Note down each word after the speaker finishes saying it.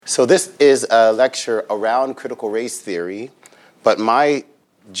So this is a lecture around critical race theory, but my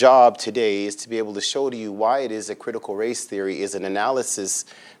job today is to be able to show to you why it is that critical race theory is an analysis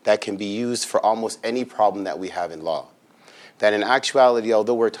that can be used for almost any problem that we have in law. That in actuality,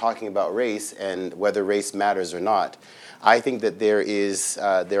 although we're talking about race and whether race matters or not, I think that there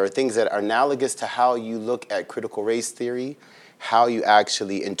are things that are analogous to how you look at critical race theory, how you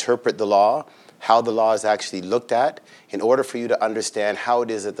actually interpret the law, how the law is actually looked at, in order for you to understand how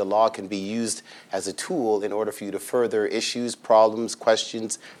it is that the law can be used as a tool in order for you to further issues, problems,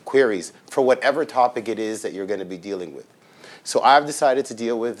 questions, queries, for whatever topic it is that you're going to be dealing with. So I've decided to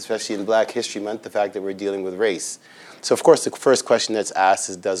deal with, especially in Black History Month, the fact that we're dealing with race. So of course the first question that's asked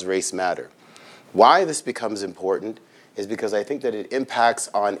is, does race matter? Why this becomes important is because I think that it impacts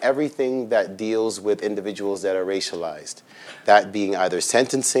on everything that deals with individuals that are racialized. That being either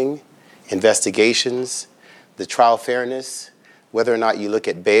sentencing, investigations, the trial fairness, whether or not you look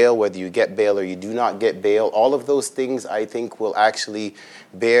at bail, whether you get bail or you do not get bail, all of those things I think will actually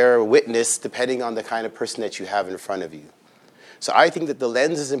bear witness depending on the kind of person that you have in front of you. So I think that the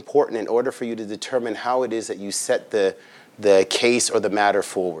lens is important in order for you to determine how it is that you set the case or the matter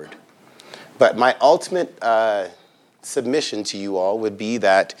forward. But my ultimate submission to you all would be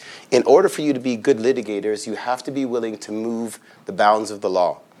that in order for you to be good litigators, you have to be willing to move the bounds of the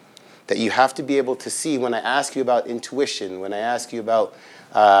law. That you have to be able to see, when I ask you about intuition, when I ask you about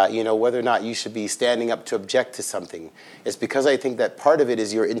whether or not you should be standing up to object to something, it's because I think that part of it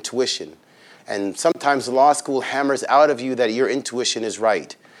is your intuition. And sometimes the law school hammers out of you that your intuition is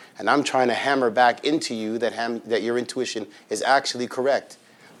right. And I'm trying to hammer back into you that your intuition is actually correct,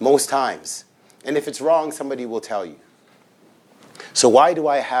 most times. And if it's wrong, somebody will tell you. So why do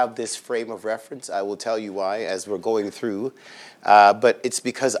I have this frame of reference? I will tell you why as we're going through. But it's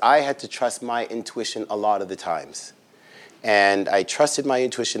because I had to trust my intuition a lot of the times. And I trusted my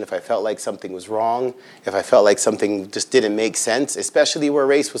intuition if I felt like something was wrong, if I felt like something just didn't make sense, especially where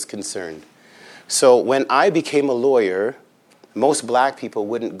race was concerned. So when I became a lawyer, most black people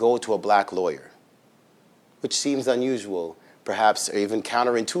wouldn't go to a black lawyer, which seems unusual, perhaps or even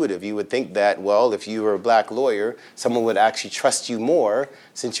counterintuitive. You would think that, well, if you were a black lawyer, someone would actually trust you more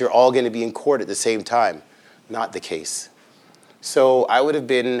since you're all going to be in court at the same time. Not the case. So I would have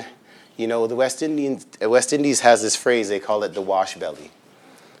been, the West Indies has this phrase, they call it the wash belly.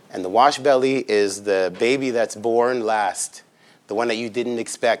 And the wash belly is the baby that's born last, the one that you didn't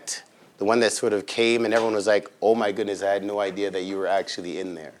expect, the one that sort of came and everyone was like, oh my goodness, I had no idea that you were actually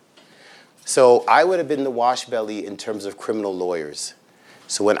in there. So I would have been the wash belly in terms of criminal lawyers.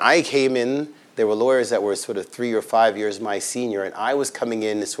 So when I came in, there were lawyers that were sort of 3 or 5 years my senior, and I was coming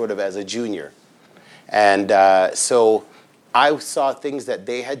in sort of as a junior. And so I saw things that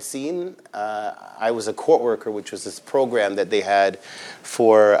they had seen. I was a court worker, which was this program that they had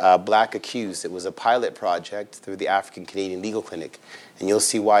for black accused. It was a pilot project through the African Canadian Legal Clinic. And you'll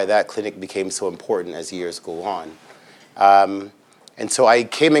see why that clinic became so important as years go on. And so I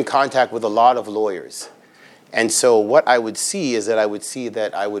came in contact with a lot of lawyers. And so what I would see is that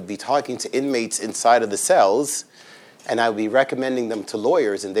I would be talking to inmates inside of the cells, and I would be recommending them to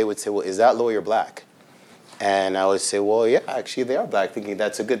lawyers, and they would say, well, is that lawyer black? And I would say, well, yeah, actually they are black, thinking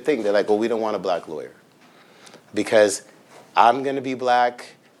that's a good thing. They're like, well, we don't want a black lawyer. Because I'm going to be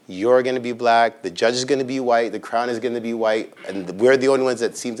black, you're going to be black, the judge is going to be white, the crown is going to be white, and we're the only ones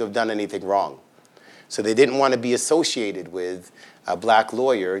that seem to have done anything wrong. So they didn't want to be associated with a black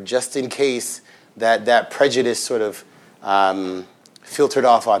lawyer just in case that prejudice sort of filtered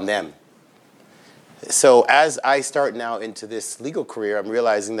off on them. So as I start now into this legal career, I'm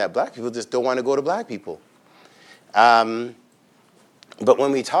realizing that black people just don't want to go to black people. But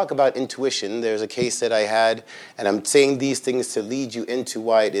when we talk about intuition, there's a case that I had, and I'm saying these things to lead you into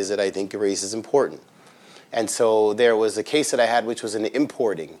why it is that I think race is important. And so there was a case that I had which was an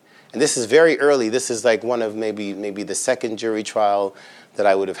importing. And this is very early. This is like one of maybe the second jury trial that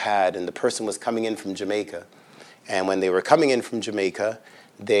I would have had. And the person was coming in from Jamaica. And when they were coming in from Jamaica,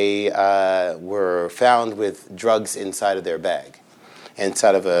 they were found with drugs inside of their bag,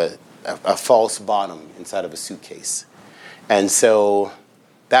 inside of a false bottom, inside of a suitcase. And so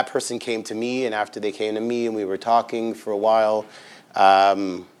that person came to me, and after they came to me and we were talking for a while,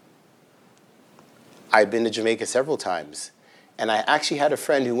 I'd been to Jamaica several times. And I actually had a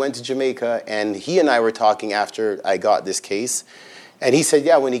friend who went to Jamaica, and he and I were talking after I got this case. And he said,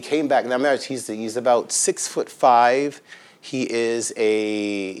 yeah, when he came back, now he's about 6'5". He's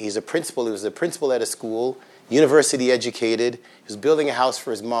a principal. He was a principal at a school, university educated. He was building a house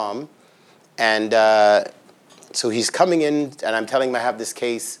for his mom. And so he's coming in, and I'm telling him I have this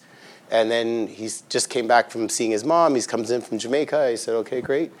case. And then he just came back from seeing his mom. He comes in from Jamaica. I said, okay,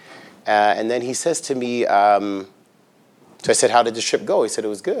 great. And then he says to me, so I said, how did the trip go? He said, it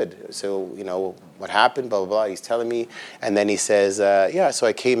was good. So, what happened, blah, blah, blah. He's telling me. And then he says, so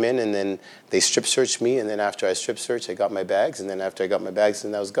I came in, and then they strip searched me. And then after I strip searched, I got my bags. And then after I got my bags,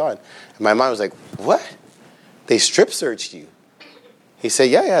 then I was gone. And my mind was like, what? They strip searched you? He said,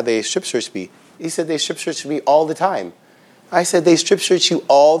 yeah, they strip searched me. He said, they strip searched me all the time. I said, they strip search you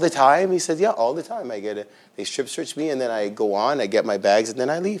all the time? He said, yeah, all the time. I get it. They strip search me, and then I go on, I get my bags, and then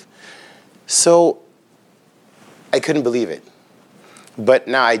I leave. So I couldn't believe it. But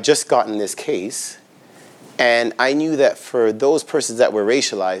now I just gotten this case, and I knew that for those persons that were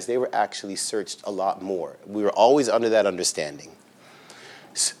racialized, they were actually searched a lot more. We were always under that understanding.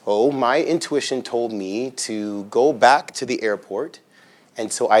 So my intuition told me to go back to the airport,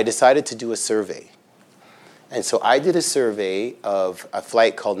 and so I decided to do a survey. And so I did a survey of a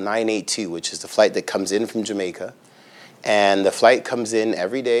flight called 982, which is the flight that comes in from Jamaica. And the flight comes in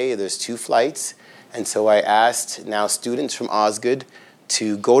every day. There's 2 flights. And so I asked now students from Osgood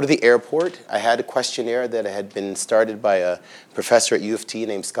to go to the airport. I had a questionnaire that had been started by a professor at U of T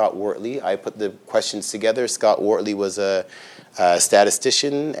named Scott Wortley. I put the questions together. Scott Wortley was a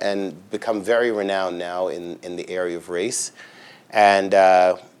statistician and become very renowned now in the area of race. And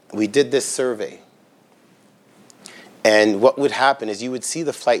we did this survey. And what would happen is you would see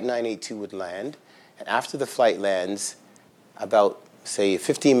the flight 982 would land, and after the flight lands, about, say,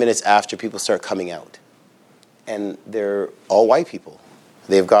 15 minutes after, people start coming out. And they're all white people.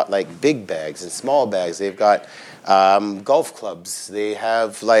 They've got, like, big bags and small bags. They've got golf clubs. They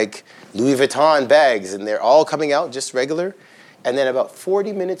have, like, Louis Vuitton bags, and they're all coming out just regular. And then about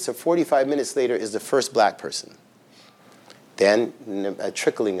 40 minutes or 45 minutes later is the first black person. Then a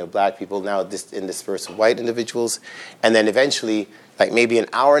trickling of black people, now interspersed with white individuals. And then eventually, like maybe an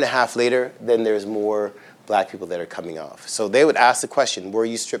hour and a half later, then there's more black people that are coming off. So they would ask the question, were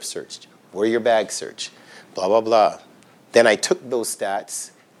you strip searched? Were your bags searched? Blah, blah, blah. Then I took those stats.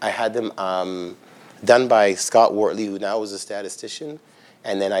 I had them done by Scott Wortley, who now was a statistician.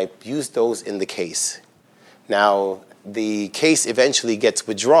 And then I used those in the case. Now, the case eventually gets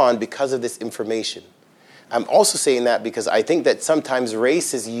withdrawn because of this information. I'm also saying that because I think that sometimes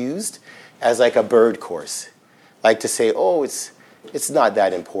race is used as like a bird course. Like to say, oh, it's not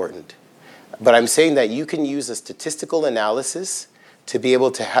that important. But I'm saying that you can use a statistical analysis to be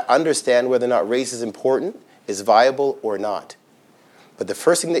able to understand whether or not race is important, is viable or not. But the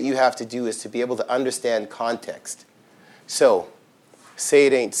first thing that you have to do is to be able to understand context. So, say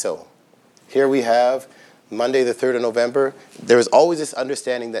it ain't so. Here we have Monday the 3rd of November. There was always this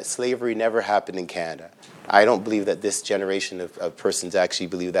understanding that slavery never happened in Canada. I don't believe that this generation of persons actually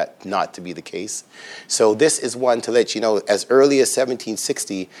believe that not to be the case. So this is one to let you know, as early as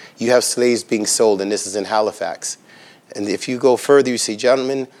 1760, you have slaves being sold, and this is in Halifax. And if you go further, you see,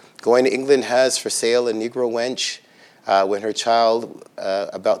 gentlemen, going to England has for sale a Negro wench when her child,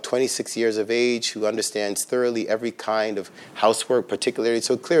 about 26 years of age, who understands thoroughly every kind of housework, particularly.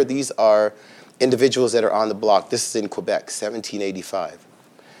 So clear, these are individuals that are on the block. This is in Quebec, 1785.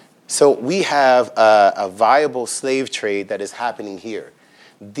 So we have a viable slave trade that is happening here.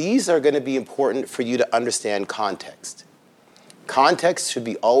 These are going to be important for you to understand context. Context should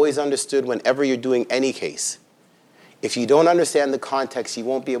be always understood whenever you're doing any case. If you don't understand the context, you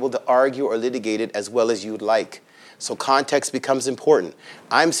won't be able to argue or litigate it as well as you'd like. So context becomes important.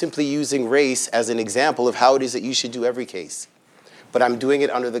 I'm simply using race as an example of how it is that you should do every case. But I'm doing it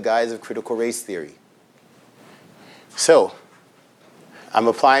under the guise of critical race theory. So, I'm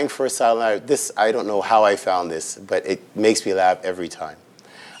applying for asylum. I don't know how I found this, but it makes me laugh every time.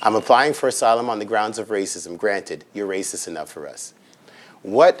 I'm applying for asylum on the grounds of racism. Granted, you're racist enough for us.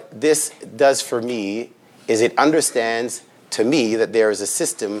 What this does for me is it understands to me that there is a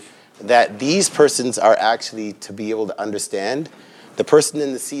system that these persons are actually to be able to understand. The person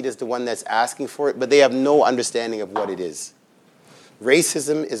in the seat is the one that's asking for it, but they have no understanding of what it is.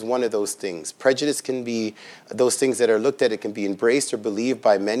 Racism is one of those things. Prejudice can be those things that are looked at. It can be embraced or believed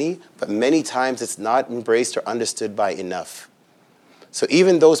by many, but many times it's not embraced or understood by enough. So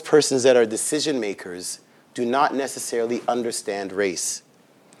even those persons that are decision makers do not necessarily understand race.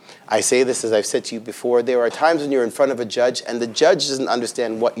 I say this as I've said to you before. There are times when you're in front of a judge and the judge doesn't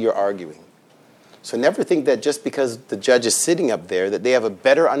understand what you're arguing. So never think that just because the judge is sitting up there that they have a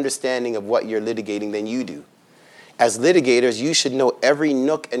better understanding of what you're litigating than you do. As litigators, you should know every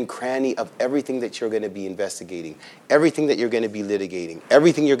nook and cranny of everything that you're going to be investigating, everything that you're going to be litigating,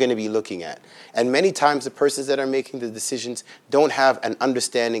 everything you're going to be looking at. And many times the persons that are making the decisions don't have an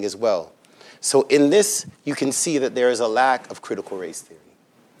understanding as well. So in this, you can see that there is a lack of critical race theory.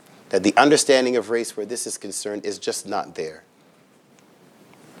 that the understanding of race where this is concerned is just not there.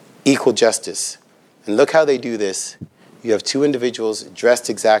 Equal justice. And look how they do this. You have two individuals dressed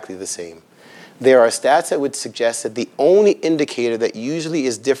exactly the same. There are stats that would suggest that the only indicator that usually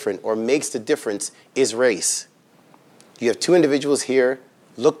is different or makes the difference is race. You have two individuals here,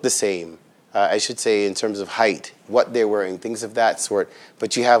 look the same. I should say in terms of height, what they're wearing, things of that sort.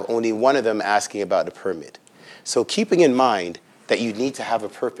 But you have only one of them asking about a permit. So keeping in mind that you need to have a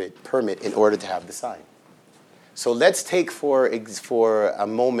permit in order to have the sign. So let's take for a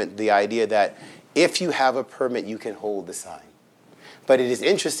moment the idea that if you have a permit, you can hold the sign. But it is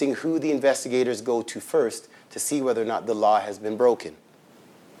interesting who the investigators go to first to see whether or not the law has been broken.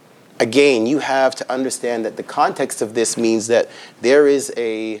 Again, you have to understand that the context of this means that there is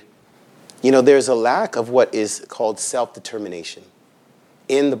there's a lack of what is called self-determination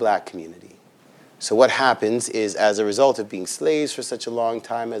in the black community. So what happens is, as a result of being slaves for such a long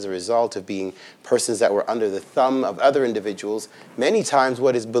time, as a result of being persons that were under the thumb of other individuals, many times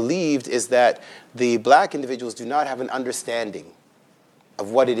what is believed is that the black individuals do not have an understanding of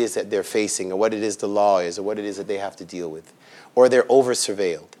what it is that they're facing, or what it is the law is, or what it is that they have to deal with, or they're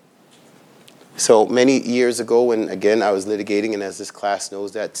over-surveilled. So many years ago, when, again, I was litigating, and as this class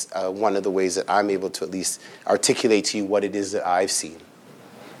knows, that's one of the ways that I'm able to at least articulate to you what it is that I've seen.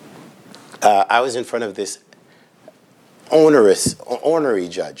 I was in front of this ornery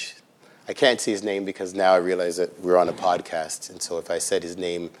judge. I can't say his name because now I realize that we're on a podcast, and so if I said his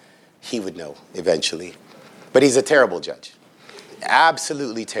name, he would know eventually. But he's a terrible judge.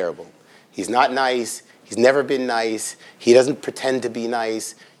 Absolutely terrible. He's not nice. He's never been nice. He doesn't pretend to be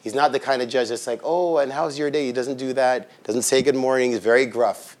nice. He's not the kind of judge that's like, oh, and how's your day? He doesn't do that. Doesn't say good morning. He's very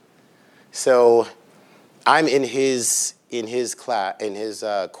gruff. So I'm in his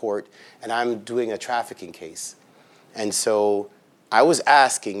court, and I'm doing a trafficking case. And so I was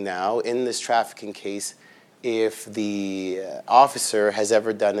asking now in this trafficking case if the officer has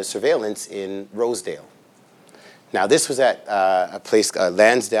ever done a surveillance in Rosedale. Now, this was at a place,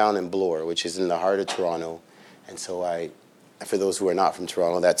 Lansdowne and Bloor, which is in the heart of Toronto. And so for those who are not from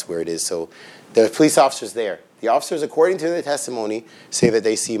Toronto, that's where it is. So there are police officers there. The officers, according to their testimony, say that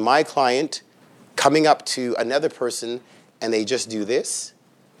they see my client coming up to another person, and they just do this.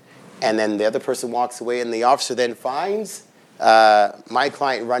 And then the other person walks away, and the officer then finds my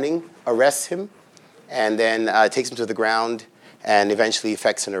client running, arrests him, and then takes him to the ground, and eventually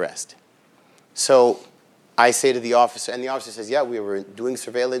effects an arrest. So I say to the officer, and the officer says, yeah, we were doing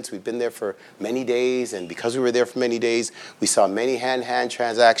surveillance. We've been there for many days, and because we were there for many days, we saw many hand-to-hand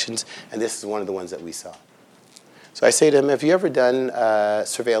transactions, and this is one of the ones that we saw. So I say to him, have you ever done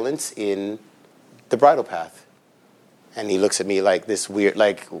surveillance in the bridle path? And he looks at me like this weird,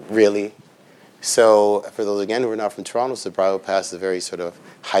 like, really? So for those, again, who are not from Toronto, so the bridle path is a very sort of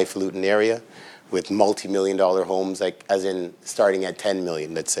highfalutin area with multi-million-dollar homes, like as in starting at 10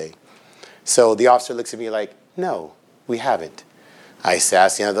 million, let's say. So the officer looks at me like, no, we haven't. I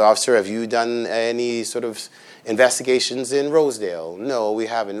asked the other officer, have you done any sort of investigations in Rosedale? No, we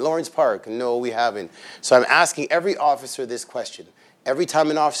haven't. Lawrence Park? No, we haven't. So I'm asking every officer this question. Every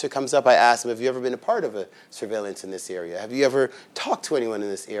time an officer comes up, I ask them, have you ever been a part of a surveillance in this area? Have you ever talked to anyone in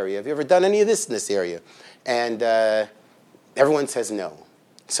this area? Have you ever done any of this in this area? And everyone says no.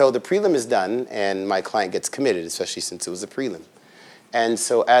 So the prelim is done, and my client gets committed, especially since it was a prelim. And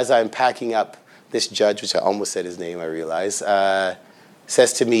so as I'm packing up, this judge, which I almost said his name, I realize,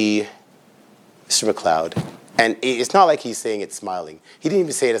 says to me, Mr. McLeod, and it's not like he's saying it smiling. He didn't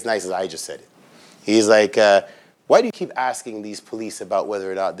even say it as nice as I just said it. He's like, why do you keep asking these police about whether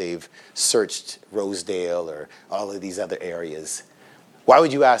or not they've searched Rosedale or all of these other areas? Why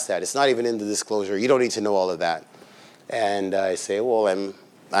would you ask that? It's not even in the disclosure. You don't need to know all of that. And I say, well,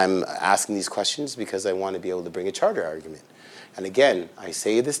 I'm asking these questions because I want to be able to bring a charter argument. And again, I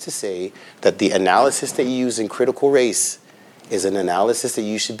say this to say that the analysis that you use in critical race is an analysis that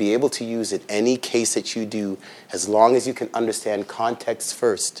you should be able to use in any case that you do, as long as you can understand context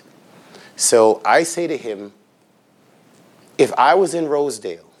first. So I say to him, if I was in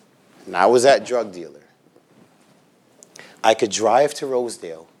Rosedale and I was that drug dealer, I could drive to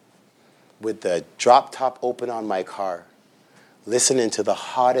Rosedale with the drop top open on my car, listening to the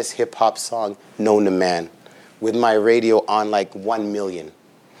hottest hip-hop song known to man, with my radio on like 1 million.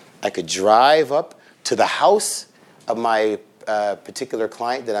 I could drive up to the house of my particular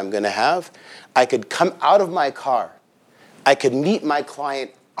client that I'm going to have. I could come out of my car. I could meet my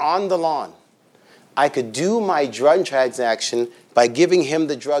client on the lawn. I could do my drug transaction by giving him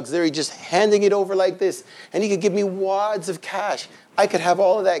the drugs, literally just handing it over like this. And he could give me wads of cash. I could have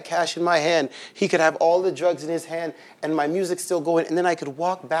all of that cash in my hand. He could have all the drugs in his hand, and my music's still going. And then I could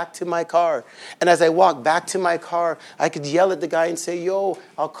walk back to my car. And as I walk back to my car, I could yell at the guy and say, yo,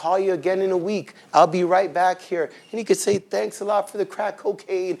 I'll call you again in a week. I'll be right back here. And he could say, thanks a lot for the crack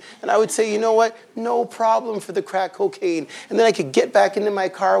cocaine. And I would say, you know what? No problem for the crack cocaine. And then I could get back into my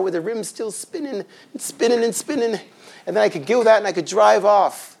car with the rim still spinning and spinning and spinning. And then I could go that and I could drive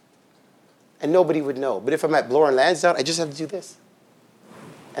off. And nobody would know. But if I'm at Bloor and Lansdowne, I just have to do this.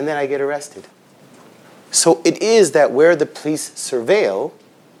 And then I get arrested. So it is that where the police surveil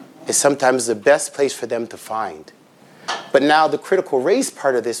is sometimes the best place for them to find. But now the critical race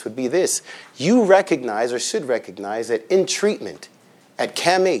part of this would be this. You recognize, or should recognize, that in treatment at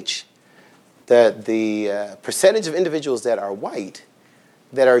CAMH, the percentage of individuals that are white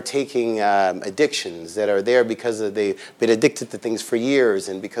that are taking addictions, that are there because they've been addicted to things for years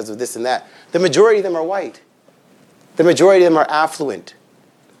and because of this and that, the majority of them are white. The majority of them are affluent.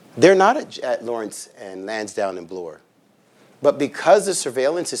 They're not at Lawrence and Lansdowne and Bloor. But because the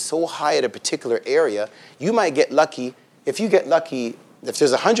surveillance is so high at a particular area, you might get lucky. If you get lucky, if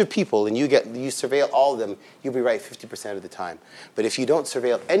there's 100 people and you surveil all of them, you'll be right 50% of the time. But if you don't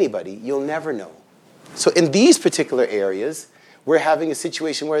surveil anybody, you'll never know. So in these particular areas, we're having a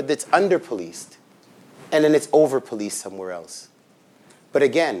situation where it's under-policed, and then it's over-policed somewhere else. But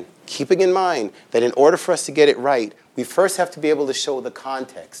again, keeping in mind that in order for us to get it right, we first have to be able to show the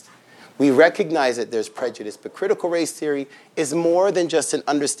context. We recognize that there's prejudice, but critical race theory is more than just an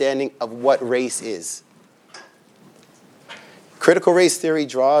understanding of what race is. Critical race theory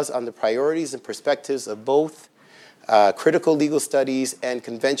draws on the priorities and perspectives of both critical legal studies and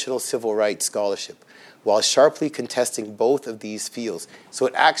conventional civil rights scholarship, while sharply contesting both of these fields. So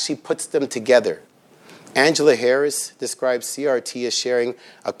it actually puts them together. Angela Harris describes CRT as sharing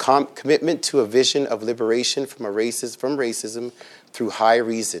a commitment to a vision of liberation from racism through high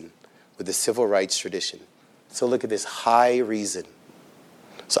reason with the civil rights tradition. So look at this, high reason.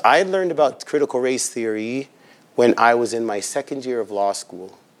 So I learned about critical race theory when I was in my second year of law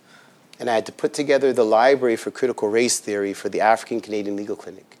school. And I had to put together the library for critical race theory for the African Canadian Legal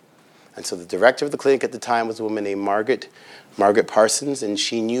Clinic. And so the director of the clinic at the time was a woman named Margaret Parsons, and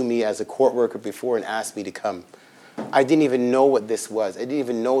she knew me as a court worker before and asked me to come. I didn't even know what this was. I didn't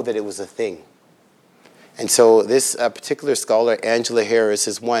even know that it was a thing. And so this particular scholar, Angela Harris,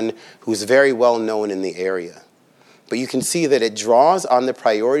 is one who's very well known in the area. But you can see that it draws on the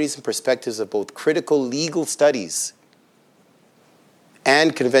priorities and perspectives of both critical legal studies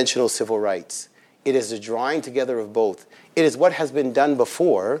and conventional civil rights. It is a drawing together of both. It is what has been done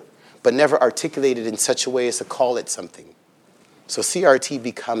before, but never articulated in such a way as to call it something. So CRT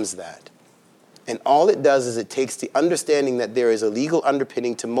becomes that. And all it does is it takes the understanding that there is a legal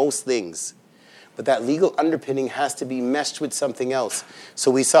underpinning to most things, but that legal underpinning has to be meshed with something else.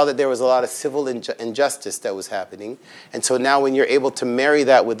 So we saw that there was a lot of civil injustice that was happening. And so now when you're able to marry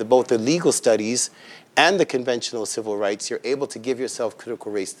that with both the legal studies and the conventional civil rights, you're able to give yourself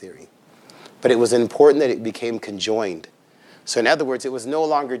critical race theory. But it was important that it became conjoined. So in other words, it was no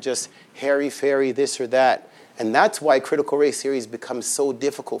longer just hairy-fairy, this or that. And that's why critical race theory has become so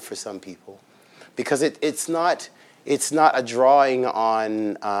difficult for some people. Because it's not a drawing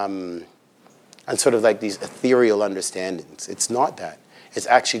on sort of like these ethereal understandings. It's not that. It's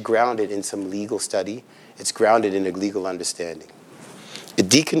actually grounded in some legal study. It's grounded in a legal understanding. It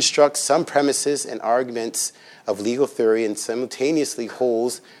deconstructs some premises and arguments of legal theory and simultaneously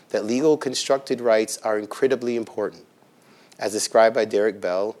holds that legal constructed rights are incredibly important, as described by Derek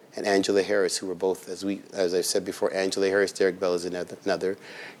Bell and Angela Harris, who were both, as I've said before, Angela Harris, Derek Bell is another.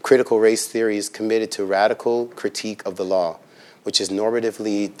 Critical race theory is committed to radical critique of the law, which is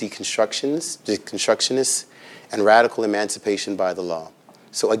normatively deconstructionist and radical emancipation by the law.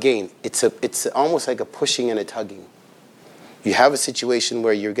 So again, it's almost like a pushing and a tugging. You have a situation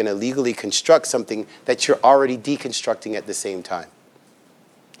where you're going to legally construct something that you're already deconstructing at the same time.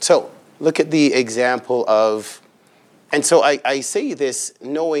 So look at the example of, and so I say this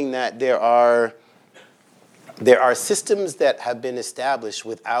knowing that there are systems that have been established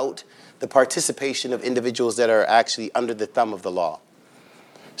without the participation of individuals that are actually under the thumb of the law.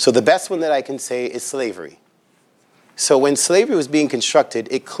 So the best one that I can say is slavery. So when slavery was being constructed,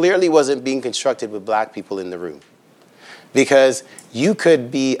 it clearly wasn't being constructed with black people in the room. Because you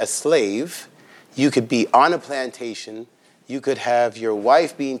could be a slave, you could be on a plantation, you could have your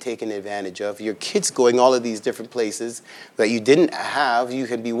wife being taken advantage of, your kids going all of these different places that you didn't have, you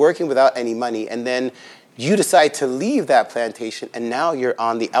could be working without any money, and then you decide to leave that plantation, and now you're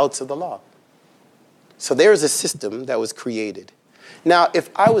on the outs of the law. So there is a system that was created. Now, if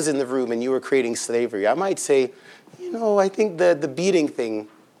I was in the room and you were creating slavery, I might say, you know, I think the beating thing,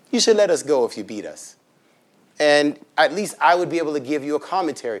 you should let us go if you beat us. And at least I would be able to give you a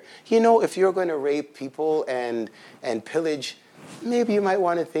commentary. You know, if you're going to rape people and pillage, maybe you might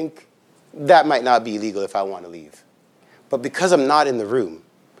want to think that might not be legal if I want to leave. But because I'm not in the room,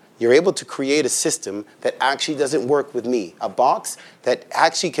 you're able to create a system that actually doesn't work with me, a box that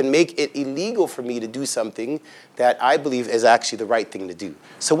actually can make it illegal for me to do something that I believe is actually the right thing to do.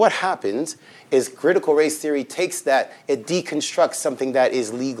 So what happens is critical race theory takes that, it deconstructs something that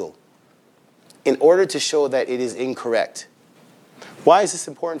is legal in order to show that it is incorrect. Why is this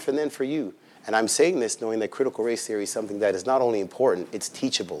important for you? And I'm saying this knowing that critical race theory is something that is not only important, it's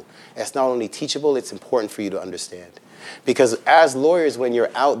teachable. It's not only teachable, it's important for you to understand. Because as lawyers, when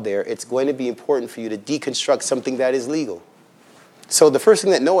you're out there, it's going to be important for you to deconstruct something that is legal. So the first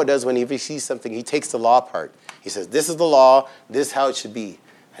thing that Noah does when he sees something, he takes the law part. He says, this is the law, this is how it should be.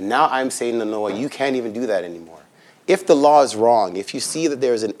 And now I'm saying to Noah, you can't even do that anymore. If the law is wrong, if you see that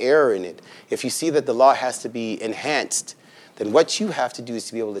there's an error in it, if you see that the law has to be enhanced, then what you have to do is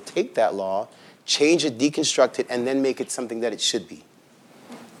to be able to take that law, change it, deconstruct it, and then make it something that it should be.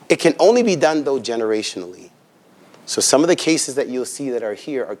 It can only be done, though, generationally. So some of the cases that you'll see that are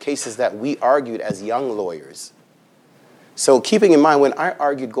here are cases that we argued as young lawyers. So keeping in mind, when I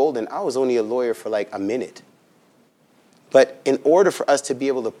argued Golden, I was only a lawyer for like a minute. But in order for us to be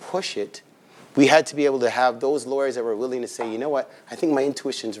able to push it, we had to be able to have those lawyers that were willing to say, you know what, I think my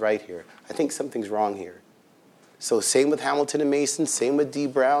intuition's right here. I think something's wrong here. So same with Hamilton and Mason, same with D.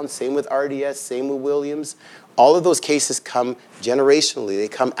 Brown, same with RDS, same with Williams. All of those cases come generationally. They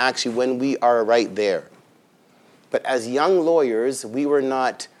come actually when we are right there. But as young lawyers, we were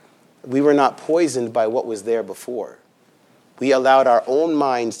not poisoned by what was there before. We allowed our own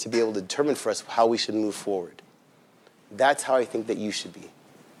minds to be able to determine for us how we should move forward. That's how I think that you should be.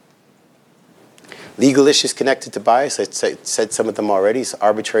 Legal issues connected to bias, I said some of them already. So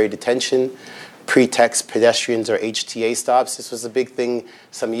arbitrary detention, pretext pedestrians or HTA stops. This was a big thing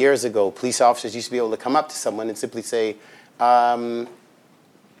some years ago. Police officers used to be able to come up to someone and simply say,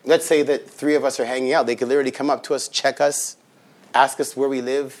 let's say that three of us are hanging out. They could literally come up to us, check us, ask us where we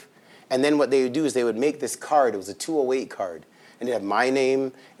live. And then what they would do is they would make this card. It was a 208 card. And it had my name.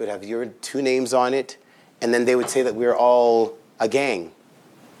 It would have your two names on it. And then they would say that we were all a gang.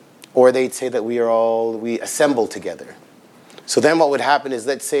 Or they'd say that we assembled together. So then what would happen is,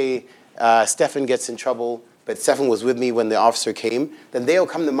 let's say Stefan gets in trouble, but Stefan was with me when the officer came. Then they'll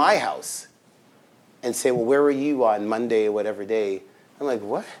come to my house and say, well, where were you on Monday or whatever day? I'm like,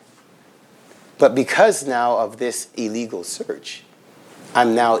 what? But because now of this illegal search,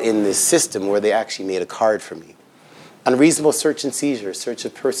 I'm now in this system where they actually made a card for me. Unreasonable search and seizure, search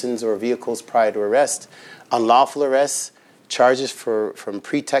of persons or vehicles prior to arrest, unlawful arrests, charges from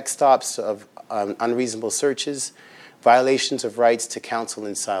pretext stops of unreasonable searches, violations of rights to counsel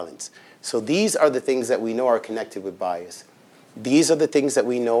in silence. So these are the things that we know are connected with bias. These are the things that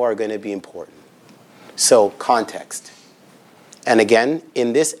we know are going to be important. So context. And again,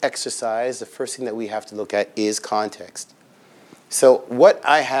 in this exercise, the first thing that we have to look at is context. So what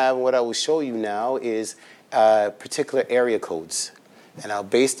I will show you now is particular area codes. And I'll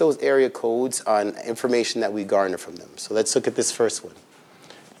base those area codes on information that we garner from them. So let's look at this first one.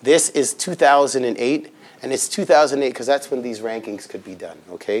 This is 2008, and it's 2008 because that's when these rankings could be done,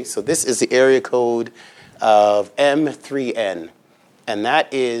 okay? So this is the area code of M3N, and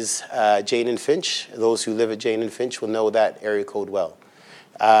that is Jane and Finch. Those who live at Jane and Finch will know that area code well.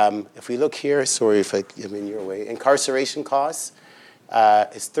 If we look here, sorry if I'm in your way, incarceration costs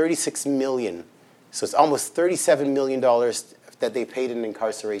is $36 million. So it's almost $37 million that they paid in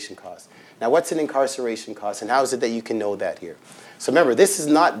incarceration costs. Now, what's an incarceration cost, and how is it that you can know that here? So remember, this is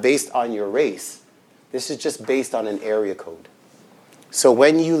not based on your race. This is just based on an area code. So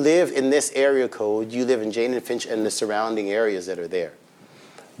when you live in this area code, you live in Jane and Finch and the surrounding areas that are there.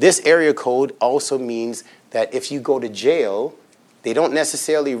 This area code also means that if you go to jail, they don't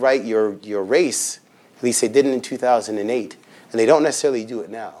necessarily write your race, at least they didn't in 2008, and they don't necessarily do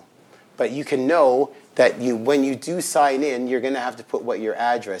it now. But you can know that when you do sign in, you're going to have to put what your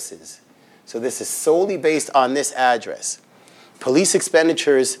address is. So this is solely based on this address. Police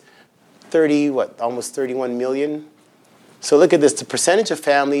expenditures, almost 31 million. So look at this. The percentage of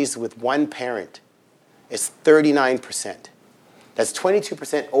families with one parent is 39%. That's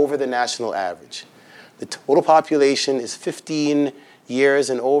 22% over the national average. The total population is 15 years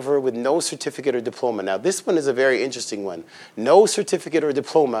and over with no certificate or diploma. Now, this one is a very interesting one. No certificate or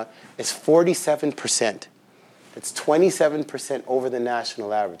diploma is 47%. That's 27% over the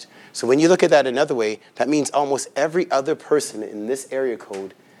national average. So when you look at that another way, that means almost every other person in this area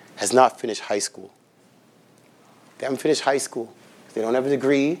code has not finished high school. They haven't finished high school. They don't have a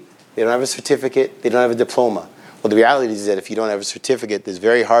degree. They don't have a certificate. They don't have a diploma. Well, the reality is that if you don't have a certificate, it's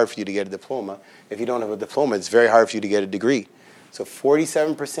very hard for you to get a diploma. If you don't have a diploma, it's very hard for you to get a degree. So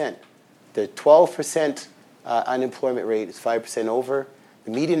 47%. The 12% unemployment rate is 5% over.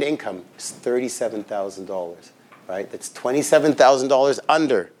 The median income is $37,000, right? That's $27,000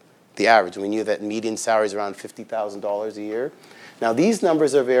 under the average. We knew that median salary is around $50,000 a year. Now, these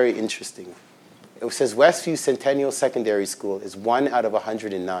numbers are very interesting. It says Westview Centennial Secondary School is 1 out of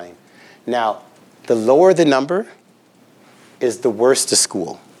 109. Now, the lower the number is the worse the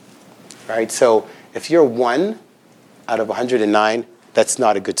school, right? So if you're 1 out of 109, that's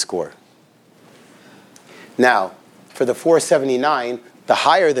not a good score. Now, for the 479, the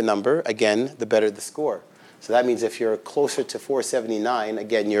higher the number, again, the better the score. So that means if you're closer to 479,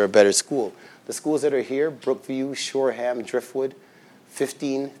 again, you're a better school. The schools that are here, Brookview, Shoreham, Driftwood,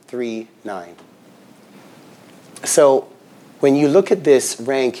 1539. So when you look at this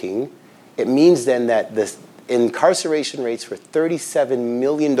ranking, it means then that the incarceration rates for $37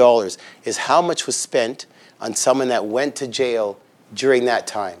 million is how much was spent on someone that went to jail during that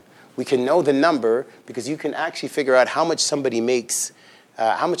time. We can know the number because you can actually figure out how much somebody makes,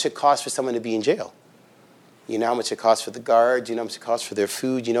 how much it costs for someone to be in jail. You know how much it costs for the guards, you know how much it costs for their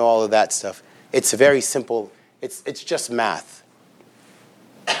food, you know all of that stuff. It's very simple. It's just math.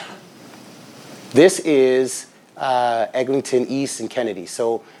 This is Eglinton East and Kennedy.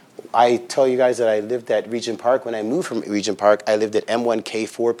 So I tell you guys that I lived at Regent Park. When I moved from Regent Park, I lived at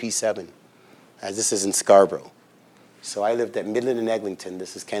M1K4P7, as this is in Scarborough. So I lived at Midland and Eglinton.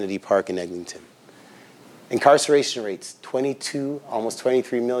 This is Kennedy Park in Eglinton. Incarceration rates, 22, almost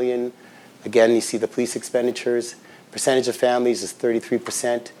 23 million. Again, you see the police expenditures. Percentage of families is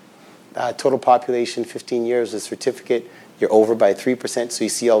 33%. Total population, 15 years with certificate, you're over by 3%. So you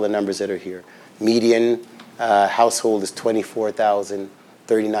see all the numbers that are here. Median household is 24,000,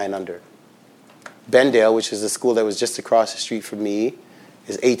 39 under. Bendale, which is the school that was just across the street from me,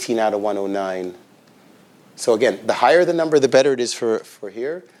 is 18 out of 109. So again, the higher the number, the better it is for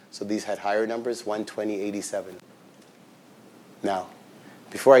here. So these had higher numbers, 120, 87. Now,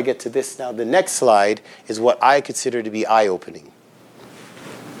 before I get to this now, the next slide is what I consider to be eye-opening.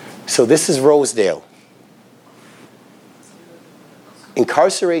 So this is Rosedale.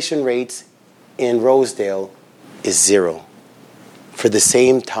 Incarceration rates in Rosedale is 0 for the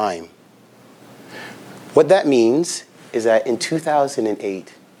same time. What that means is that in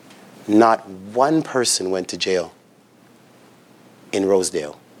 2008, not one person went to jail in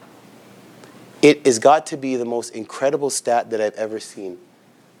Rosedale. It has got to be the most incredible stat that I've ever seen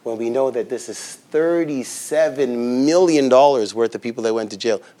when we know that this is $37 million worth of people that went to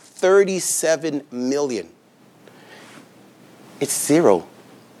jail. 37 million. It's 0.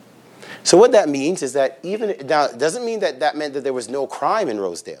 So what that means is that now, it doesn't mean that that meant that there was no crime in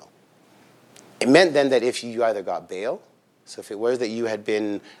Rosedale. It meant then that if you either got bail, so if it was that you had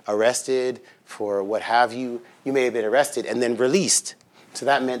been arrested for what have you, you may have been arrested and then released. So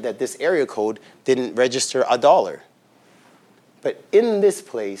that meant that this area code didn't register $1. But in this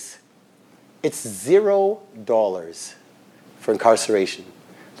place, it's $0 for incarceration.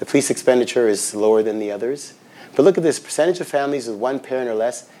 The police expenditure is lower than the others. But look at this, percentage of families with one parent or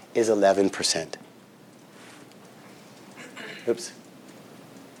less is 11%. Oops.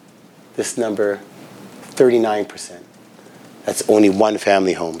 This number, 39%. That's only one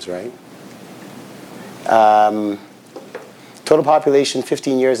family homes, right? Total population,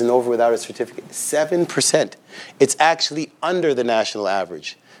 15 years and over without a certificate, 7%. It's actually under the national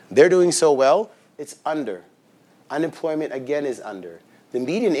average. They're doing so well, it's under. Unemployment, again, is under. The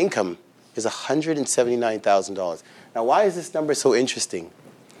median income is $179,000. Now, why is this number so interesting?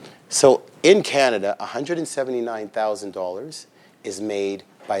 So in Canada, $179,000 is made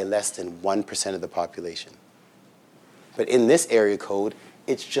by less than 1% of the population. But in this area code,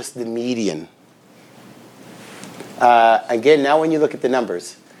 it's just the median. Again, now when you look at the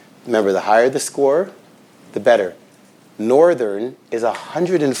numbers, remember, the higher the score, the better. Northern is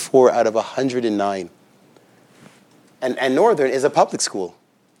 104 out of 109. And Northern is a public school.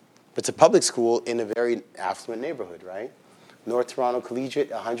 It's a public school in a very affluent neighborhood, right? North Toronto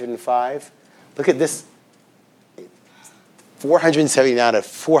Collegiate, 105. Look at this, 479 out of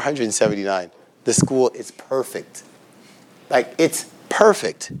 479. The school is perfect. Like, it's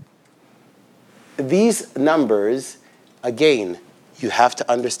perfect. These numbers, again, you have to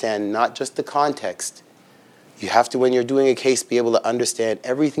understand not just the context. You have to, when you're doing a case, be able to understand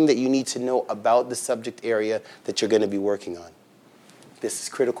everything that you need to know about the subject area that you're going to be working on. This is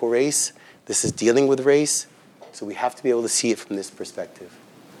critical race. This is dealing with race. So we have to be able to see it from this perspective.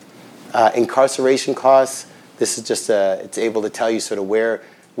 Incarceration costs, this is just, it's able to tell you sort of where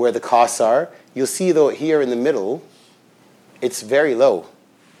the costs are. You'll see, though, here in the middle, it's very low.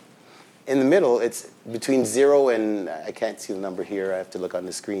 In the middle, it's between 0 and, I can't see the number here, I have to look on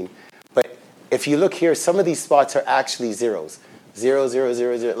the screen. But if you look here, some of these spots are actually zeros. 0, 0,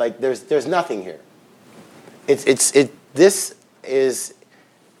 0, 0, like there's nothing here. This is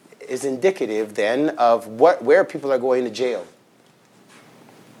indicative then of where people are going to jail.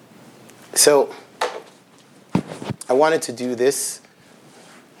 So I wanted to do this.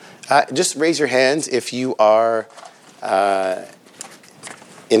 Just raise your hands if you are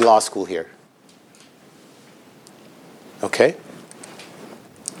in law school here. Okay?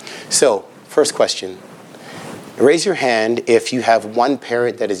 So, first question. Raise your hand if you have one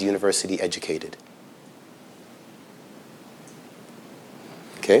parent that is university educated.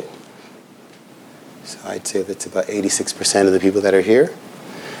 Okay? So I'd say that's about 86% of the people that are here.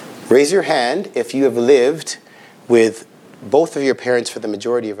 Raise your hand if you have lived with both of your parents for the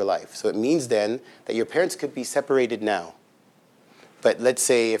majority of your life. So it means then that your parents could be separated now. But let's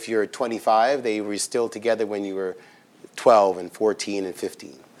say if you're 25, they were still together when you were 12 and 14 and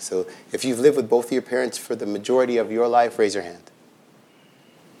 15. So if you've lived with both of your parents for the majority of your life, raise your hand.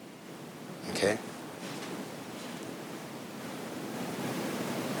 Okay?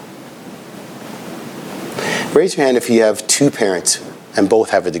 Raise your hand if you have two parents and both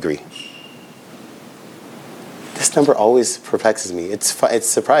have a degree. This number always perplexes me. It's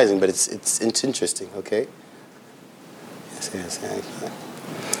surprising, but it's interesting, okay? Yes.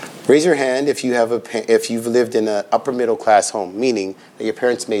 Raise your hand if you've lived in an upper middle class home, meaning that your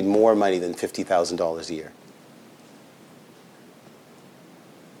parents made more money than $50,000 a year.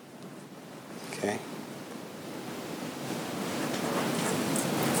 Okay.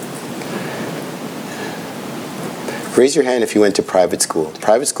 Raise your hand if you went to private school.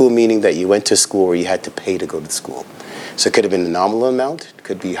 Private school meaning that you went to school where you had to pay to go to school. So it could have been a nominal amount, it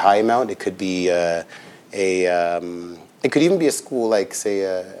could be a high amount, it could be it could even be a school like, say,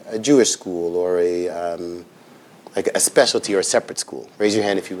 a Jewish school or like a specialty or a separate school. Raise your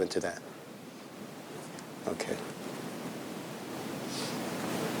hand if you went to that. Okay.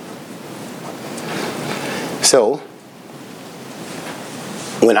 So,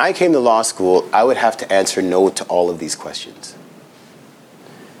 when I came to law school, I would have to answer no to all of these questions.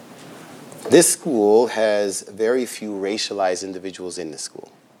 This school has very few racialized individuals in this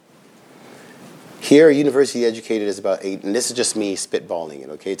school. Here, university educated is about 8, and this is just me spitballing it,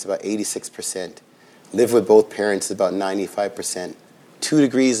 okay? It's about 86%. Live with both parents is about 95%. 2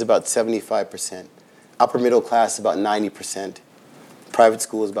 degrees is about 75%. Upper middle class is about 90%. Private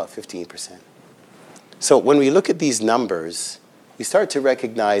school is about 15%. So when we look at these numbers, we start to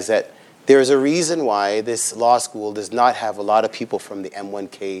recognize that there's a reason why this law school does not have a lot of people from the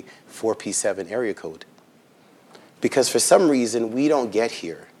M1K 4P7 area code. Because for some reason, we don't get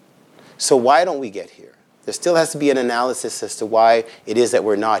here. So why don't we get here? There still has to be an analysis as to why it is that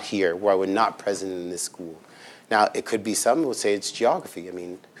we're not here, why we're not present in this school. Now, it could be some who would say it's geography. I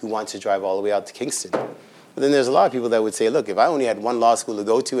mean, who wants to drive all the way out to Kingston? But then there's a lot of people that would say, look, if I only had one law school to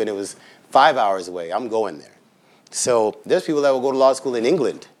go to and it was 5 hours away, I'm going there. So there's people that will go to law school in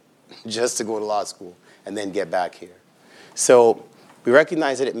England just to go to law school and then get back here. So we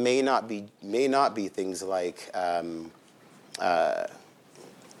recognize that it may not be things like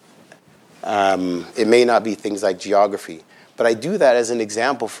it may not be things like geography. But I do that as an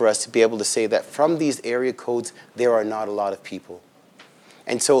example for us to be able to say that from these area codes, there are not a lot of people.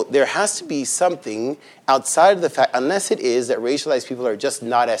 And so there has to be something outside of the fact, unless it is that racialized people are just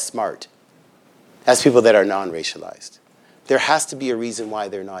not as smart as people that are non-racialized. There has to be a reason why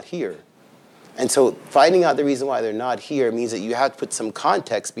they're not here. And so finding out the reason why they're not here means that you have to put some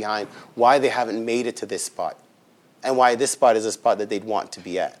context behind why they haven't made it to this spot and why this spot is a spot that they'd want to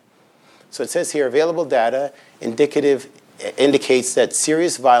be at. So it says here, available data indicates that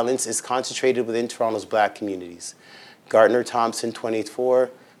serious violence is concentrated within Toronto's black communities. Gardner Thompson, 24,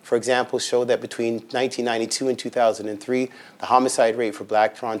 for example, showed that between 1992 and 2003, the homicide rate for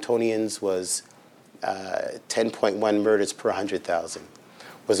black Torontonians was 10.1 murders per 100,000.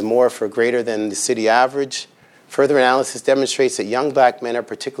 Was more for greater than the city average. Further analysis demonstrates that young black men are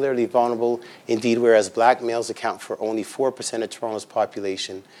particularly vulnerable. Indeed, whereas black males account for only 4% of Toronto's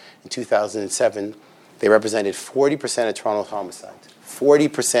population, in 2007, they represented 40% of Toronto's homicides.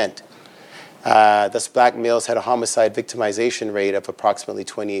 40%. Thus, black males had a homicide victimization rate of approximately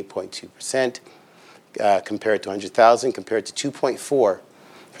 28.2%. compared to 100,000, compared to 2.4 for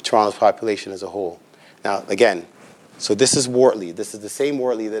Toronto's population as a whole. Now, again, so this is Wortley. This is the same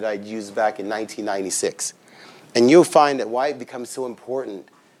Wortley that I used back in 1996. And you'll find that why it becomes so important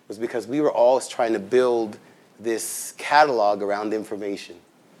was because we were always trying to build this catalog around information.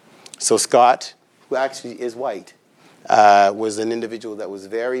 So Scott, who actually is white, was an individual that was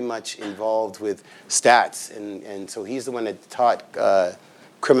very much involved with stats. And so he's the one that taught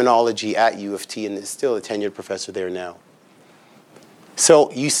criminology at U of T and is still a tenured professor there now.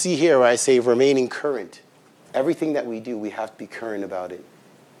 So you see here where I say remaining current. Everything that we do, we have to be current about it.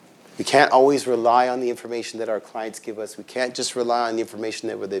 We can't always rely on the information that our clients give us. We can't just rely on the information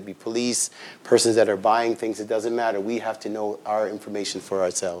that whether it be police, persons that are buying things, it doesn't matter. We have to know our information for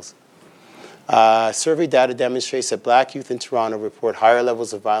ourselves. Survey data demonstrates that black youth in Toronto report higher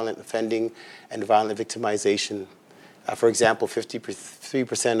levels of violent offending and violent victimization. For example,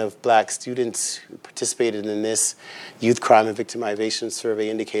 53% of black students who participated in this youth crime and victimization survey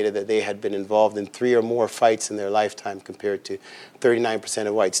indicated that they had been involved in 3 or more fights in their lifetime, compared to 39%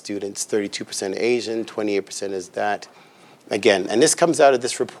 of white students, 32% Asian, 28% is that. Again, and this comes out of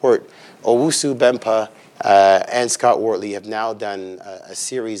this report. Owusu Bempa and Scott Wortley have now done a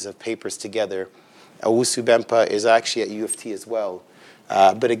series of papers together. Owusu Bempa is actually at U of T as well.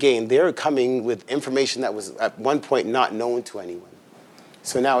 But again, they're coming with information that was at one point not known to anyone.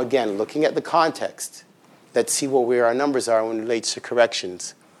 So now again, looking at the context, let's see where our numbers are when it relates to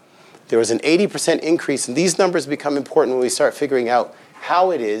corrections. There was an 80% increase, and these numbers become important when we start figuring out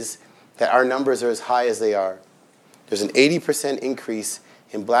how it is that our numbers are as high as they are. There's an 80% increase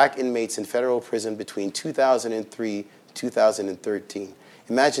in black inmates in federal prison between 2003 and 2013.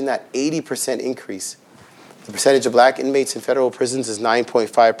 Imagine that 80% increase. The percentage of black inmates in federal prisons is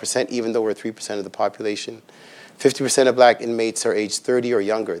 9.5%, even though we're 3% of the population. 50% of black inmates are aged 30 or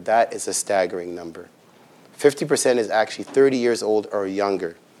younger. That is a staggering number. 50% is actually 30 years old or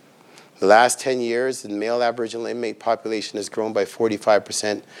younger. The last 10 years, the male Aboriginal inmate population has grown by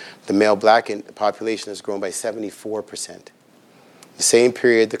 45%. The male black population has grown by 74%. The same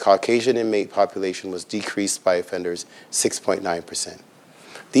period, the Caucasian inmate population was decreased by offenders 6.9%.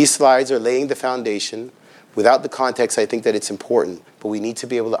 These slides are laying the foundation. Without the context, I think that it's important, but we need to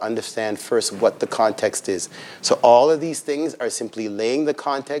be able to understand first what the context is. So all of these things are simply laying the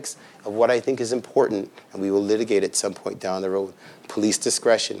context of what I think is important, and we will litigate at some point down the road. Police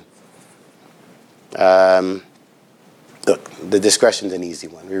discretion. Look, the discretion is an easy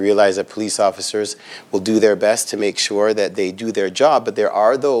one. We realize that police officers will do their best to make sure that they do their job, but there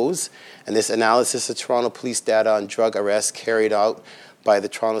are those, and this analysis of Toronto police data on drug arrests carried out by the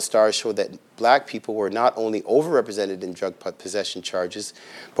Toronto Star showed that black people were not only overrepresented in drug possession charges,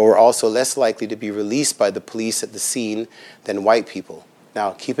 but were also less likely to be released by the police at the scene than white people.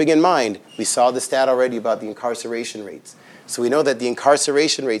 Now, keeping in mind, we saw the stat already about the incarceration rates. So we know that the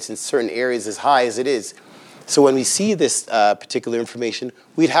incarceration rates in certain areas is high as it is. So when we see this particular information,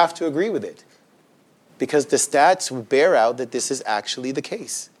 we'd have to agree with it, because the stats bear out that this is actually the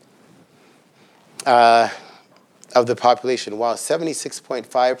case. Of the population, while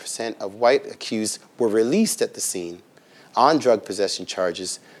 76.5% of white accused were released at the scene on drug possession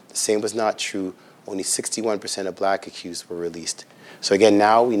charges, the same was not true. Only 61% of black accused were released. So again,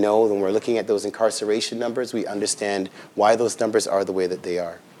 now we know when we're looking at those incarceration numbers, we understand why those numbers are the way that they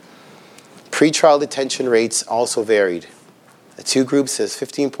are. Pretrial detention rates also varied. The two groups says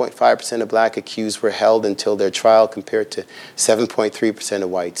 15.5% of black accused were held until their trial, compared to 7.3% of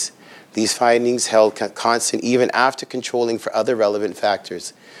whites. These findings held constant even after controlling for other relevant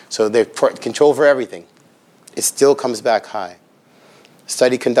factors. So they control for everything. It still comes back high. A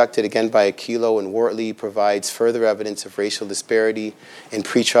study conducted again by Aquilo and Wortley provides further evidence of racial disparity in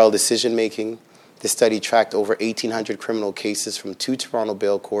pretrial decision-making. This study tracked over 1,800 criminal cases from 2 Toronto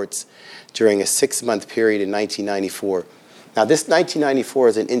bail courts during a 6-month period in 1994. Now, this 1994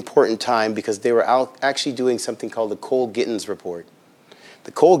 is an important time because they were actually doing something called the Cole-Gittins Report.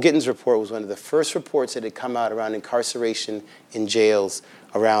 The Cole-Gittins Report was one of the first reports that had come out around incarceration in jails,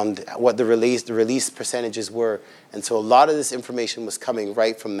 around what the release percentages were. And so a lot of this information was coming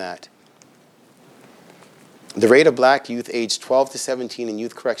right from that. The rate of black youth aged 12 to 17 in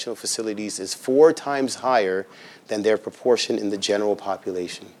youth correctional facilities is 4 times higher than their proportion in the general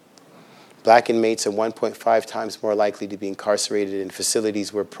population. Black inmates are 1.5 times more likely to be incarcerated in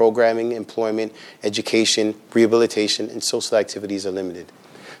facilities where programming, employment, education, rehabilitation, and social activities are limited.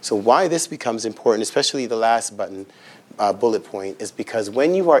 So why this becomes important, especially the last bullet point, is because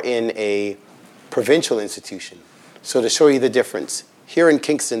when you are in a provincial institution, so to show you the difference, here in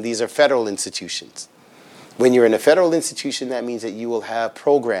Kingston, these are federal institutions. When you're in a federal institution, that means that you will have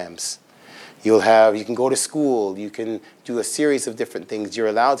programs. You can go to school, you can do a series of different things. You're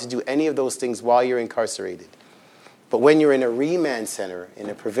allowed to do any of those things while you're incarcerated. But when you're in a remand center, in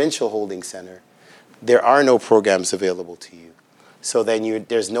a provincial holding center, there are no programs available to you. So then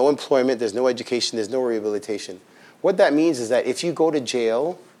there's no employment, there's no education, there's no rehabilitation. What that means is that if you go to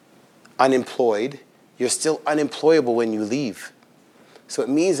jail unemployed, you're still unemployable when you leave. So it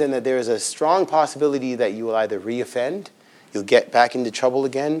means then that there is a strong possibility that you will either reoffend, you'll get back into trouble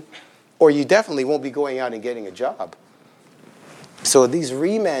again, or you definitely won't be going out and getting a job. So these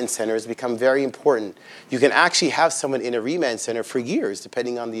remand centers become very important. You can actually have someone in a remand center for years,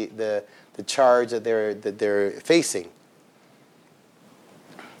 depending on the charge that they're facing.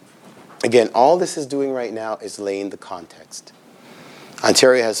 Again, all this is doing right now is laying the context.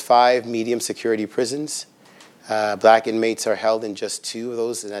 Ontario has 5 medium security prisons. Black inmates are held in just 2 of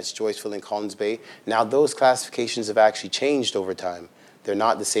those, and that's Joyceville and Collins Bay. Now, those classifications have actually changed over time. They're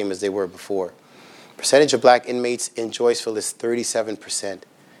not the same as they were before. Percentage of black inmates in Joyceville is 37%.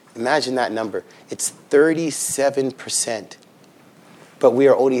 Imagine that number. It's 37%. But we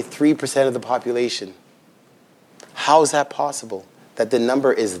are only 3% of the population. How is that possible, that the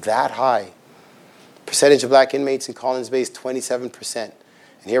number is that high? Percentage of black inmates in Collins Bay is 27%. And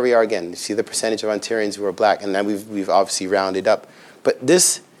here we are again. You see the percentage of Ontarians who are black, and then we've obviously rounded up. But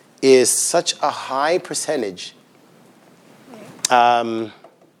this is such a high percentage.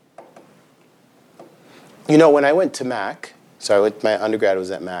 When I went to Mac, my undergrad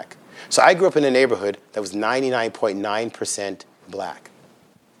was at Mac. So I grew up in a neighborhood that was 99.9% black.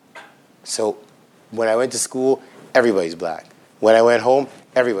 So when I went to school, everybody's black. When I went home,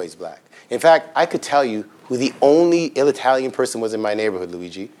 everybody's black. In fact, I could tell you who the only Italian person was in my neighborhood,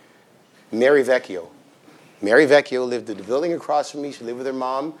 Luigi. Mary Vecchio. Mary Vecchio lived in the building across from me. She lived with her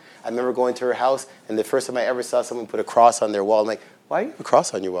mom. I remember going to her house, and the first time I ever saw someone put a cross on their wall, I'm like, why do you have a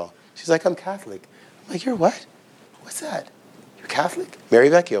cross on your wall? She's like, I'm Catholic. I'm like, you're what? What's that? You're Catholic? Mary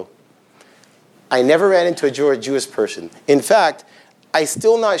Vecchio. I never ran into a Jewish person. In fact, I'm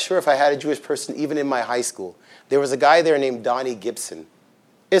still not sure if I had a Jewish person even in my high school. There was a guy there named Donnie Gibson.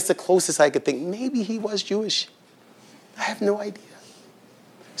 It's the closest I could think. Maybe he was Jewish. I have no idea.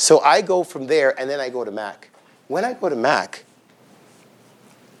 So I go from there, and then I go to Mac. When I go to Mac,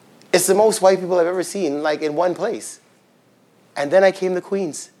 it's the most white people I've ever seen, like in one place. And then I came to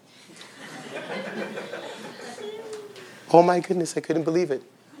Queens. Oh my goodness, I couldn't believe it.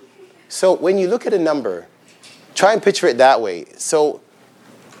 So when you look at a number, try and picture it that way. So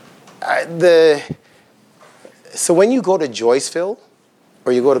when you go to Joyceville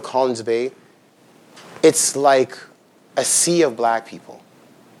or you go to Collins Bay, it's like a sea of black people.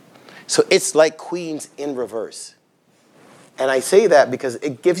 So it's like Queens in reverse. And I say that because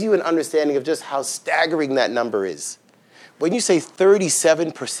it gives you an understanding of just how staggering that number is. When you say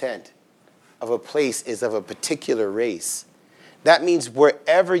 37% of a place is of a particular race, that means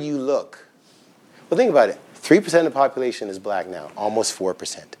wherever you look. Well, think about it. 3% of the population is black now, almost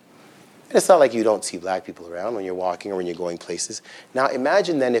 4%. And it's not like you don't see black people around when you're walking or when you're going places. Now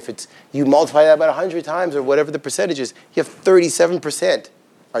imagine then if you multiply that about 100 times or whatever the percentage is, you have 37%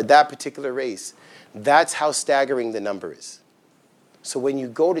 are that particular race. That's how staggering the number is. So when you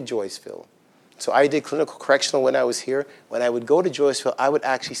go to Joyceville, so I did clinical correctional when I was here. When I would go to Joyceville, I would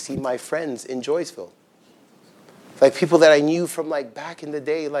actually see my friends in Joyceville. Like people that I knew from like back in the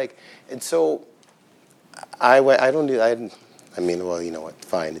day. And so well, you know what,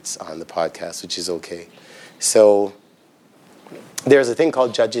 fine, it's on the podcast, which is okay. So there's a thing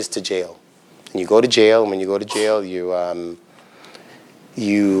called judges to jail. And you go to jail, and when you go to jail, you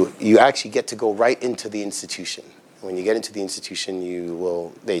actually get to go right into the institution. When you get into the institution,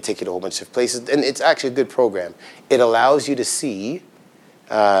 they take you to a whole bunch of places, and it's actually a good program. It allows you to see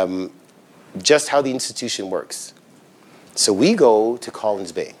just how the institution works. So we go to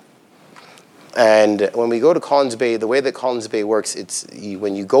Collins Bay. And when we go to Collins Bay, the way that Collins Bay works,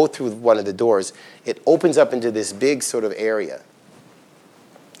 when you go through one of the doors, it opens up into this big sort of area.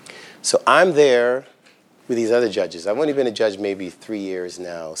 So I'm there with these other judges. I've only been a judge maybe 3 years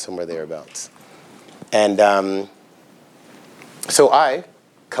now, somewhere thereabouts. And so I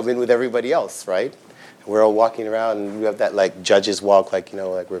come in with everybody else, right? We're all walking around, and we have that like judges walk, like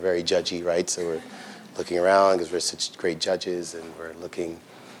we're very judgy, right? So we're looking around because we're such great judges, and we're looking,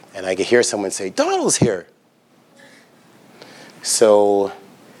 and I can hear someone say, "Donald's here." So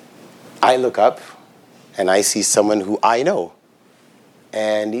I look up, and I see someone who I know,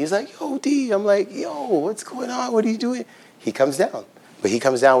 and he's like, "Yo, D." I'm like, "Yo, what's going on? What are you doing?" He comes down, but he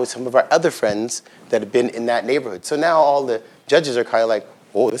comes down with some of our other friends that have been in that neighborhood. So now all the judges are kind of like,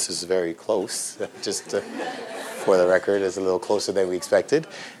 "Oh, this is very close." Just for the record. It's a little closer than we expected.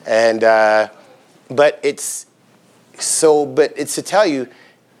 And, but it's to tell you,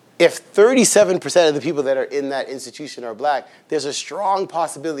 if 37% of the people that are in that institution are black, there's a strong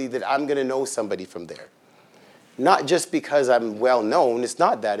possibility that I'm going to know somebody from there. Not just because I'm well known, it's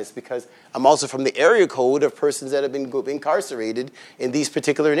not that. It's because I'm also from the area code of persons that have been incarcerated in these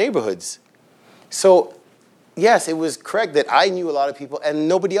particular neighborhoods. So, yes, it was correct that I knew a lot of people and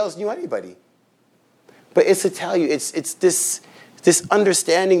nobody else knew anybody. But it's to tell you, it's this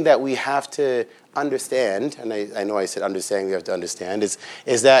understanding that we have to understand, and I know I said understanding, we have to understand,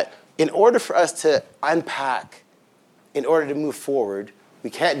 is that in order for us to unpack, in order to move forward, we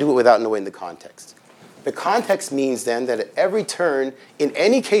can't do it without knowing the context. The context means then that at every turn, in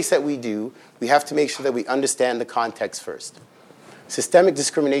any case that we do, we have to make sure that we understand the context first. Systemic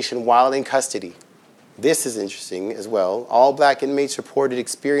discrimination while in custody. This is interesting as well. All black inmates reported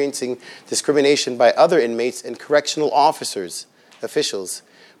experiencing discrimination by other inmates and correctional officials.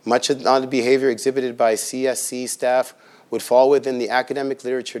 Much of the behavior exhibited by CSC staff would fall within the academic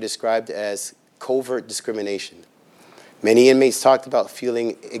literature described as covert discrimination. Many inmates talked about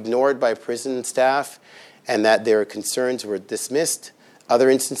feeling ignored by prison staff and that their concerns were dismissed. Other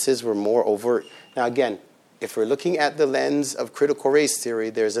instances were more overt. Now again, if we're looking at the lens of critical race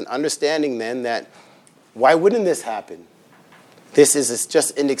theory, there's an understanding then that why wouldn't this happen? This is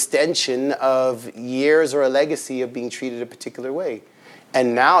just an extension of years or a legacy of being treated a particular way.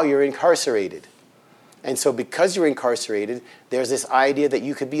 And now you're incarcerated. And so because you're incarcerated, there's this idea that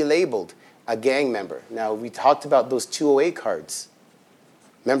you could be labeled a gang member. Now, we talked about those 208 cards.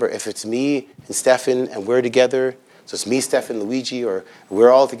 Remember, if it's me and Stefan and we're together, so it's me, Stefan, Luigi, or we're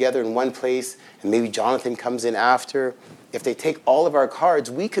all together in one place, and maybe Jonathan comes in after, if they take all of our cards,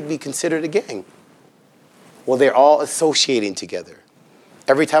 we could be considered a gang. Well, they're all associating together.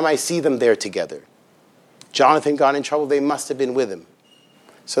 Every time I see them, they're together. Jonathan got in trouble, they must have been with him.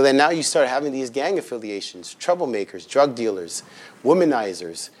 So then now you start having these gang affiliations, troublemakers, drug dealers,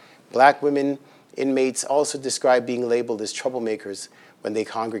 womanizers. Black women inmates also described being labeled as troublemakers when they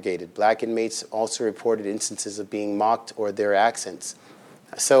congregated. Black inmates also reported instances of being mocked or their accents.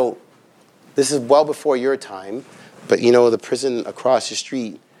 So this is well before your time, but you know, the prison across the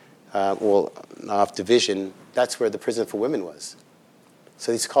street, off Division, that's where the prison for women was.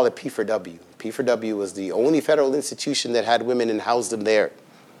 So they used to call it P4W. P4W was the only federal institution that had women and housed them there.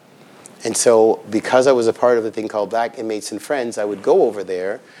 And so because I was a part of a thing called Black Inmates and Friends, I would go over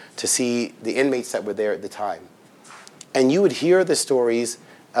there to see the inmates that were there at the time. And you would hear the stories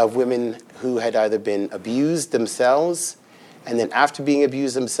of women who had either been abused themselves, and then after being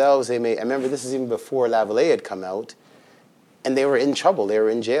abused themselves, I remember this is even before Lavallee had come out, and they were in trouble, they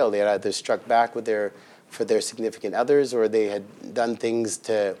were in jail. They had either struck back for their significant others, or they had done things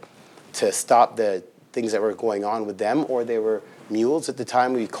to stop the things that were going on with them, or they were mules at the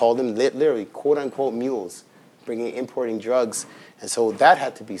time. We called them literally quote-unquote mules, importing drugs. And so that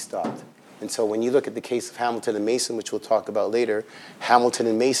had to be stopped. And so when you look at the case of Hamilton and Mason, which we'll talk about later, Hamilton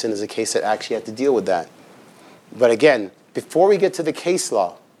and Mason is a case that actually had to deal with that. But again, before we get to the case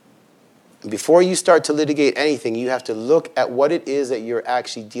law, before you start to litigate anything, you have to look at what it is that you're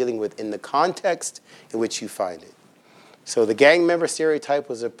actually dealing with in the context in which you find it. So the gang member stereotype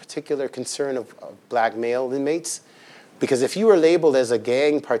was a particular concern of black male inmates, because if you were labeled as a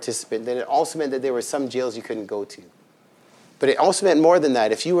gang participant, then it also meant that there were some jails you couldn't go to. But it also meant more than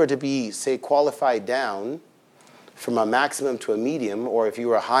that. If you were to be, say, qualified down from a maximum to a medium, or if you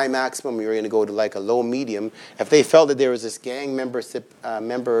were a high maximum, you were going to go to like a low medium, if they felt that there was this gang member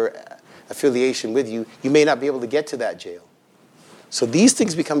affiliation with you, you may not be able to get to that jail. So these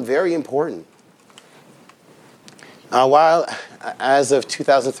things become very important. While, as of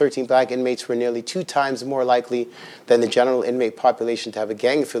 2013, black inmates were nearly 2 times more likely than the general inmate population to have a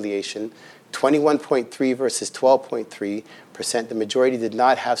gang affiliation, 21.3 versus 12.3%, the majority did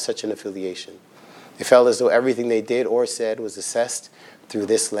not have such an affiliation. They felt as though everything they did or said was assessed through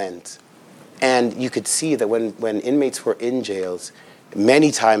this lens. And you could see that when inmates were in jails, many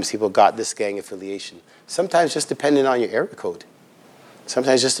times people got this gang affiliation, sometimes just depending on your area code.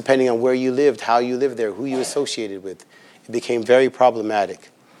 Sometimes just depending on where you lived, how you lived there, who you associated with. It became very problematic.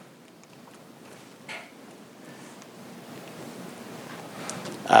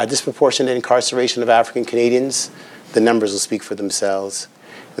 Disproportionate incarceration of African Canadians, the numbers will speak for themselves.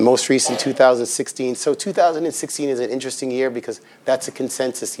 The most recent 2016, so 2016 is an interesting year because that's a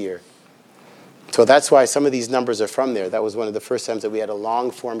consensus year. So that's why some of these numbers are from there. That was one of the first times that we had a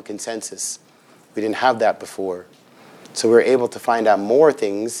long-form consensus. We didn't have that before. So we were able to find out more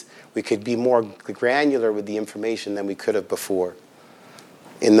things. We could be more granular with the information than we could have before.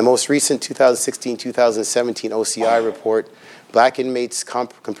 In the most recent 2016-2017 OCI report, black inmates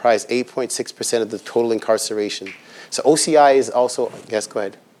comprise 8.6% of the total incarceration. So OCI is also, yes, go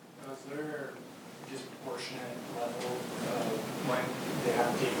ahead. Is there a disproportionate level when they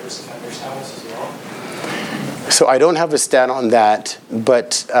have dangerous offender status as well? So I don't have a stat on that,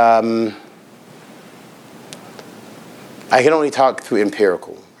 but I can only talk through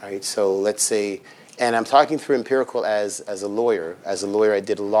empirical, right? So let's say, and I'm talking through empirical as a lawyer. As a lawyer, I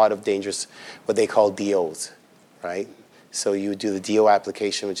did a lot of dangerous, what they call DOs, right? So you do the DO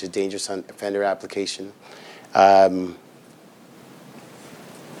application, which is dangerous offender application. And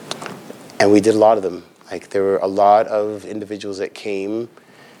we did a lot of them. Like there were a lot of individuals that came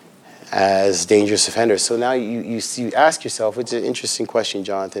as dangerous offenders. So now you ask yourself, it's an interesting question,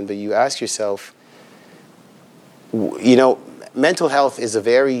 Jonathan, but you ask yourself, you know, mental health is a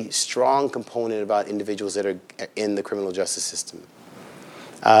very strong component about individuals that are in the criminal justice system.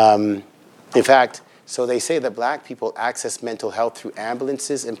 In fact, so they say that black people access mental health through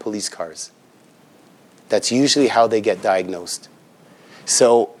ambulances and police cars. That's usually how they get diagnosed.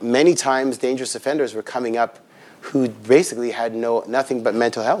 So many times dangerous offenders were coming up who basically had nothing but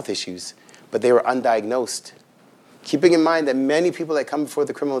mental health issues, but they were undiagnosed. Keeping in mind that many people that come before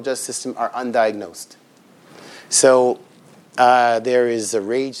the criminal justice system are undiagnosed. So there is a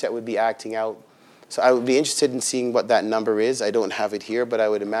rage that would be acting out. So I would be interested in seeing what that number is. I don't have it here, but I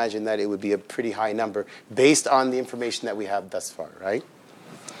would imagine that it would be a pretty high number based on the information that we have thus far, right?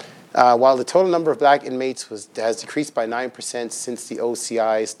 While the total number of black inmates has decreased by 9% since the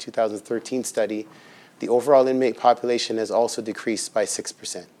OCI's 2013 study, the overall inmate population has also decreased by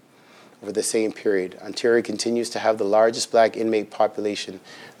 6% over the same period. Ontario continues to have the largest black inmate population,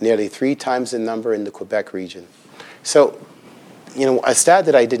 nearly 3 times the number in the Quebec region. So, you know, a stat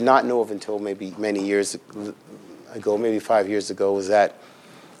that I did not know of until maybe many years ago, maybe 5 years ago, was that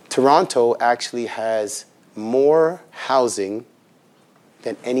Toronto actually has more housing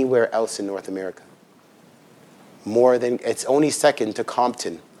than anywhere else in North America. It's only second to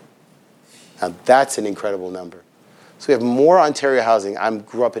Compton. Now that's an incredible number. So we have more Ontario housing. I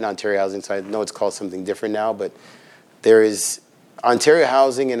grew up in Ontario housing, so I know it's called something different now, but there is Ontario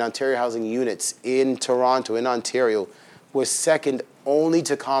housing and Ontario housing units in Toronto, in Ontario, was second only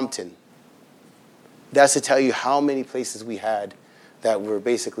to Compton. That's to tell you how many places we had that were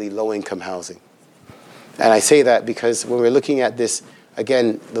basically low-income housing. And I say that because when we're looking at this,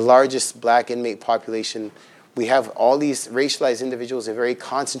 again, the largest black inmate population, we have all these racialized individuals in very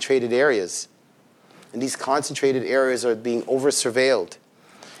concentrated areas. And these concentrated areas are being over-surveilled.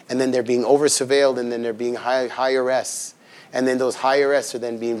 And then they're being over-surveilled, and then they're being high arrests. And then those high arrests are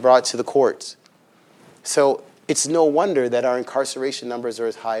then being brought to the courts. So it's no wonder that our incarceration numbers are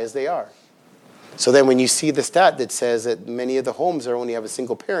as high as they are. So then when you see the stat that says that many of the homes only have a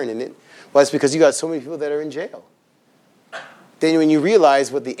single parent in it, well, it's because you got so many people that are in jail. Then when you realize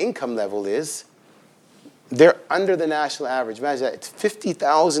what the income level is, they're under the national average. Imagine that. It's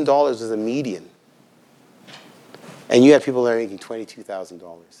 $50,000 as a median. And you have people that are making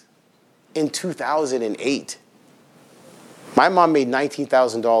 $22,000. In 2008, my mom made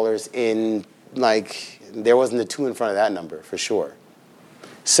 $19,000 in, there wasn't a 2 in front of that number, for sure.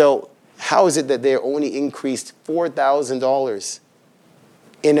 So how is it that they're only increased $4,000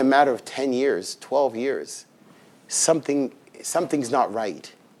 in a matter of 10 years, 12 years? Something's not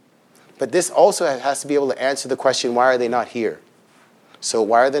right. But this also has to be able to answer the question, why are they not here? So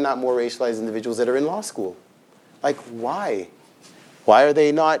why are there not more racialized individuals that are in law school? Like, why? Why are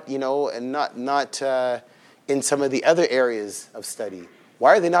they not, not in some of the other areas of study?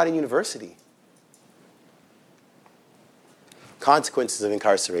 Why are they not in university? Consequences of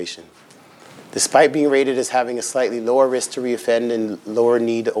incarceration. Despite being rated as having a slightly lower risk to reoffend and lower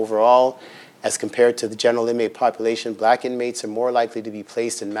need overall, as compared to the general inmate population, black inmates are more likely to be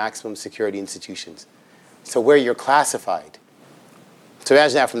placed in maximum security institutions. So where you're classified. So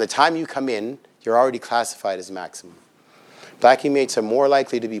imagine that from the time you come in, you're already classified as maximum. Black inmates are more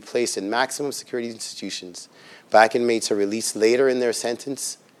likely to be placed in maximum security institutions. Black inmates are released later in their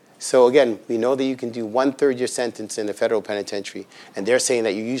sentence. So again, we know that you can do 1/3 your sentence in a federal penitentiary, and they're saying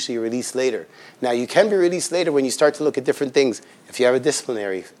that you're usually released later. Now, you can be released later when you start to look at different things. If you have a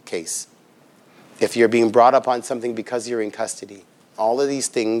disciplinary case, if you're being brought up on something because you're in custody, all of these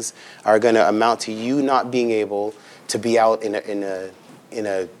things are going to amount to you not being able to be out in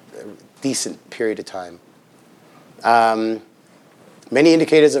a decent period of time. Many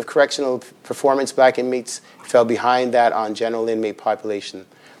indicators of correctional performance, black inmates fell behind that on general inmate population.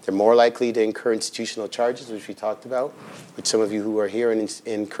 They're more likely to incur institutional charges, which we talked about, which some of you who are here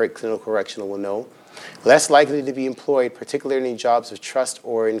in clinical correctional will know. Less likely to be employed, particularly in jobs of trust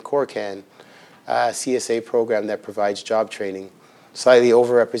or in CORCAN, CSA program that provides job training. Slightly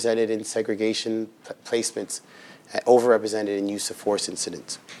overrepresented in segregation placements, overrepresented in use of force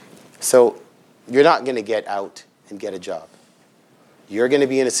incidents. So you're not going to get out and get a job. You're going to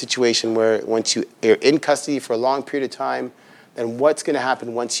be in a situation where once you're in custody for a long period of time, then what's going to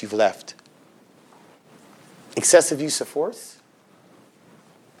happen once you've left? Excessive use of force,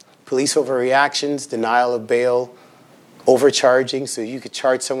 police overreactions, denial of bail, overcharging, so you could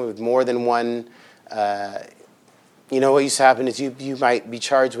charge someone with more than one. What used to happen is you might be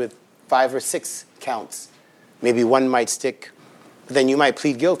charged with 5 or 6 counts. Maybe one might stick, but then you might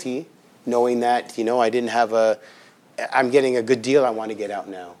plead guilty knowing that, I'm getting a good deal, I want to get out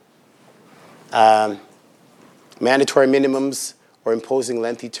now. Mandatory minimums or imposing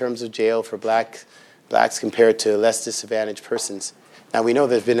lengthy terms of jail for blacks compared to less disadvantaged persons. Now, we know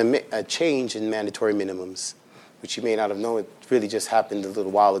there's been a change in mandatory minimums, which you may not have known. It really just happened a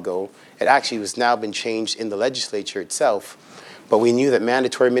little while ago. It actually has now been changed in the legislature itself. But we knew that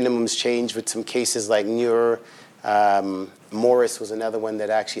mandatory minimums changed with some cases like Muir. Morris was another one that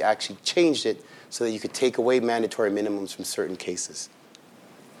actually changed it so that you could take away mandatory minimums from certain cases.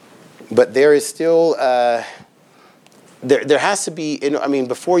 But there is still, there has to be,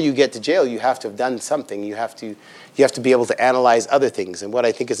 before you get to jail, you have to have done something. You have to be able to analyze other things. And what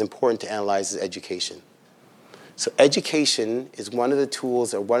I think is important to analyze is education. So education is one of the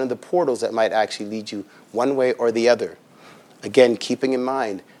tools or one of the portals that might actually lead you one way or the other. Again, keeping in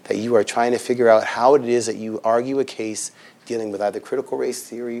mind that you are trying to figure out how it is that you argue a case dealing with either critical race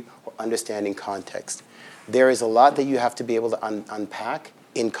theory or understanding context. There is a lot that you have to be able to unpack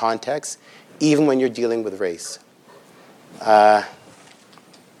in context, even when you're dealing with race.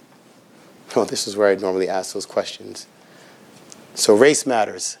 This is where I normally ask those questions. So race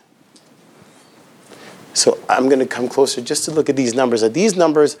matters. So I'm going to come closer just to look at these numbers. These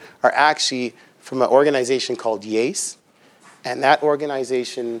numbers are actually from an organization called YACE, and that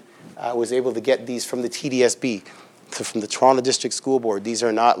organization was able to get these from the TDSB, so from the Toronto District School Board. These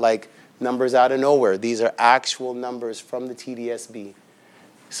are not like numbers out of nowhere. These are actual numbers from the TDSB.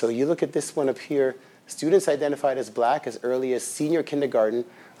 So you look at this one up here. Students identified as black as early as senior kindergarten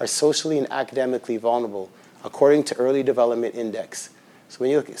are socially and academically vulnerable, according to Early Development Index. So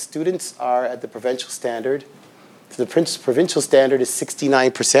when you look at students are at the provincial standard, so the provincial standard is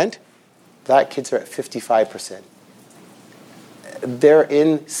 69%. Black kids are at 55%. They're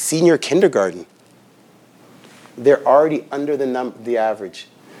in senior kindergarten. They're already under the average.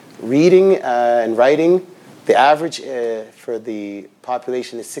 Reading and writing, the average for the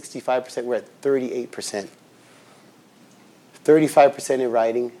population is 65%. We're at 38%. 35% in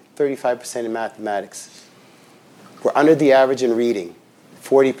writing, 35% in mathematics. We're under the average in reading,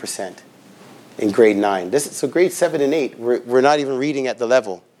 40% in grade 9. So grade 7 and 8, we're not even reading at the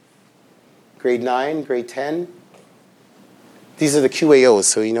level. Grade 9, grade 10, these are the QAOs,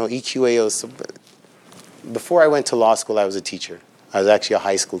 so EQAOs. So before I went to law school, I was a teacher. I was actually a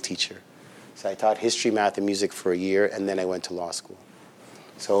high school teacher. So I taught history, math, and music for a year, and then I went to law school.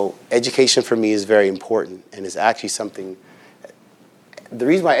 So education for me is very important, and is actually something. The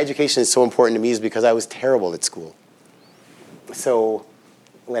reason why education is so important to me is because I was terrible at school. So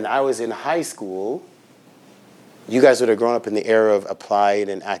when I was in high school, you guys would have grown up in the era of applied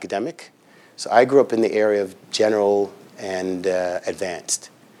and academic. So I grew up in the area of general and advanced.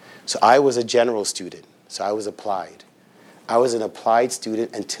 So I was a general student, so I was applied. I was an applied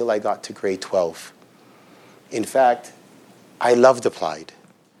student until I got to grade 12. In fact, I loved applied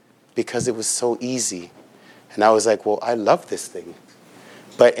because it was so easy. And I was like, well, I love this thing.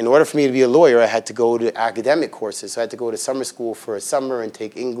 But in order for me to be a lawyer, I had to go to academic courses. So I had to go to summer school for a summer and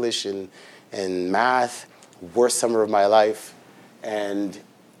take English and math, worst summer of my life, and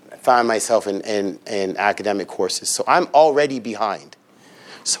I found myself in academic courses. So I'm already behind.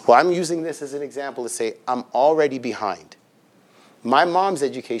 So I'm using this as an example to say I'm already behind. My mom's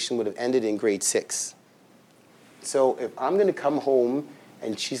education would have ended in grade 6. So if I'm going to come home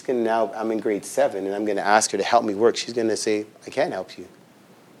and she's going to I'm in grade 7 and I'm going to ask her to help me work, she's going to say, I can't help you.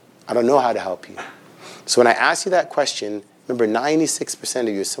 I don't know how to help you. So when I ask you that question, remember 96% of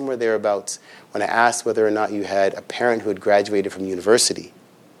you, somewhere thereabouts, when I asked whether or not you had a parent who had graduated from university.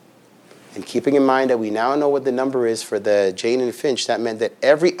 And keeping in mind that we now know what the number is for the Jane and Finch, that meant that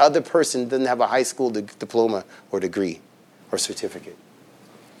every other person didn't have a high school diploma or degree or certificate.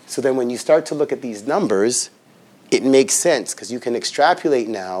 So then when you start to look at these numbers, it makes sense because you can extrapolate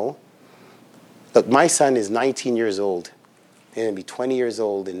now. Look, my son is 19 years old. He's going to be 20 years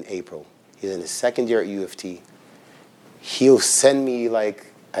old in April. He's in his second year at U of T. He'll send me like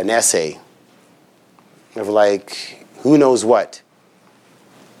an essay of like, who knows what.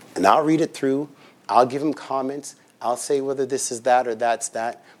 And I'll read it through. I'll give him comments. I'll say whether this is that or that's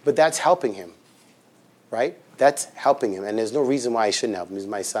that. But that's helping him, right? That's helping him. And there's no reason why I shouldn't help him. He's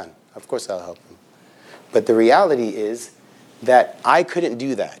my son. Of course I'll help him. But the reality is that I couldn't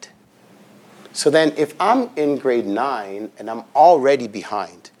do that. So then if I'm in grade 9 and I'm already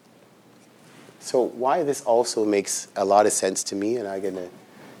behind, so why this also makes a lot of sense to me, and I'm going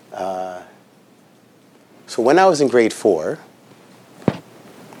to... So when I was in grade 4,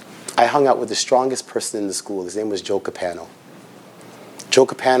 I hung out with the strongest person in the school. His name was Joe Capano. Joe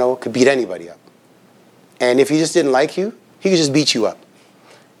Capano could beat anybody up. And if he just didn't like you, he could just beat you up.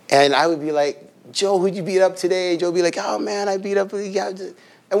 And I would be like, Joe, who'd you beat up today? Joe would be like, oh, man, I beat up... And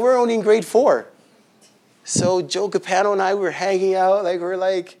we're only in grade 4. So Joe Capano and I were hanging out. Like, we're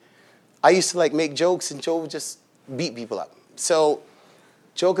like... I used to, like, make jokes, and Joe would just beat people up. So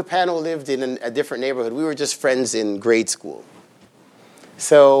Joe Capano lived in a different neighborhood. We were just friends in grade school.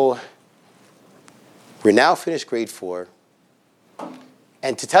 So we're now finished grade 4.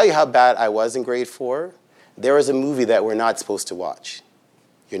 And to tell you how bad I was in grade 4, there was a movie that we're not supposed to watch.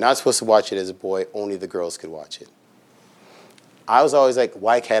 You're not supposed to watch it as a boy. Only the girls could watch it. I was always like,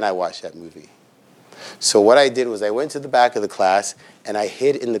 why can't I watch that movie? So what I did was I went to the back of the class, and I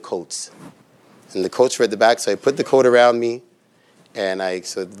hid in the coats. And the coats were at the back, so I put the coat around me, and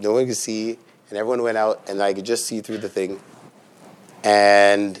so no one could see, and everyone went out, and I could just see through the thing.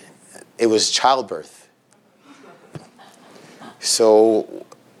 And it was childbirth. So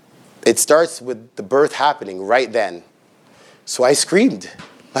it starts with the birth happening right then. So I screamed,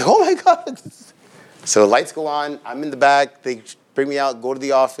 like, oh my God. So lights go on, I'm in the back, they bring me out, go to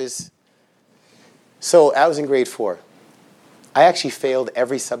the office. So I was in grade 4. I actually failed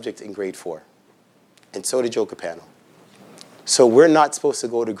every subject in grade 4. And so did Joe Capano. So we're not supposed to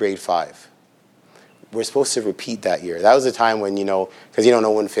go to grade 5. We're supposed to repeat that year. That was a time when, because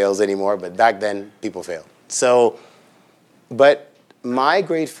no one fails anymore, but back then, people failed. So, but my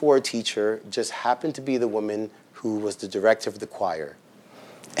grade 4 teacher just happened to be the woman who was the director of the choir.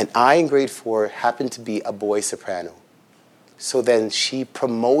 And I, in grade 4, happened to be a boy soprano. So then she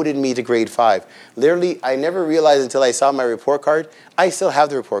promoted me to grade 5. Literally, I never realized until I saw my report card. I still have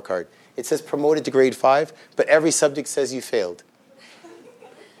the report card. It says promoted to grade 5, but every subject says you failed.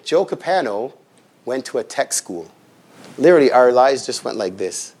 Joe Capano went to a tech school. Literally, our lives just went like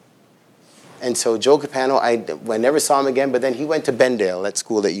this. And so Joe Capano, I never saw him again, but then he went to Bendale, that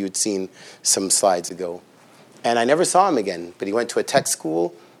school that you had seen some slides ago. And I never saw him again, but he went to a tech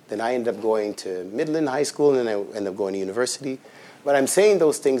school. Then I ended up going to Midland High School, and then I ended up going to university. But I'm saying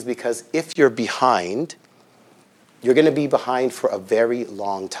those things because if you're behind, you're going to be behind for a very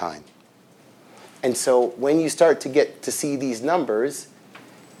long time. And so when you start to get to see these numbers,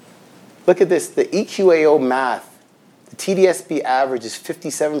 look at this, the EQAO math, the TDSB average is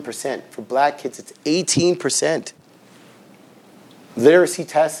 57%. For black kids, it's 18%. Literacy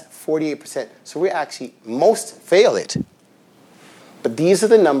tests, 48%. So we actually, most fail it. But these are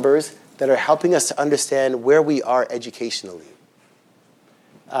the numbers that are helping us to understand where we are educationally.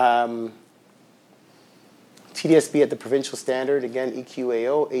 TDSB at the provincial standard, again,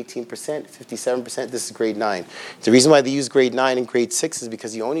 EQAO, 18%, 57%. This is grade 9. The reason why they use grade 9 and grade 6 is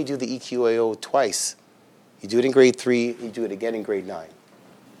because you only do the EQAO twice. You do it in grade 3, you do it again in grade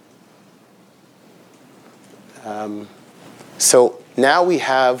 9. So now we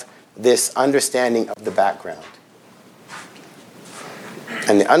have this understanding of the background.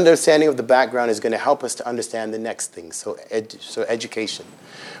 And the understanding of the background is going to help us to understand the next thing, so education.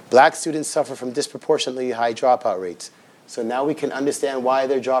 Black students suffer from disproportionately high dropout rates. So now we can understand why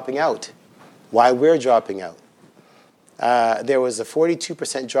they're dropping out, why we're dropping out. There was a 42%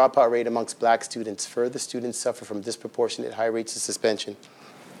 dropout rate amongst black students. Further, students suffer from disproportionate high rates of suspension.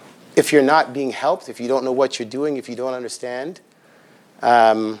 If you're not being helped, if you don't know what you're doing, if you don't understand.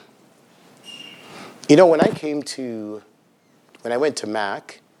 When I went to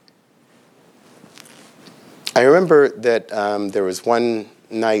Mac, I remember that there was one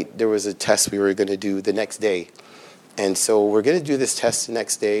night, there was a test we were going to do the next day. And so we're going to do this test the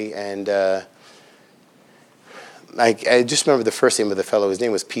next day, and I just remember the first name of the fellow. His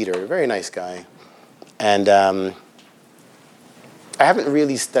name was Peter, a very nice guy. And I haven't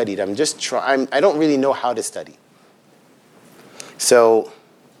really studied. I don't really know how to study. So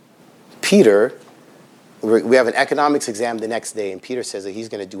Peter, we have an economics exam the next day, and Peter says that he's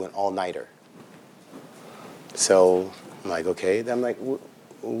going to do an all-nighter. So I'm like, okay. Then I'm like,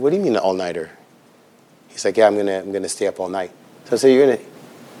 what do you mean an all-nighter? He's like, yeah, I'm gonna stay up all night. So I say, you're not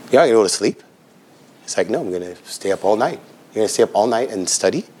gonna go to sleep? He's like, no, I'm gonna stay up all night. You're gonna stay up all night and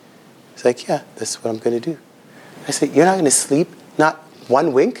study? He's like, yeah, that's what I'm going to do. I said, you're not going to sleep, not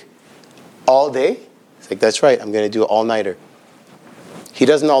one wink, all day? He's like, that's right, I'm going to do an all-nighter. He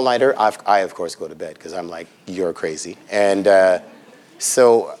does an all-nighter. I, of course, go to bed because I'm like, you're crazy. And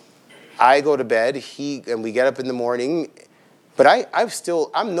so I go to bed, and we get up in the morning, but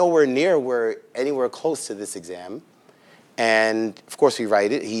I'm nowhere near anywhere close to this exam. And, of course, we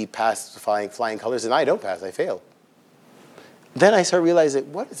write it. He passed flying colors, and I don't pass. I fail. Then I start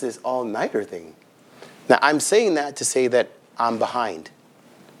realizing, what is this all-nighter thing? Now, I'm saying that to say that I'm behind.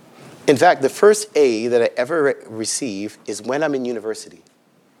 In fact, the first A that I ever receive is when I'm in university.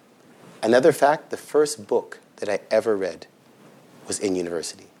 Another fact, the first book that I ever read was in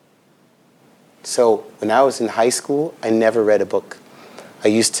university. So when I was in high school, I never read a book. I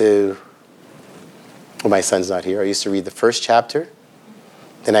used to, well, my son's not here, I used to read the first chapter.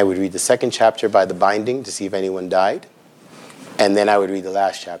 Then I would read the second chapter by the binding to see if anyone died. And then I would read the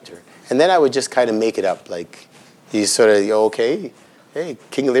last chapter. And then I would just kind of make it up, like, you sort of, okay, hey,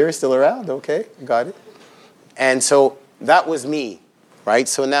 King Lear is still around, okay, got it. And so that was me, right?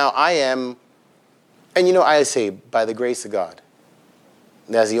 So now I am, and I say, by the grace of God.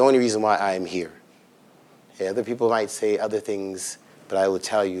 That's the only reason why I am here. Okay, other people might say other things, but I will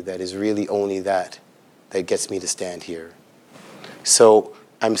tell you that is really only that gets me to stand here. So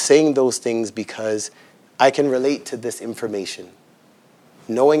I'm saying those things because I can relate to this information.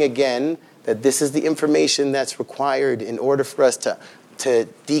 Knowing again that this is the information that's required in order for us to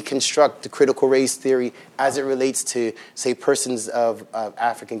deconstruct the critical race theory as it relates to, say, persons of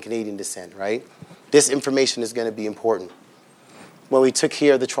African Canadian descent, right? This information is going to be important. When we took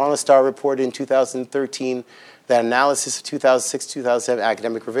here, the Toronto Star reported in 2013 that analysis of 2006-2007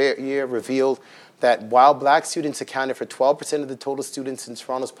 academic year revealed that while black students accounted for 12% of the total students in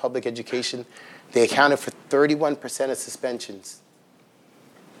Toronto's public education, they accounted for 31% of suspensions.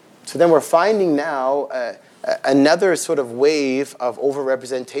 So then we're finding now another sort of wave of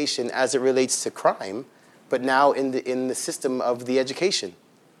overrepresentation as it relates to crime, but now in the system of the education.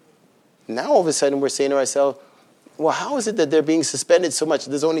 Now all of a sudden we're saying to ourselves, well, how is it that they're being suspended so much?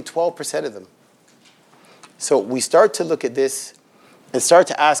 There's only 12% of them. So we start to look at this and start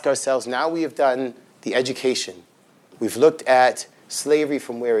to ask ourselves, now we have done the education. We've looked at slavery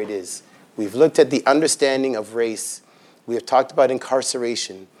from where it is. We've looked at the understanding of race. We have talked about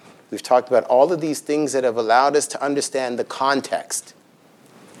incarceration. We've talked about all of these things that have allowed us to understand the context.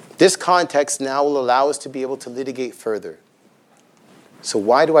 This context now will allow us to be able to litigate further. So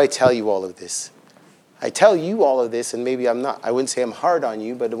why do I tell you all of this? I tell you all of this, and maybe I wouldn't say I'm hard on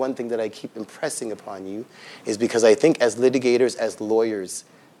you, but the one thing that I keep impressing upon you is because I think as litigators, as lawyers,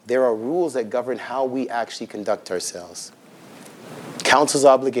 there are rules that govern how we actually conduct ourselves. Counsel's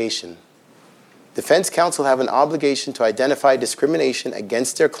obligation. Defense counsel have an obligation to identify discrimination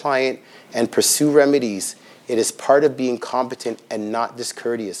against their client and pursue remedies. It is part of being competent and not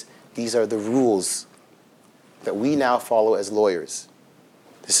discourteous. These are the rules that we now follow as lawyers.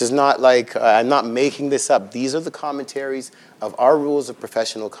 This is not like, I'm not making this up. These are the commentaries of our rules of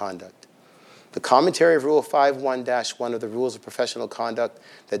professional conduct. The commentary of Rule 5.1-1 of the Rules of Professional Conduct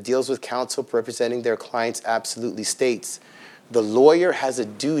that deals with counsel representing their clients absolutely states, the lawyer has a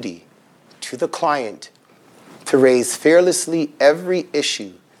duty to the client to raise fearlessly every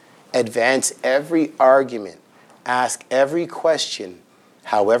issue, advance every argument, ask every question,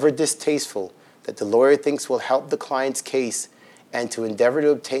 however distasteful, that the lawyer thinks will help the client's case, and to endeavor to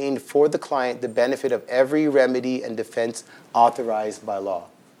obtain for the client the benefit of every remedy and defense authorized by law.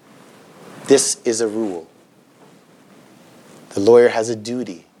 This is a rule. The lawyer has a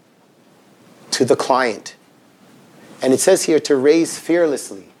duty to the client. And it says here to raise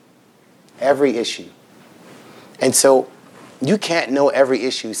fearlessly every issue. And so you can't know every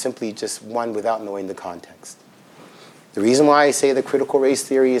issue simply just one without knowing the context. The reason why I say the critical race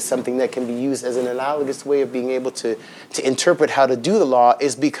theory is something that can be used as an analogous way of being able to interpret how to do the law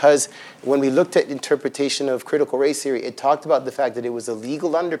is because when we looked at interpretation of critical race theory, it talked about the fact that it was a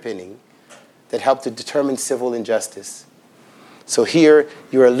legal underpinning that helped to determine civil injustice. So here,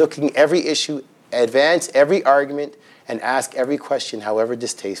 you are looking every issue, advance every argument, and ask every question, however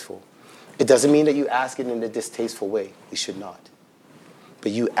distasteful. It doesn't mean that you ask it in a distasteful way. You should not.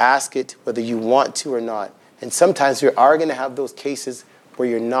 But you ask it whether you want to or not. And sometimes we are going to have those cases where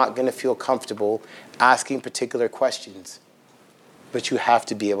you're not going to feel comfortable asking particular questions. But you have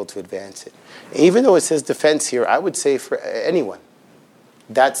to be able to advance it. Even though it says defense here, I would say for anyone,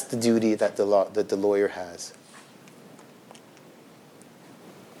 that's the duty that the lawyer has.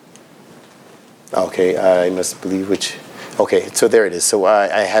 Okay, I must believe which. Okay, so there it is. So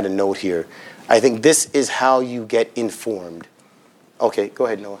I had a note here. I think this is how you get informed. Okay, go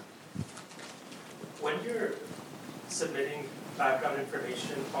ahead, Noah. submitting background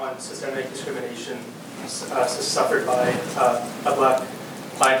information on systemic discrimination suffered by a black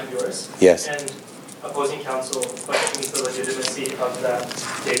client of yours. Yes. And opposing counsel questions the legitimacy of that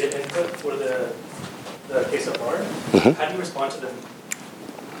data input for the case of bar. Mm-hmm. How do you respond to them?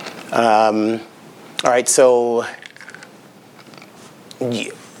 All right, so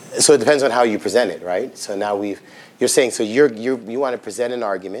it depends on how you present it, right? So now you're saying, so you want to present an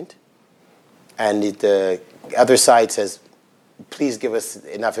argument, and the other side says, please give us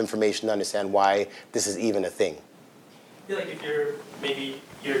enough information to understand why this is even a thing. I feel like if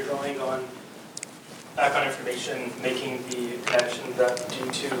you're drawing on background information, making the connection that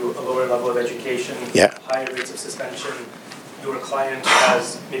due to a lower level of education, higher rates of suspension, your client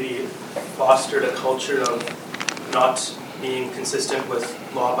has maybe fostered a culture of not being consistent with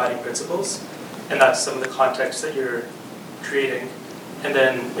law-abiding principles, and that's some of the context that you're creating. And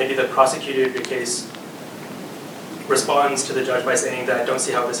then maybe the prosecutor of your case responds to the judge by saying that I don't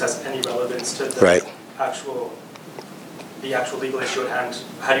see how this has any relevance to the actual legal issue at hand.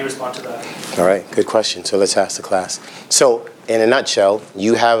 How do you respond to that? All right, good question. So let's ask the class. So in a nutshell,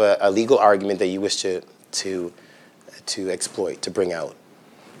 you have a legal argument that you wish to exploit, to bring out.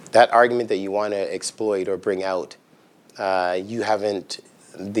 That argument that you want to exploit or bring out,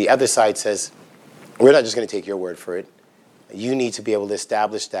 the other side says, we're not just going to take your word for it. You need to be able to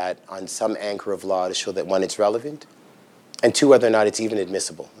establish that on some anchor of law to show that, one, it's relevant, and two, whether or not it's even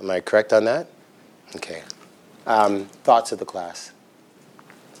admissible. Am I correct on that? Okay. Thoughts of the class?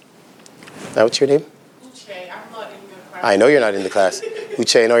 Now, what's your name? Uche, I'm not in the class. I know you're not in the class.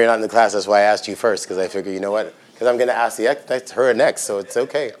 Uche, I know you're not in the class. That's why I asked you first, because I figure, you know what? Because I'm going to ask her next, so it's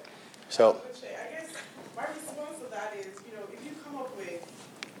okay. So. Uche, I guess my response to that is, if you come up with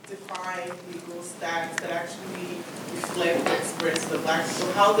defined legal stats that actually reflect the experience of the black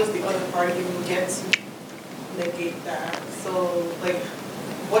people, how does the other party even get to negate that? So,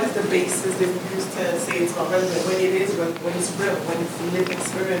 what is the basis that you use to say it's not relevant when it is, when it's real, when it's lived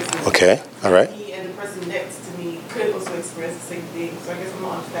experiences? Okay, all right. Me and the person next to me could also experience the same thing. So I guess I'm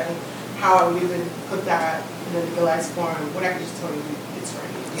not understanding how I would even put that in a legalized form when I can just tell you it's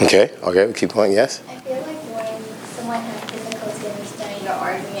right. Okay, we keep going, yes? I feel like when someone has difficulty understanding your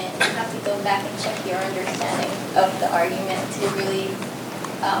argument, you have to go back and check your understanding of the argument to really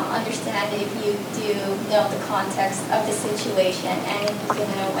understand if you do know the context of the situation and if you can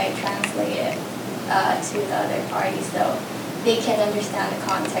in a way translate it to the other party so they can understand the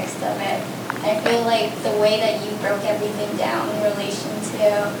context of it. I feel like the way that you broke everything down in relation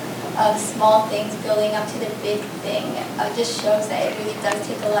to the small things building up to the big thing just shows that it really does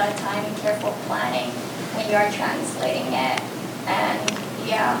take a lot of time and careful planning when you are translating it. And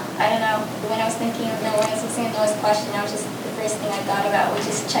yeah, I don't know. When I was thinking of when I was listening to Noah's question, the first thing I thought about was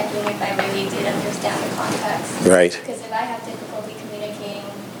just checking if I really did understand the context. Right. Because if I have difficulty communicating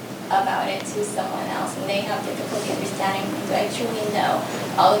about it to someone else and they have difficulty understanding, do I truly know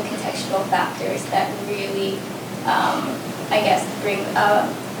all the contextual factors that really,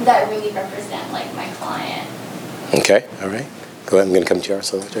 that really represent my client? Okay, all right. Go ahead. I'm going to come to you,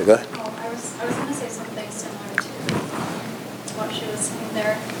 so go ahead. Oh, I was going to say something similar to what she was saying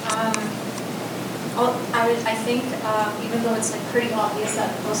there. I think even though it's pretty obvious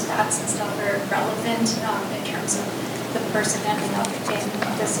that those stats and stuff are relevant in terms of the person ending up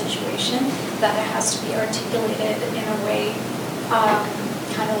in the situation, that it has to be articulated in a way,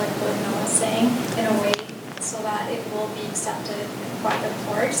 kind of like what Noah was saying, in a way so that it will be accepted by the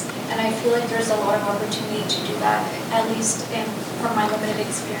courts. And I feel like there's a lot of opportunity to do that, at least from my limited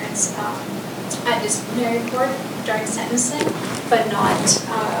experience at disciplinary court during sentencing, but not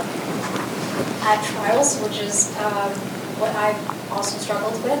at trials, which is what I've also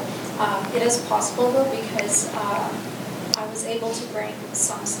struggled with. It is possible though, because I was able to bring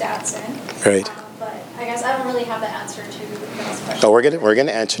some stats in. Right. But I guess I don't really have the answer to this question. Oh, we're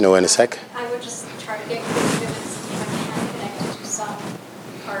gonna answer Noah in a sec. I would just try to get clear if I can connect it to some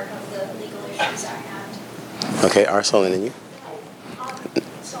part of the legal issues at hand. Okay, Arsenal, and then you.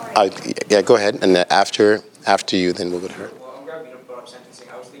 Sorry. Yeah, go ahead, and after you, then we'll go to her. Well, I'm glad you brought up sentencing.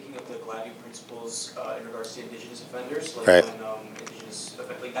 I was thinking of the Gladio principles in regards to indigenous offenders, right.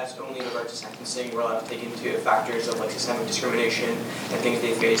 That's only in regards to sentencing. We're allowed to take into factors of systemic discrimination and things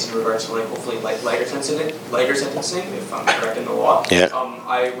they face in regards to hopefully lighter sentencing, if I'm correct in the law. Yeah.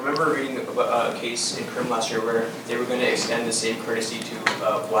 I remember reading a case in Crim last year where they were going to extend the same courtesy to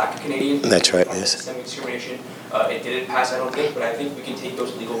Black Canadians. That's right. Yes. Systemic discrimination. It didn't pass, I don't think, but I think we can take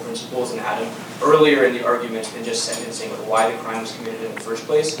those legal principles and add them earlier in the argument than just sentencing, why the crime was committed in the first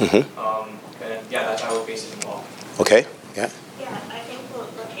place. Mm-hmm. And yeah, that's how I would base it in law. Okay. Yeah. Yeah, I think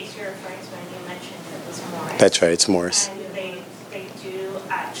the case you're referring to, and you mentioned it was more That's right, it's Morris. And they do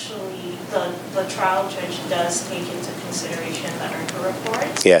actually, the trial judge does take into consideration the IRCA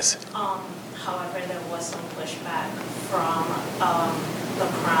report. Yes. However, there was some pushback from the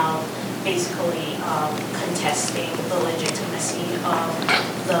Crown basically contesting the legitimacy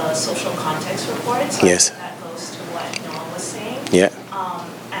of the social context report. So yes. That goes to what Noah was saying. Yeah.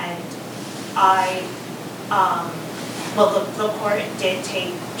 And the court did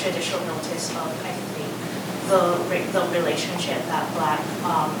take judicial notice of, I think, the relationship that Black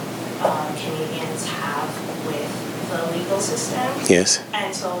Canadians have with the legal system. Yes.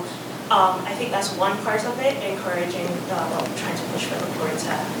 And so I think that's one part of it, encouraging, trying to push for the court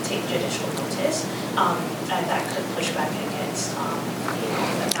to take judicial notice, and that could push back against,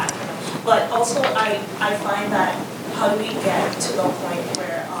 that. But also, I find that how do we get to the point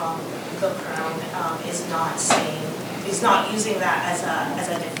where the Crown is not using that as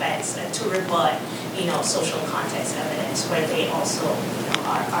a defense to rebut, social context evidence, where they also,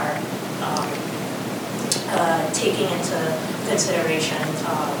 are taking into consideration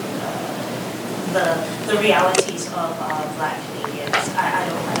the realities of Black Canadians. I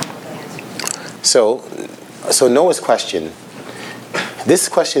don't know the answer. So Noah's question. This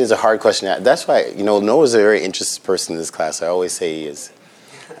question is a hard question. That's why, Noah's a very interesting person in this class. I always say he is.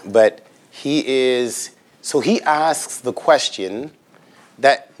 But he asks the question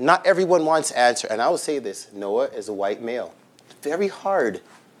that not everyone wants to answer. And I will say this, Noah is a white male. It's very hard.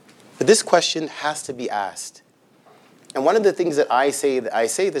 But this question has to be asked. And one of the things that I say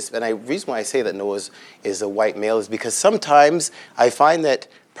this, and the reason why I say that Noah is a white male is because sometimes I find that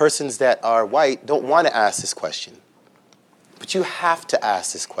persons that are white don't want to ask this question. But you have to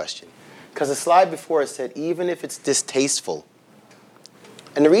ask this question. Because the slide before it said, even if it's distasteful.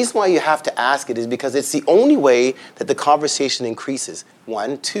 And the reason why you have to ask it is because it's the only way that the conversation increases.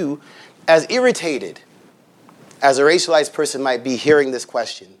 1, 2, as irritated as a racialized person might be hearing this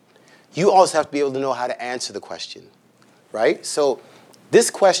question, you also have to be able to know how to answer the question, right? So this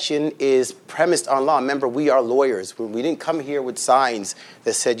question is premised on law. Remember, we are lawyers. We didn't come here with signs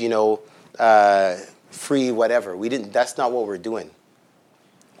that said, free whatever. That's not what we're doing.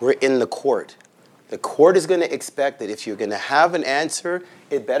 We're in the court. The court is going to expect that if you're going to have an answer,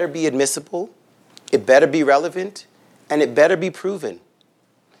 it better be admissible, it better be relevant, and it better be proven.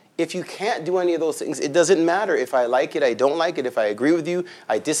 If you can't do any of those things, it doesn't matter if I like it, I don't like it, if I agree with you,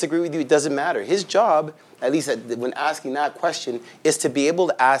 I disagree with you, it doesn't matter. His job, at least when asking that question, is to be able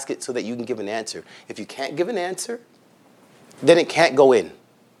to ask it so that you can give an answer. If you can't give an answer, then it can't go in.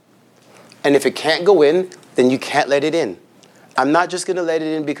 And if it can't go in, then you can't let it in. I'm not just going to let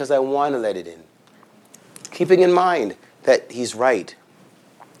it in because I want to let it in. Keeping in mind that he's right.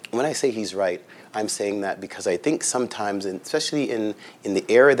 When I say he's right, I'm saying that because I think sometimes, especially in the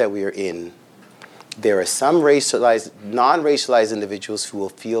era that we are in, there are some non-racialized individuals who will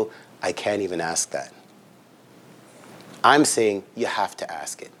feel, I can't even ask that. I'm saying you have to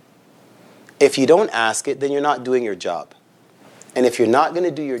ask it. If you don't ask it, then you're not doing your job. And if you're not going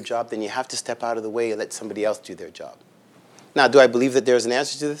to do your job, then you have to step out of the way and let somebody else do their job. Now, do I believe that there's an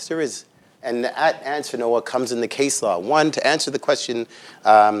answer to this? There is. And that answer, Noah, comes in the case law. One, to answer the question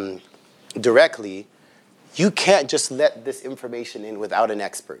directly, you can't just let this information in without an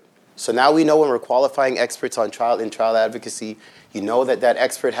expert. So now we know when we're qualifying experts in trial advocacy, you know that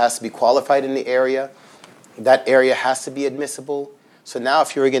expert has to be qualified in the area. That area has to be admissible. So now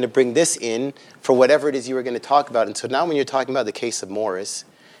if you were going to bring this in for whatever it is you were going to talk about, and so now when you're talking about the case of Morris,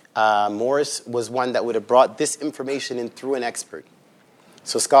 Morris was one that would have brought this information in through an expert.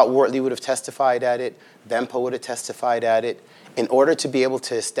 So Scott Wortley would have testified at it, Bempo would have testified at it, in order to be able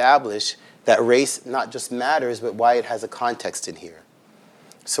to establish that race not just matters, but why it has a context in here.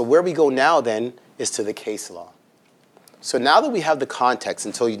 So where we go now then is to the case law. So now that we have the context,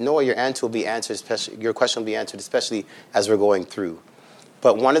 and so you know your answer will be answered, your question will be answered, especially as we're going through.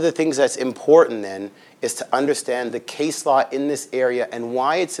 But one of the things that's important then is to understand the case law in this area and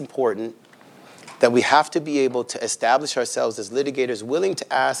why it's important that we have to be able to establish ourselves as litigators willing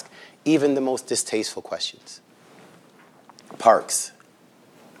to ask even the most distasteful questions. Parks.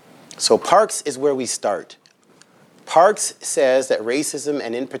 So Parks is where we start. Parks says that racism,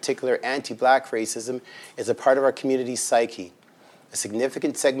 and in particular anti-black racism, is a part of our community's psyche. A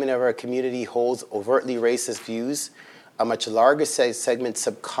significant segment of our community holds overtly racist views. A much larger segment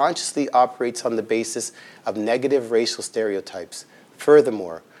subconsciously operates on the basis of negative racial stereotypes.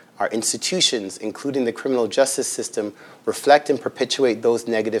 Furthermore, our institutions, including the criminal justice system, reflect and perpetuate those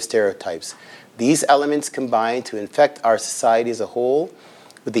negative stereotypes. These elements combine to infect our society as a whole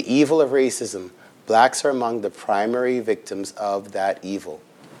with the evil of racism. Blacks are among the primary victims of that evil.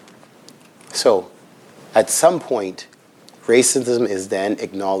 So, At some point, racism is then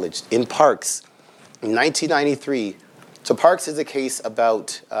acknowledged. In Parks, in 1993, so Parks is a case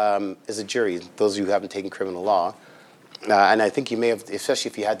about, is a jury, those of you who haven't taken criminal law, and I think you may have, especially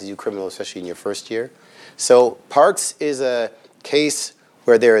if you had to do criminal, especially in your first year. So Parks is a case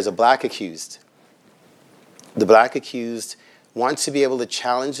where there is a black accused. The black accused wants to be able to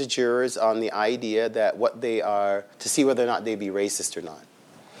challenge the jurors on the idea that what they are, to see whether or not they be racist or not.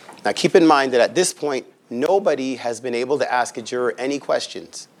 Now keep in mind that at this point, nobody has been able to ask a juror any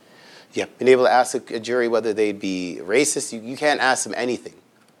questions. You've been able to ask a jury whether they'd be racist. You can't ask them anything.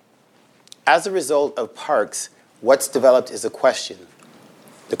 As a result of Parks, what's developed is a question.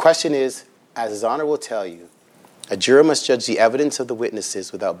 The question is, as His Honor will tell you, a juror must judge the evidence of the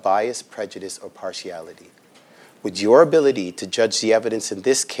witnesses without bias, prejudice, or partiality. Would your ability to judge the evidence in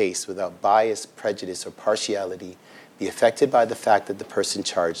this case without bias, prejudice, or partiality be affected by the fact that the person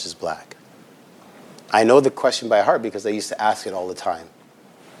charged is black? I know the question by heart because I used to ask it all the time.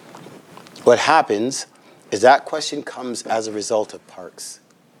 What happens is that question comes as a result of Parks.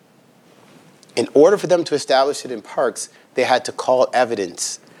 In order for them to establish it in Parks, they had to call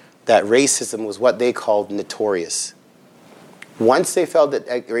evidence that racism was what they called notorious. Once they felt that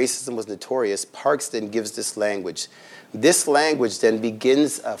racism was notorious, Parks then gives this language. This language then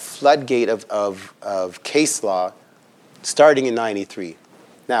begins a floodgate of case law starting in 93.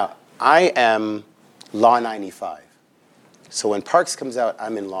 Now, I am Law 95. So when Parks comes out,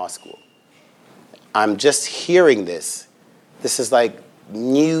 I'm in law school. I'm just hearing this. This is like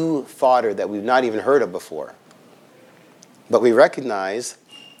new fodder that we've not even heard of before. But we recognize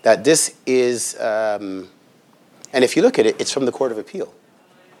that this is, and if you look at it, it's from the Court of Appeal.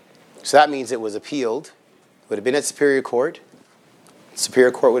 So that means it was appealed, it would have been at Superior Court.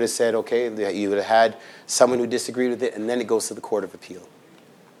 Superior Court would have said, okay, you would have had someone who disagreed with it, and then it goes to the Court of Appeal.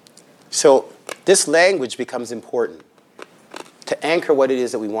 So this language becomes important to anchor what it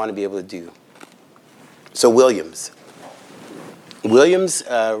is that we want to be able to do. So Williams,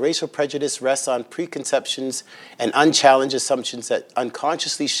 racial prejudice rests on preconceptions and unchallenged assumptions that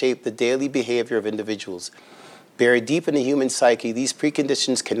unconsciously shape the daily behavior of individuals. Buried deep in the human psyche, these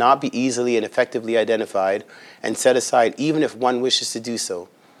preconditions cannot be easily and effectively identified and set aside even if one wishes to do so.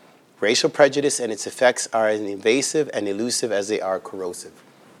 Racial prejudice and its effects are as invasive and elusive as they are corrosive.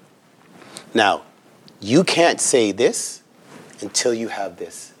 Now, you can't say this until you have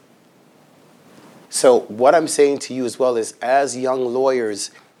this. So what I'm saying to you as well is, as young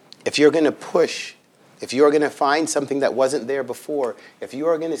lawyers, if you're going to push, if you're going to find something that wasn't there before, if you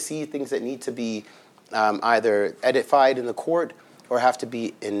are going to see things that need to be either edified in the court or have to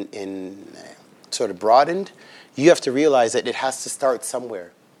be in sort of broadened, you have to realize that it has to start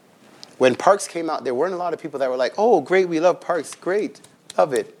somewhere. When Parks came out, there weren't a lot of people that were like, oh, great, we love Parks, great,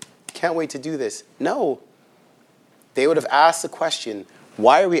 love it, can't wait to do this. No. They would have asked the question,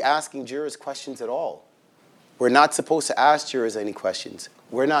 why are we asking jurors questions at all? We're not supposed to ask jurors any questions.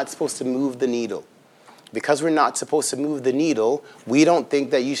 We're not supposed to move the needle. Because we're not supposed to move the needle, we don't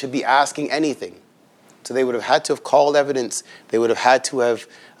think that you should be asking anything. So they would have had to have called evidence. They would have had to have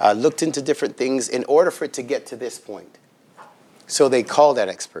looked into different things in order for it to get to this point. So they called that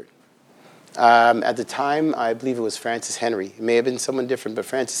expert. At the time, I believe it was Francis Henry. It may have been someone different, but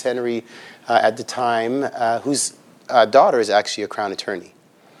Francis Henry at the time, whose daughter is actually a Crown attorney.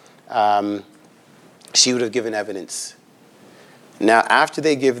 She would have given evidence. Now, after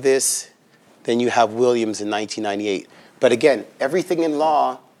they give this, then you have Williams in 1998. But again, everything in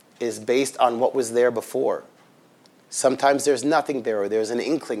law is based on what was there before. Sometimes there's nothing there, or there's an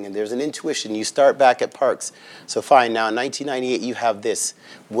inkling, and there's an intuition. You start back at Parks. So fine, now in 1998 you have this.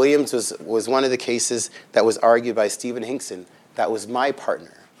 Williams was one of the cases that was argued by Stephen Hinkson. That was my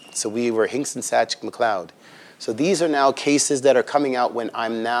partner. So we were Hinkson, Satchik, McLeod. So these are now cases that are coming out when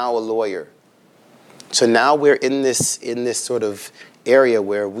I'm now a lawyer. So now we're in this sort of area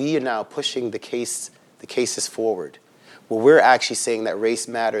where we are now pushing the cases forward, where we're actually saying that race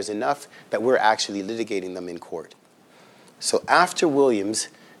matters enough that we're actually litigating them in court. So after Williams,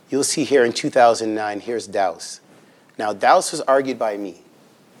 you'll see here in 2009, here's Dowse. Now, Dowse was argued by me.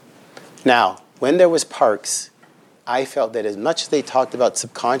 Now, when there was Parks, I felt that as much as they talked about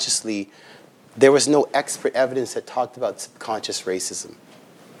subconsciously, there was no expert evidence that talked about subconscious racism.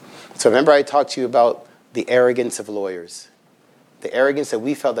 So remember I talked to you about the arrogance of lawyers, the arrogance that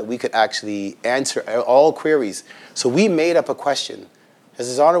we felt that we could actually answer all queries. So we made up a question. As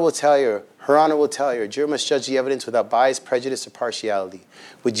His Honor will tell you, Her Honor will tell you, a juror must judge the evidence without bias, prejudice, or partiality.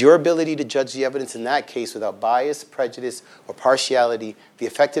 Would your ability to judge the evidence in that case without bias, prejudice, or partiality be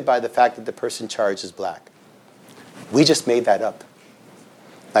affected by the fact that the person charged is black? We just made that up.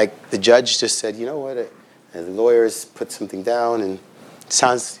 Like the judge just said, you know what, And the lawyers put something down, and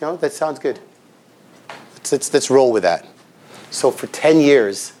that sounds good. Let's roll with that. So for 10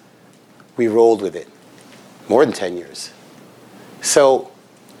 years, we rolled with it. More than 10 years. So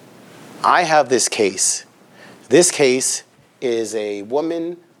I have this case. This case is a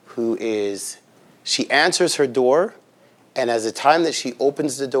woman who she answers her door, and as the time that she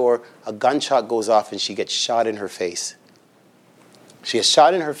opens the door, a gunshot goes off and she gets shot in her face. She gets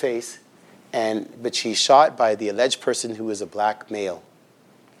shot in her face, but she's shot by the alleged person who is a black male.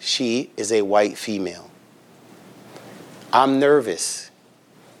 She is a white female. I'm nervous.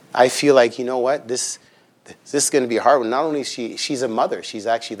 I feel like, you know what, this is going to be a hard one. Not only she's a mother, she's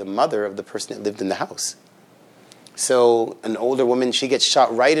actually the mother of the person that lived in the house. So an older woman, she gets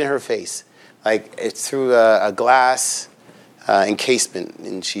shot right in her face. Like it's through a glass encasement,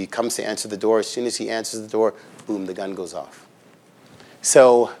 and she comes to answer the door. As soon as he answers the door, boom, the gun goes off.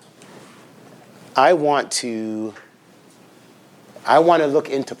 So I want to look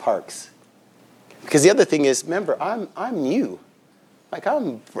into parks, because the other thing is, remember, I'm new. Like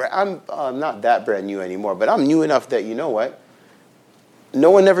I'm not that brand new anymore, but I'm new enough that, you know what? No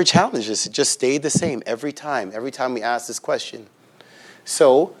one ever challenged us. It just stayed the same every time we asked this question.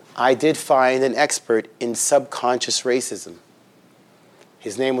 So I did find an expert in subconscious racism.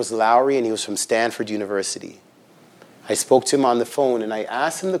 His name was Lowry, and he was from Stanford University. I spoke to him on the phone, and I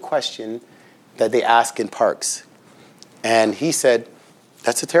asked him the question that they ask in parks. And he said,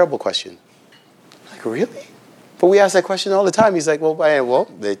 that's a terrible question. I'm like, really? But we ask that question all the time. He's like,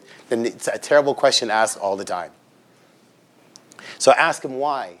 then it's a terrible question asked all the time. So I asked him,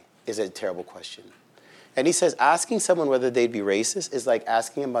 why is it a terrible question? And he says, asking someone whether they'd be racist is like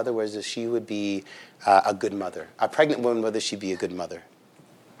asking a mother whether she would be a good mother. A pregnant woman, whether she'd be a good mother.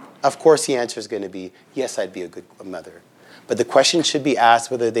 Of course, the answer is going to be, yes, I'd be a good mother. But the question should be asked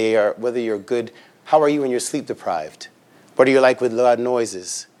whether you're good. How are you when you're sleep deprived? What are you like with loud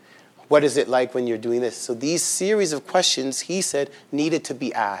noises? What is it like when you're doing this? So these series of questions, he said, needed to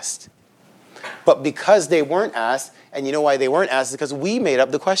be asked. But because they weren't asked, and you know why they weren't asked? Because we made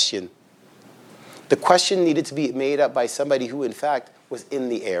up the question. The question needed to be made up by somebody who, in fact, was in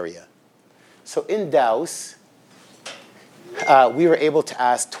the area. So in Dowse, we were able to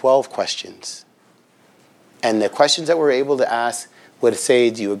ask 12 questions. And the questions that we were able to ask would say,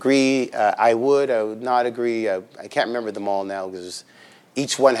 do you agree? I would not agree. I can't remember them all now because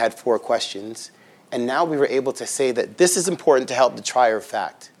each one had 4 questions. And now we were able to say that this is important to help the trier of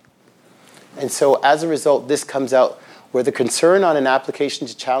fact. And so as a result, this comes out where the concern on an application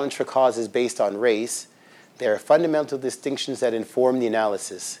to challenge for cause is based on race. There are fundamental distinctions that inform the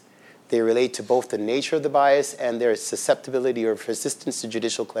analysis. They relate to both the nature of the bias and their susceptibility or persistence to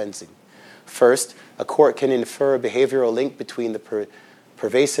judicial cleansing. First, a court can infer a behavioral link between the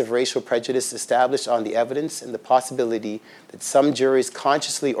pervasive racial prejudice established on the evidence and the possibility that some juries,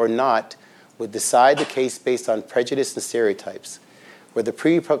 consciously or not, would decide the case based on prejudice and stereotypes. Where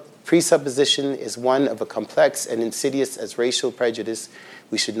the presupposition is one of a complex and insidious as racial prejudice,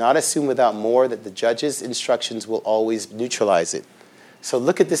 we should not assume without more that the judge's instructions will always neutralize it. So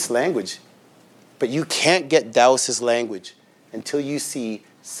look at this language. But you can't get Dowse's language until you see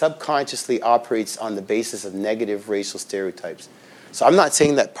subconsciously operates on the basis of negative racial stereotypes. So I'm not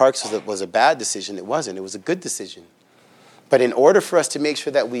saying that Parks was a bad decision. It wasn't. It was a good decision. But in order for us to make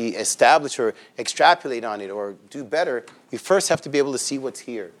sure that we establish or extrapolate on it or do better, we first have to be able to see what's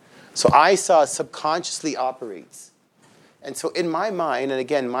here. So I saw subconsciously operates. And so in my mind, and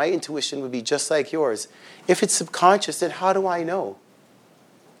again, my intuition would be just like yours. If it's subconscious, then how do I know?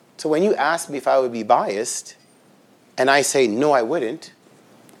 So when you ask me if I would be biased, and I say, no, I wouldn't,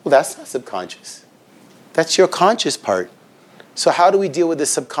 well, that's not subconscious. That's your conscious part. So how do we deal with the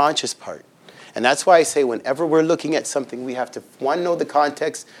subconscious part? And that's why I say whenever we're looking at something, we have to, 1, know the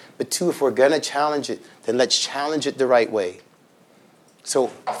context, but 2, if we're going to challenge it, then let's challenge it the right way. So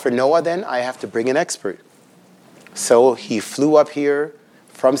for Noah, then, I have to bring an expert. So he flew up here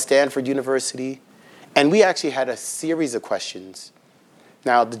from Stanford University, and we actually had a series of questions.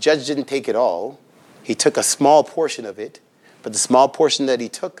 Now, the judge didn't take it all. He took a small portion of it, but the small portion that he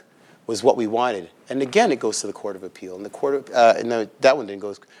took was what we wanted. And again, it goes to the Court of Appeal. And that one didn't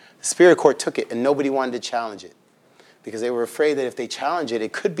go. The Superior Court took it, and nobody wanted to challenge it because they were afraid that if they challenge it,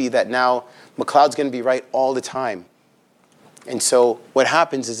 it could be that now McLeod's going to be right all the time. And so what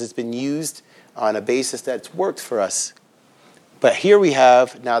happens is it's been used on a basis that's worked for us. But here we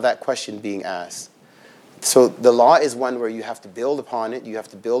have now that question being asked. So the law is one where you have to build upon it. You have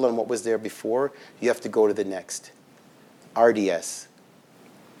to build on what was there before. You have to go to the next. RDS.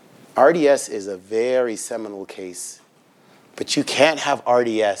 RDS is a very seminal case. But you can't have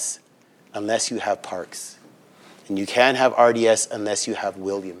RDS unless you have Parks. And you can't have RDS unless you have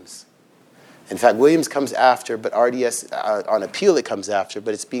Williams. In fact, Williams comes after, but RDS, on appeal it comes after,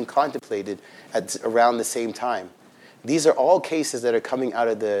 but it's being contemplated at around the same time. These are all cases that are coming out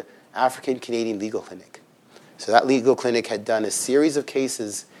of the African Canadian Legal Clinic. So that legal clinic had done a series of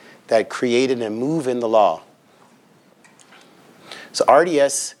cases that created a move in the law. So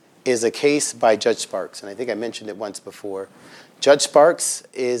RDS is a case by Judge Sparks, and I think I mentioned it once before. Judge Sparks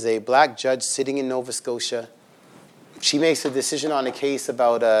is a black judge sitting in Nova Scotia. She makes a decision on a case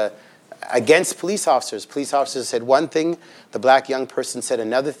about against police officers. Police officers said one thing, the black young person said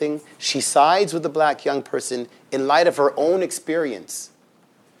another thing. She sides with the black young person in light of her own experience.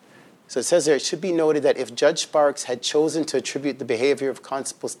 So it says there, it should be noted that if Judge Sparks had chosen to attribute the behavior of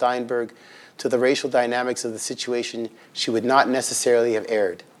Constable Steinberg to the racial dynamics of the situation, she would not necessarily have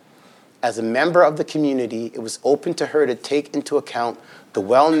erred. As a member of the community, it was open to her to take into account the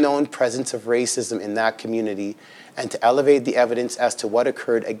well-known presence of racism in that community and to elevate the evidence as to what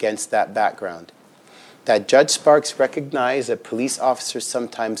occurred against that background. That Judge Sparks recognized that police officers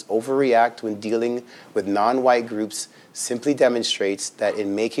sometimes overreact when dealing with non-white groups simply demonstrates that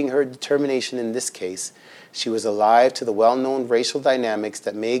in making her determination in this case, she was alive to the well-known racial dynamics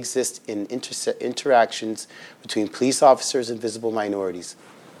that may exist in interactions between police officers and visible minorities.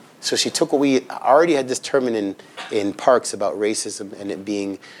 So she took what we already had determined in Parks about racism and it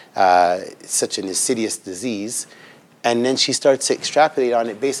being such an insidious disease, and then she starts to extrapolate on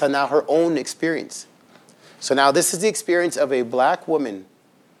it based on now her own experience. So now this is the experience of a black woman.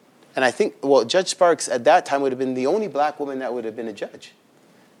 And I think, well, Judge Sparks at that time would have been the only black woman that would have been a judge.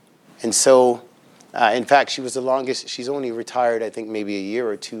 And so, in fact, she was the longest, she's only retired, I think, maybe a year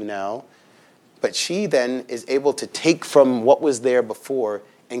or two now. But she then is able to take from what was there before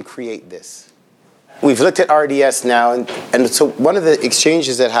and create this. We've looked at RDS now, and so one of the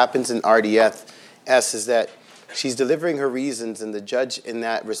exchanges that happens in RDS is that she's delivering her reasons, and the judge in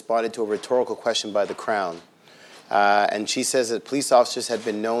that responded to a rhetorical question by the Crown. And she says that police officers had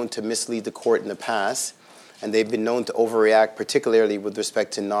been known to mislead the court in the past, and they've been known to overreact, particularly with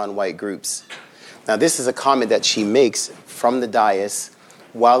respect to non-white groups. Now, this is a comment that she makes from the dais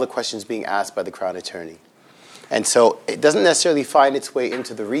while the question is being asked by the Crown Attorney. And so it doesn't necessarily find its way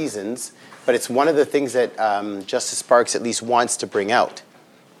into the reasons, but it's one of the things that Justice Sparks at least wants to bring out.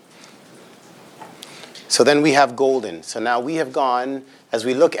 So then we have Golden. So now we have gone, as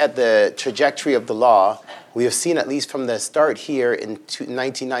we look at the trajectory of the law, we have seen at least from the start here in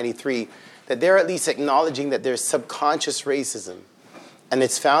 1993 that they're at least acknowledging that there's subconscious racism. And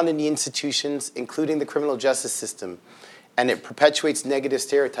it's found in the institutions, including the criminal justice system. And it perpetuates negative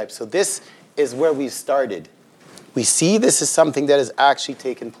stereotypes. So this is where we've started. We see this is something that has actually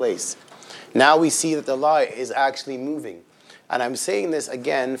taken place. Now we see that the law is actually moving. And I'm saying this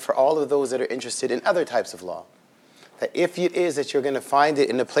again for all of those that are interested in other types of law. That if it is that you're going to find it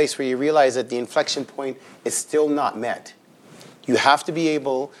in a place where you realize that the inflection point is still not met, you have to be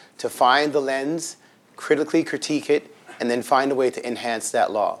able to find the lens, critically critique it, and then find a way to enhance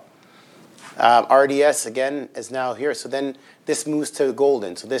that law. RDS, again, is now here. So then this moves to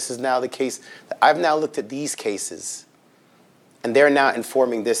Golden. So this is now the case. I've now looked at these cases, and they're now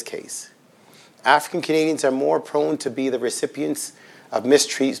informing this case. African Canadians are more prone to be the recipients of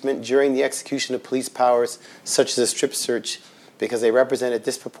mistreatment during the execution of police powers, such as a strip search, because they represent a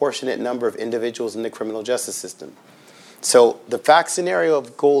disproportionate number of individuals in the criminal justice system. So the fact scenario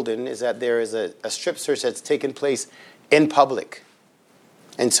of Golden is that there is a strip search that's taken place in public.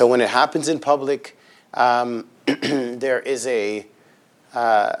 And so when it happens in public, there is an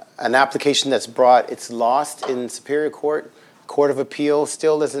application that's brought. It's lost in Superior Court. Court of Appeal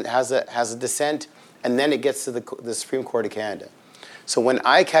still has a dissent, and then it gets to the Supreme Court of Canada. So when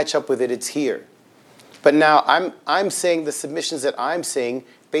I catch up with it, it's here. But now I'm saying the submissions that I'm saying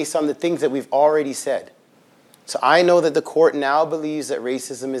based on the things that we've already said. So I know that the court now believes that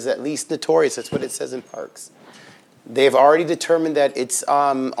racism is at least notorious. That's what it says in Parks. They've already determined that it's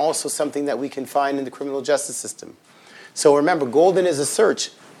also something that we can find in the criminal justice system. So remember, Golden is a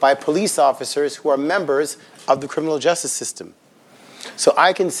search by police officers who are members of the criminal justice system. So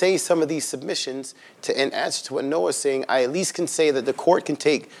I can say some of these submissions in answer to what Noah's saying. I at least can say that the court can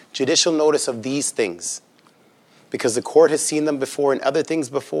take judicial notice of these things because the court has seen them before and other things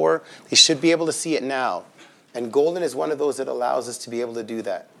before. They should be able to see it now. And Golden is one of those that allows us to be able to do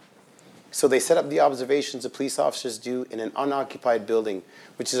that. So they set up the observations that police officers do in an unoccupied building,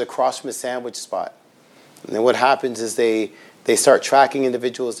 which is across from a sandwich spot. And then what happens is they start tracking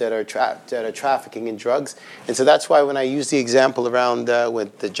individuals that are trafficking in drugs. And so that's why when I use the example around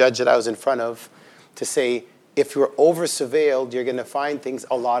with the judge that I was in front of, to say, if you're over-surveilled, you're going to find things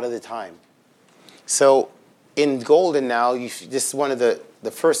a lot of the time. So in Golden now, this is one of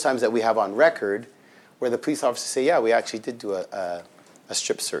the first times that we have on record where the police officers say, yeah, we actually did do a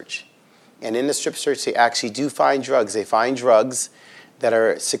strip search. And in the strip search, they actually do find drugs. They find drugs that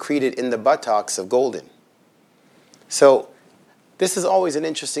are secreted in the buttocks of Golden. So this is always an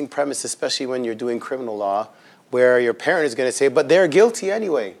interesting premise, especially when you're doing criminal law, where your parent is going to say, but they're guilty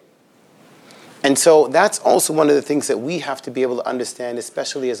anyway. And so that's also one of the things that we have to be able to understand,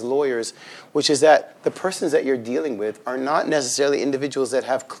 especially as lawyers, which is that the persons that you're dealing with are not necessarily individuals that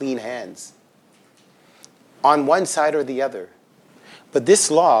have clean hands on one side or the other. But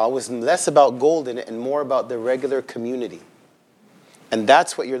this law was less about Golden and more about the regular community. And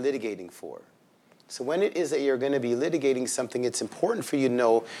that's what you're litigating for. So when it is that you're going to be litigating something, it's important for you to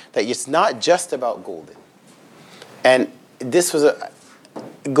know that it's not just about Golden. And this was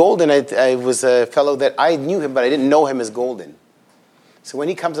Golden, I was a fellow that I knew him, but I didn't know him as Golden. So when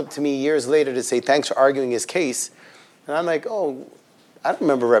he comes up to me years later to say, thanks for arguing his case, and I'm like, oh, I don't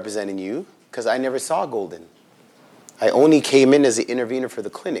remember representing you because I never saw Golden. I only came in as the intervener for the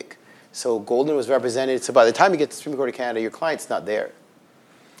clinic. So Golden was represented. So by the time you get to the Supreme Court of Canada, your client's not there.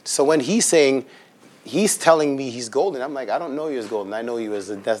 So when he's telling me he's Golden, I'm like, I don't know you as Golden. I know you as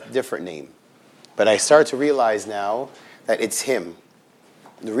a different name. But I start to realize now that it's him.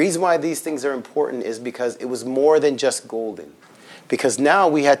 The reason why these things are important is because it was more than just Golden. Because now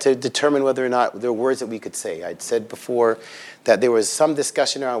we had to determine whether or not there were words that we could say. I'd said before that there was some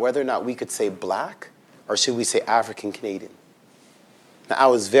discussion around whether or not we could say black or should we say African Canadian. Now, I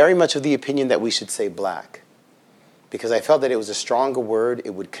was very much of the opinion that we should say black because I felt that it was a stronger word,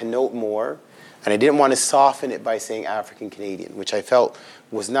 it would connote more, and I didn't want to soften it by saying African Canadian, which I felt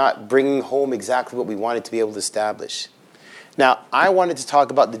was not bringing home exactly what we wanted to be able to establish. Now, I wanted to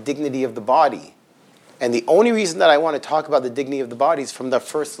talk about the dignity of the body. And the only reason that I want to talk about the dignity of the body is from the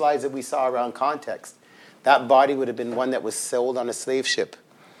first slides that we saw around context. That body would have been one that was sold on a slave ship.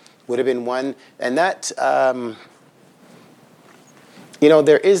 Would have been one, and that,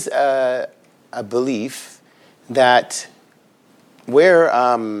 there is a belief that where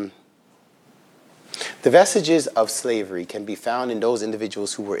the vestiges of slavery can be found in those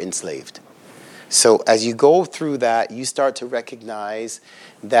individuals who were enslaved. So as you go through that, you start to recognize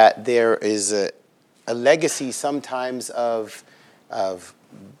that there is a legacy sometimes of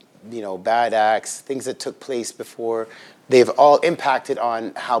bad acts, things that took place before. They've all impacted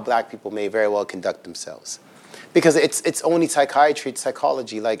on how black people may very well conduct themselves. Because it's only psychiatry, it's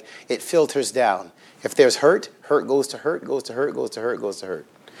psychology, like it filters down. If there's hurt, hurt goes to hurt, goes to hurt, goes to hurt, goes to hurt.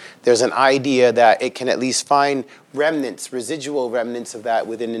 There's an idea that it can at least find remnants, residual remnants of that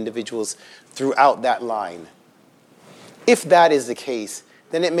within individuals throughout that line. If that is the case,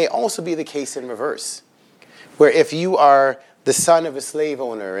 then it may also be the case in reverse, where if you are the son of a slave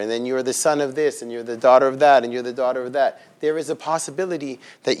owner, and then you're the son of this, and you're the daughter of that, and you're the daughter of that, there is a possibility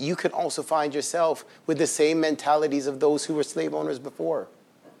that you could also find yourself with the same mentalities of those who were slave owners before.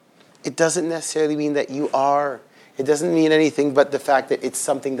 It doesn't necessarily mean that you are. It doesn't mean anything but the fact that it's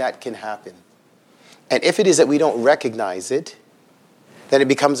something that can happen. And if it is that we don't recognize it, then it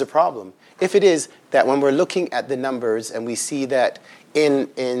becomes a problem. If it is that when we're looking at the numbers and we see that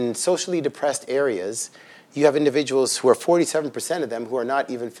in socially depressed areas, you have individuals who are 47% of them who are not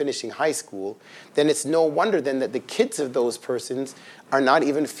even finishing high school, then it's no wonder then that the kids of those persons are not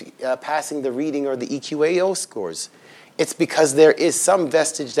even passing the reading or the EQAO scores. It's because there is some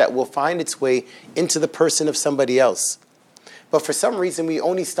vestige that will find its way into the person of somebody else. But for some reason, we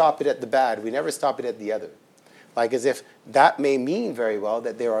only stop it at the bad. We never stop it at the other. Like as if that may mean very well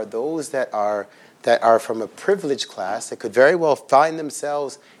that there are those that are from a privileged class that could very well find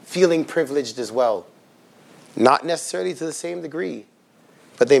themselves feeling privileged as well. Not necessarily to the same degree,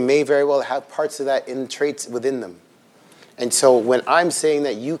 but they may very well have parts of that in traits within them. And so when I'm saying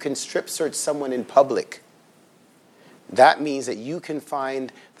that you can strip search someone in public, that means that you can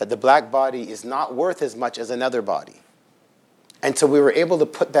find that the black body is not worth as much as another body. And so we were able to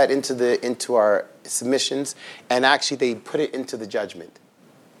put that into our submissions, and actually they put it into the judgment.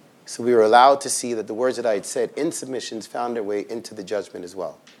 So we were allowed to see that the words that I had said in submissions found their way into the judgment as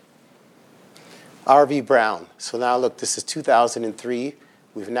well. R.V. Brown. So now look, this is 2003.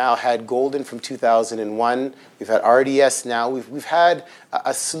 We've now had Golden from 2001. We've had RDS now. We've had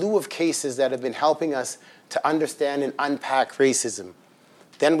a slew of cases that have been helping us to understand and unpack racism.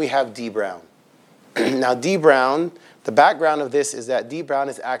 Then we have D. Brown. Now D. Brown, the background of this is that D. Brown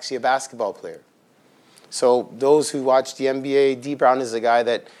is actually a basketball player. So those who watch the NBA, D. Brown is a guy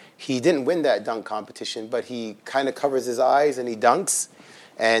that he didn't win that dunk competition, but he kind of covers his eyes and he dunks.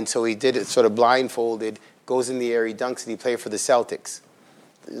 And so he did it sort of blindfolded, goes in the air, he dunks, and he played for the Celtics.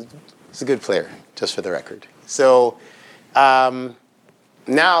 He's a good player, just for the record. So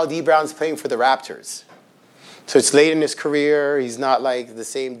now D. Brown's playing for the Raptors. So it's late in his career. He's not like the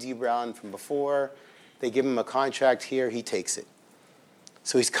same D. Brown from before. They give him a contract here. He takes it.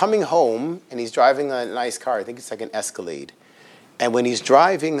 So he's coming home, and he's driving a nice car. I think it's like an Escalade. And when he's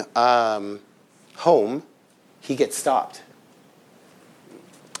driving home, he gets stopped.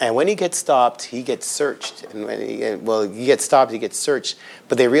 And when he gets stopped, he gets searched. And when he gets stopped, he gets searched.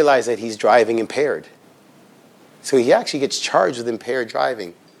 But they realize that he's driving impaired. So he actually gets charged with impaired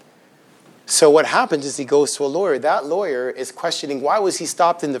driving. So what happens is he goes to a lawyer. That lawyer is questioning, why was he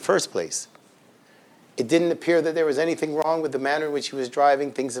stopped in the first place? It didn't appear that there was anything wrong with the manner in which he was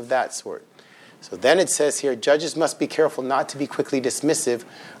driving, things of that sort. So then it says here, judges must be careful not to be quickly dismissive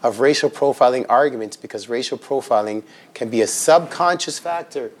of racial profiling arguments because racial profiling can be a subconscious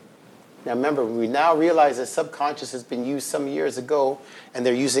factor. Now remember, we now realize that subconscious has been used some years ago, and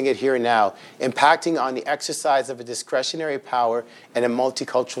they're using it here now, impacting on the exercise of a discretionary power in a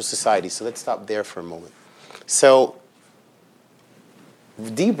multicultural society. So let's stop there for a moment. So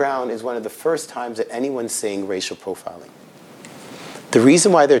D. Brown is one of the first times that anyone's saying racial profiling. The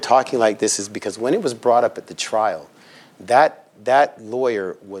reason why they're talking like this is because when it was brought up at the trial, that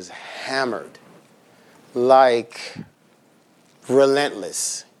lawyer was hammered, like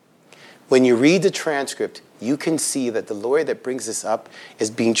relentless. When you read the transcript, you can see that the lawyer that brings this up is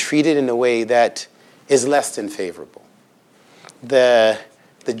being treated in a way that is less than favorable. The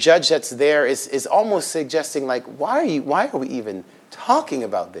judge that's there is almost suggesting, like, why are we even talking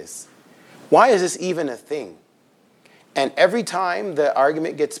about this? Why is this even a thing? And every time the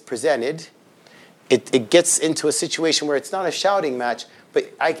argument gets presented, it gets into a situation where it's not a shouting match, but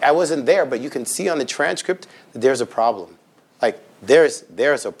I wasn't there, but you can see on the transcript that there's a problem. Like, there's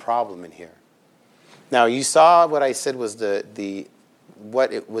a problem in here. Now, you saw what I said was the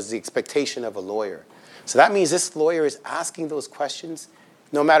expectation of a lawyer. So that means this lawyer is asking those questions,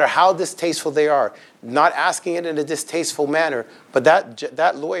 no matter how distasteful they are, not asking it in a distasteful manner, but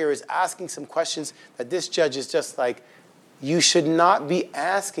that lawyer is asking some questions that this judge is just like, you should not be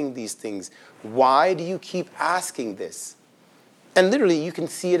asking these things. Why do you keep asking this? And literally, you can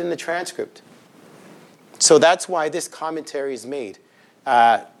see it in the transcript. So that's why this commentary is made.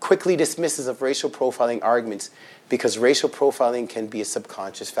 Quickly dismisses of racial profiling arguments because racial profiling can be a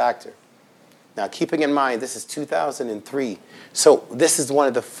subconscious factor. Now, keeping in mind, this is 2003. So this is one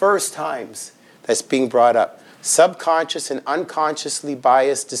of the first times that's being brought up. Subconscious and unconsciously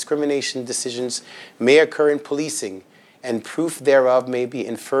biased discrimination decisions may occur in policing, and proof thereof may be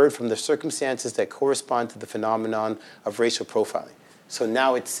inferred from the circumstances that correspond to the phenomenon of racial profiling. So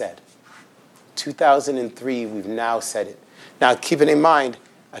now it's said. 2003, we've now said it. Now, keeping in mind,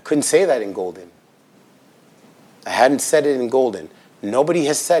 I couldn't say that in Golden. I hadn't said it in Golden. Nobody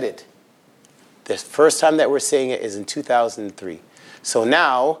has said it. The first time that we're saying it is in 2003. So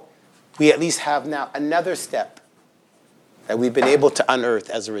now, we at least have now another step that we've been able to unearth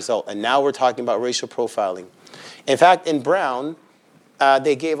as a result. And now we're talking about racial profiling. In fact, in Brown,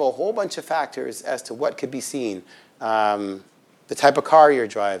 they gave a whole bunch of factors as to what could be seen. The type of car you're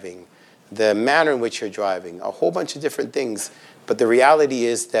driving, the manner in which you're driving, a whole bunch of different things. But the reality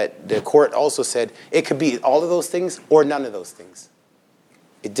is that the court also said it could be all of those things or none of those things.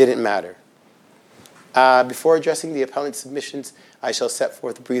 It didn't matter. Before addressing the appellant's submissions, I shall set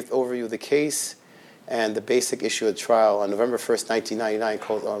forth a brief overview of the case and the basic issue of the trial. On November 1st,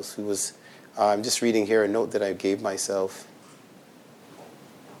 1999, I'm just reading here a note that I gave myself.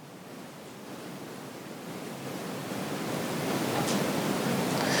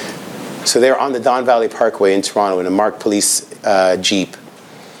 So they're on the Don Valley Parkway in Toronto in a marked police Jeep.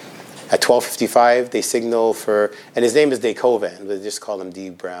 At 12:55, they signal for, and his name is Dakovan, but they just call him D.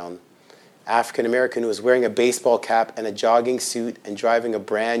 Brown. African-American who was wearing a baseball cap and a jogging suit and driving a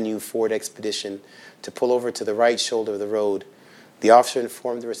brand new Ford Expedition to pull over to the right shoulder of the road. The officer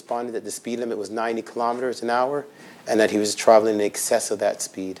informed the respondent that the speed limit was 90 kilometers an hour and that he was traveling in excess of that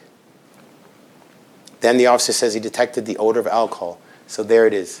speed. Then the officer says he detected the odor of alcohol. So there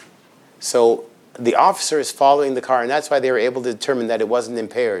it is. So the officer is following the car, and that's why they were able to determine that it wasn't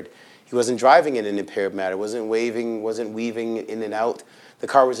impaired. He wasn't driving in an impaired manner, wasn't weaving in and out. The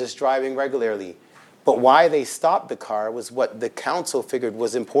car was just driving regularly. But why they stopped the car was what the counsel figured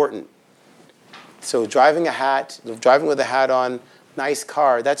was important. So driving with a hat on, nice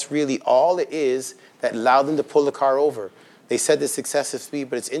car, that's really all it is that allowed them to pull the car over. They said this excessive speed,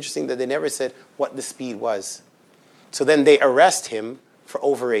 but it's interesting that they never said what the speed was. So then they arrest him for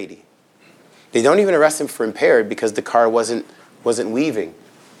over 80. They don't even arrest him for impaired because the car wasn't weaving,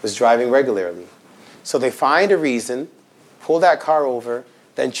 was driving regularly. So they find a reason, pull that car over,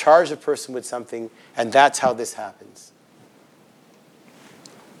 then charge the person with something, and that's how this happens.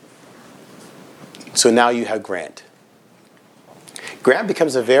 So now you have Grant. Grant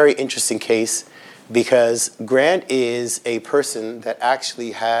becomes a very interesting case because Grant is a person that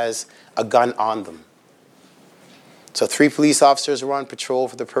actually has a gun on them. So 3 police officers were on patrol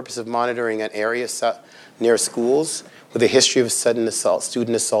for the purpose of monitoring an area near schools with a history of sudden assault,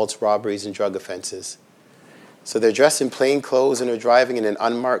 student assaults, robberies, and drug offenses. So they're dressed in plain clothes and are driving in an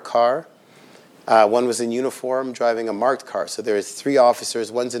unmarked car. One was in uniform driving a marked car. So there's 3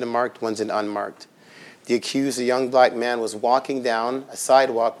 officers, one's in a marked, one's in unmarked. The accused, a young black man, was walking down a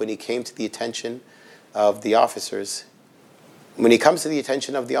sidewalk when he came to the attention of the officers. When he comes to the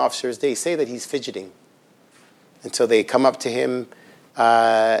attention of the officers, they say that he's fidgeting. And so they come up to him,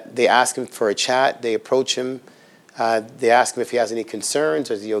 they ask him for a chat, they approach him, they ask him if he has any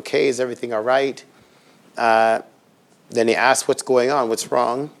concerns, is he okay, is everything all right? Then they ask what's going on, what's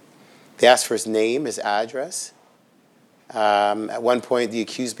wrong. They ask for his name, his address. At one point, the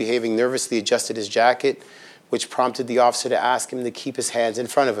accused, behaving nervously, adjusted his jacket, which prompted the officer to ask him to keep his hands in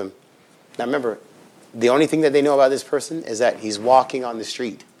front of him. Now remember, the only thing that they know about this person is that he's walking on the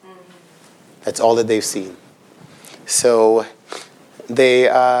street. That's all that they've seen. So they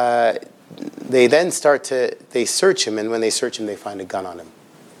then they search him, and when they search him, they find a gun on him.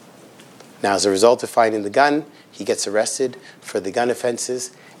 Now, as a result of finding the gun, he gets arrested for the gun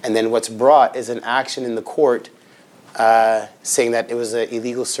offenses, and then what's brought is an action in the court saying that it was an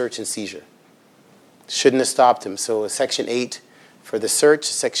illegal search and seizure. Shouldn't have stopped him. So Section 8 for the search,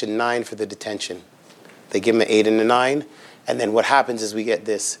 Section 9 for the detention. They give him an 8 and a 9, and then what happens is we get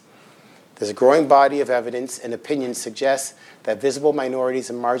this. There's a growing body of evidence and opinion suggests that visible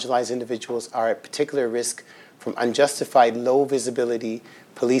minorities and marginalized individuals are at particular risk from unjustified low visibility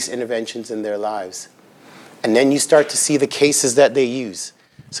police interventions in their lives. And then you start to see the cases that they use.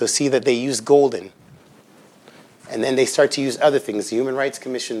 So see that they use Golden. And then they start to use other things, the Human Rights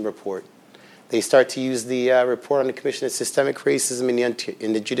Commission report. They start to use the report on the Commission of Systemic Racism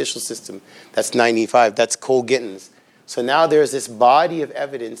in the judicial system. That's 95. That's Cole Gittins. So now there's this body of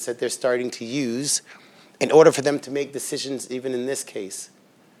evidence that they're starting to use in order for them to make decisions, even in this case.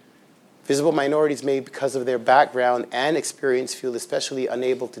 Visible minorities may, because of their background and experience, feel especially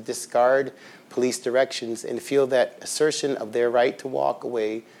unable to discard police directions and feel that assertion of their right to walk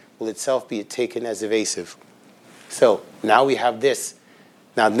away will itself be taken as evasive. So now we have this.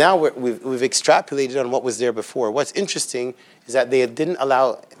 Now we've extrapolated on what was there before. What's interesting is that they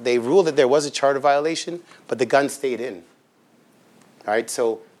ruled that there was a charter violation, but the gun stayed in. All right,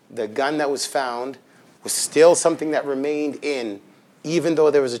 so the gun that was found was still something that remained in, even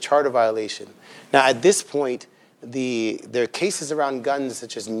though there was a charter violation. Now at this point, there are cases around guns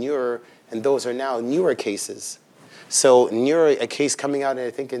such as Muir, and those are now newer cases. So Muir, a case coming out, I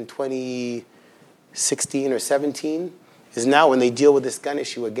think in 2016 or 17, is now when they deal with this gun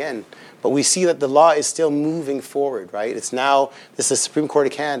issue again. But we see that the law is still moving forward, right? It's now, this is the Supreme Court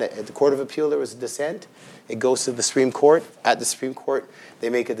of Canada. At the Court of Appeal, there was a dissent. It goes to the Supreme Court. At the Supreme Court, they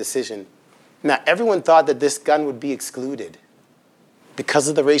make a decision. Now, everyone thought that this gun would be excluded because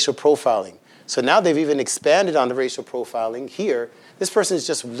of the racial profiling. So now they've even expanded on the racial profiling. Here, this person is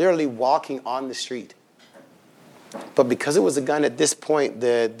just literally walking on the street. But because it was a gun at this point,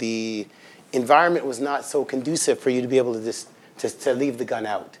 the environment was not so conducive for you to be able to leave the gun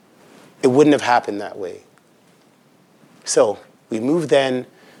out. It wouldn't have happened that way. So we move then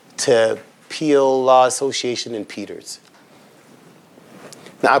to Peel Law Association in Peters.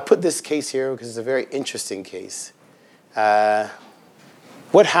 Now I put this case here because it's a very interesting case.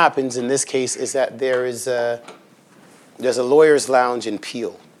 What happens in this case is that there's a lawyer's lounge in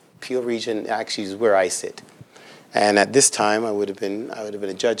Peel. Peel region actually is where I sit. And at this time, I would have been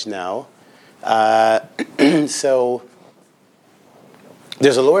a judge now. So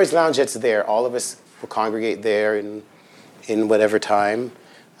there's a lawyer's lounge that's there. All of us will congregate there in whatever time.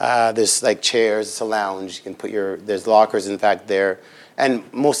 There's like chairs. It's a lounge. You can put there's lockers, in fact, there. And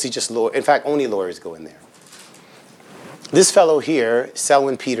mostly just in fact, only lawyers go in there. This fellow here,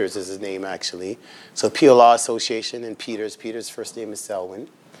 Selwyn Peters is his name, actually. So Peel Law Association in Peters. Peters' first name is Selwyn.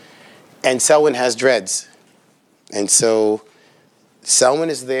 And Selwyn has dreads. And so Selwyn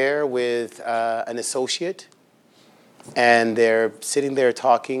is there with an associate, and they're sitting there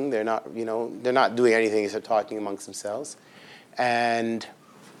talking. They're not doing anything except talking amongst themselves. And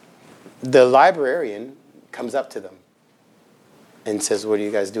the librarian comes up to them and says, "What are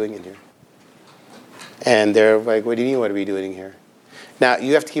you guys doing in here?" And they're like, "What do you mean, what are we doing here?" Now,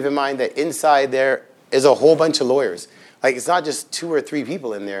 you have to keep in mind that inside there is a whole bunch of lawyers. Like, it's not just 2 or 3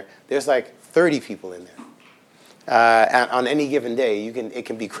 people in there. There's like 30 people in there. And on any given day, it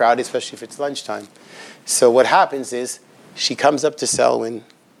can be crowded, especially if it's lunchtime. So what happens is she comes up to Selwyn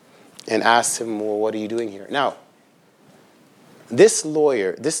and asks him, well, what are you doing here? Now, this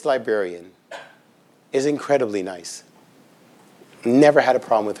librarian, is incredibly nice. Never had a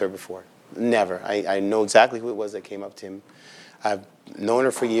problem with her before. Never. I know exactly who it was that came up to him. I've known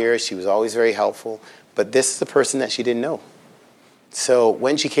her for years. She was always very helpful. But this is the person that she didn't know. So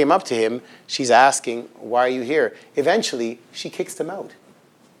when she came up to him, she's asking, why are you here? Eventually, she kicks him out.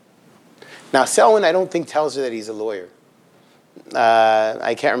 Now, Selwyn, I don't think, tells her that he's a lawyer.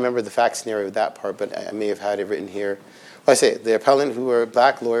 I can't remember the fact scenario of that part, but I may have had it written here. Well, I say, the appellant, who were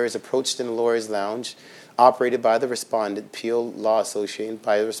black lawyers, approached in a lawyer's lounge, operated by the respondent, Peel Law Association,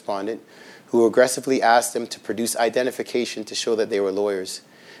 by the respondent, who aggressively asked them to produce identification to show that they were lawyers.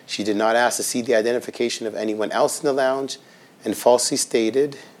 She did not ask to see the identification of anyone else in the lounge, and falsely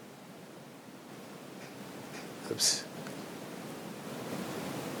stated,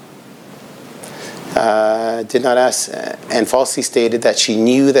 falsely stated that she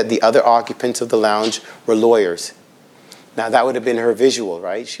knew that the other occupants of the lounge were lawyers. Now that would have been her visual,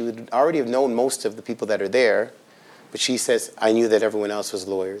 right? She would already have known most of the people that are there, but she says, I knew that everyone else was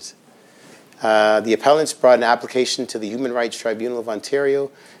lawyers. The appellants brought an application to the Human Rights Tribunal of Ontario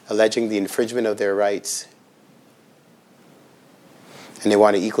alleging the infringement of their rights. And they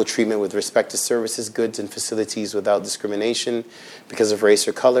wanted equal treatment with respect to services, goods, and facilities without discrimination because of race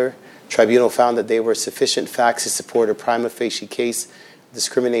or color. Tribunal found that there were sufficient facts to support a prima facie case of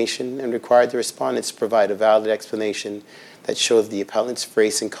discrimination and required the respondents to provide a valid explanation that showed the appellant's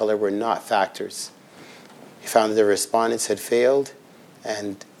race and color were not factors. He found that the respondents had failed,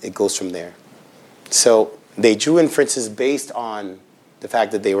 and it goes from there. So they drew inferences based on the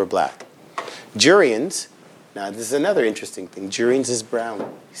fact that they were black. Jurians, now this is another interesting thing. Jurians is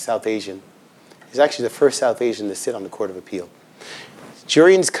brown. He's South Asian. He's actually the first South Asian to sit on the Court of Appeal.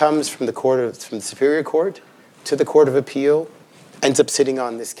 Jurians comes from the Superior Court to the Court of Appeal, ends up sitting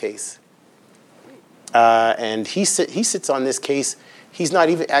on this case. And he sits on this case. He's not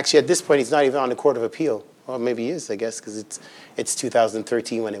even, actually at this point, he's not even on the Court of Appeal. Well, maybe he is, I guess, because it's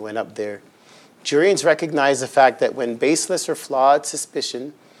 2013 when it went up there. Jurians recognize the fact that when baseless or flawed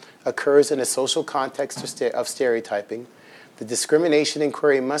suspicion occurs in a social context of stereotyping, the discrimination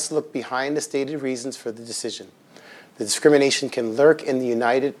inquiry must look behind the stated reasons for the decision. The discrimination can lurk in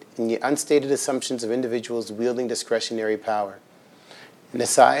the unstated assumptions of individuals wielding discretionary power. In the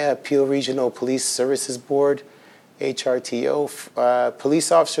Nisaya Peel Regional Police Services Board, HRTO,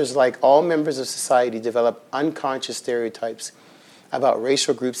 police officers, like all members of society, develop unconscious stereotypes about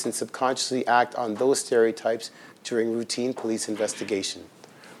racial groups and subconsciously act on those stereotypes during routine police investigation.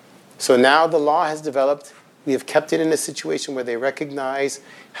 So now the law has developed. We have kept it in a situation where they recognize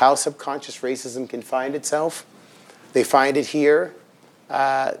how subconscious racism can find itself. They find it here.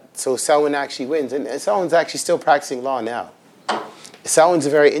 So Selwyn actually wins. And Selwyn's actually still practicing law now. Selwyn's a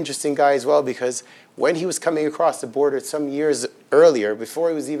very interesting guy as well, because when he was coming across the border some years earlier, before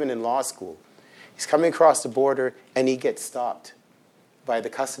he was even in law school, he's coming across the border and he gets stopped by the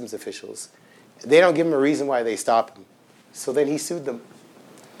customs officials. They don't give him a reason why they stop him. So then he sued them.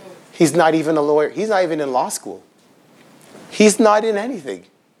 He's not even a lawyer. He's not even in law school. He's not in anything.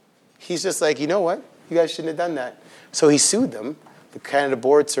 He's just like, you know what? You guys shouldn't have done that. So he sued them, the Canada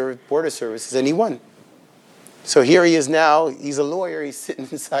Border Services, and he won. So here he is now. He's a lawyer. He's sitting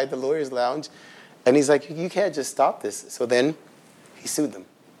inside the lawyer's lounge. And he's like, you can't just stop this. So then he sued them.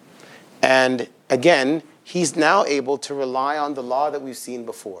 And again, he's now able to rely on the law that we've seen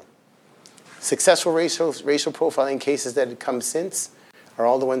before. Successful racial profiling cases that have come since are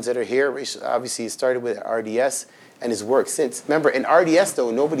all the ones that are here. Obviously, he started with RDS and his work since. Remember, in RDS,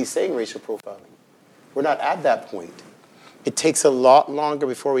 though, nobody's saying racial profiling. We're not at that point. It takes a lot longer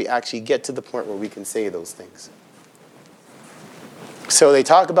before we actually get to the point where we can say those things. So they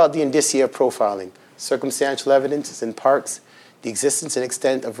talk about the indicia of profiling. Circumstantial evidence in Parks, the existence and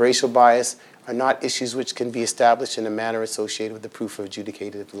extent of racial bias are not issues which can be established in a manner associated with the proof of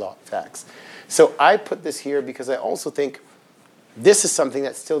adjudicated law facts. So I put this here because I also think this is something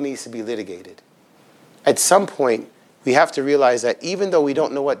that still needs to be litigated. At some point, we have to realize that even though we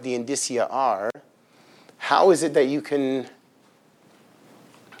don't know what the indicia are, how is it that you can...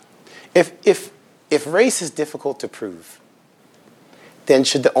 If race is difficult to prove, then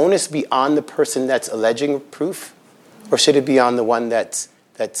should the onus be on the person that's alleging proof, or should it be on the one that's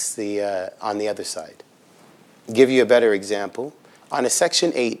on the other side? I'll give you a better example. On a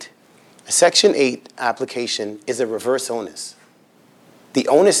Section 8 application is a reverse onus. The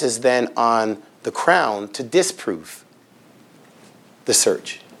onus is then on the Crown to disprove the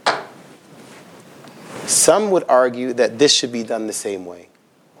search. Some would argue that this should be done the same way.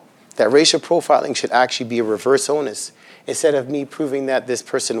 That racial profiling should actually be a reverse onus. Instead of me proving that this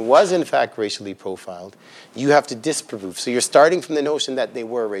person was in fact racially profiled, you have to disprove. So you're starting from the notion that they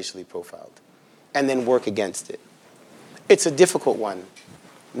were racially profiled and then work against it. It's a difficult one.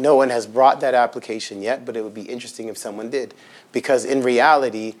 No one has brought that application yet, but it would be interesting if someone did. Because in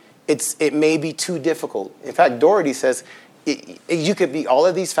reality, it may be too difficult. In fact, Doherty says you could be all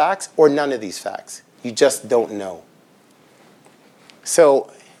of these facts or none of these facts. You just don't know.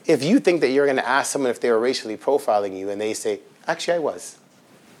 So if you think that you're going to ask someone if they were racially profiling you and they say, actually, I was.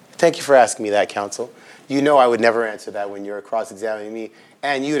 Thank you for asking me that, counsel. You know I would never answer that when you're cross-examining me.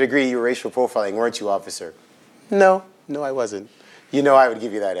 And you would agree you were racial profiling, weren't you, officer? No, I wasn't. You know I would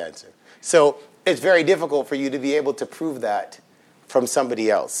give you that answer. So it's very difficult for you to be able to prove that from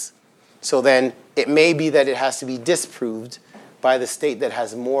somebody else. So then it may be that it has to be disproved by the state that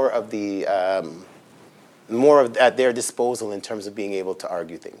has more of at their disposal in terms of being able to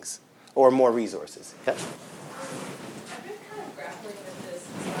argue things, or more resources. Yeah. I've been kind of grappling with this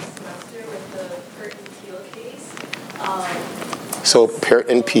last semester with the Pert and Peel case. So Pert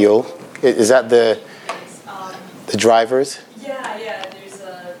and Peel, is that the drivers? Yeah. There's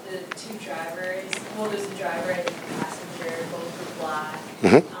the two drivers. Well, there's a driver and a passenger, both were black.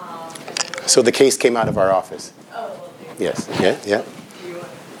 Mm-hmm. So the case came out of our office. Oh, well, yes. Yeah. Do you want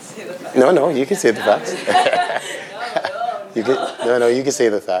to say the facts? No, you can say the facts. No. You can say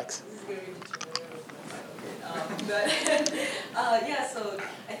the facts. This is going to be determinative. Yeah, so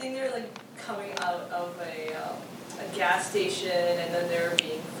I think they were like coming out of a gas station, and then they were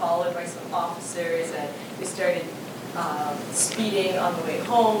being followed by some officers, and they started speeding on the way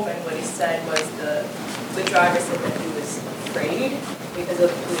home, and what he said was the driver said that he was afraid because the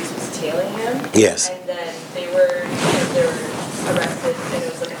police was tailing him. Yes. And then they were arrested, and it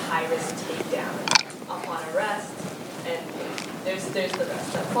was like a high-risk takedown upon arrest, and there's the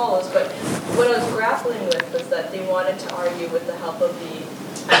rest that follows. But what I was grappling with was that they wanted to argue with the help of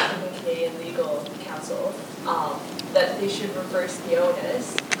the African Canadian Legal Council that they should reverse the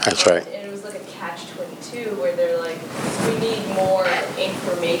onus. That's right. And it was like a catch-22 where they're like, we need more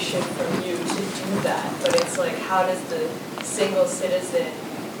information from you to do that. But it's like, how does the single citizen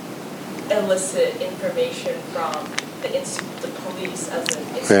elicit information from the police as an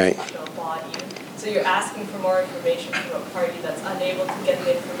institutional body? So you're asking for more information from a party that's unable to get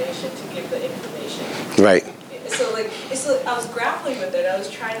the information to give the information. Right. So I was grappling with it. I was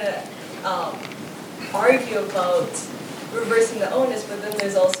trying to argue about reversing the onus, but then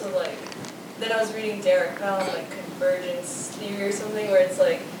there's also then I was reading Derek Bell, convergence theory or something, where it's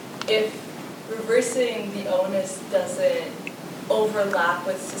like, if reversing the onus doesn't overlap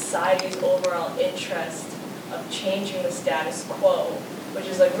with society's overall interest of changing the status quo, which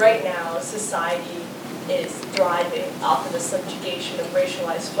is right now, society is thriving off of the subjugation of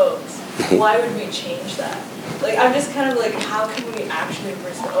racialized folks. Why would we change that? I'm just kind of how can we actually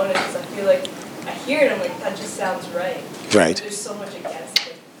reverse the onus? Because I feel I hear it, I'm that just sounds right. Right. There's so much against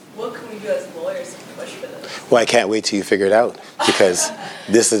it. What can we do as lawyers to push for this? Well, I can't wait till you figure it out, because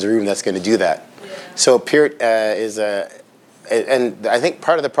this is a room that's going to do that. Yeah. So Peart is and I think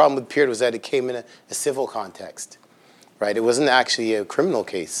part of the problem with Peart was that it came in a civil context, right? It wasn't actually a criminal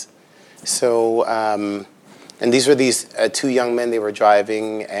case. So, and these were two young men, they were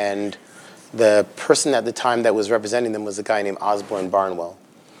driving, and the person at the time that was representing them was a guy named Osborne Barnwell.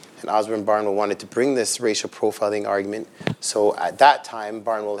 And Osborne Barnwell wanted to bring this racial profiling argument. So at that time,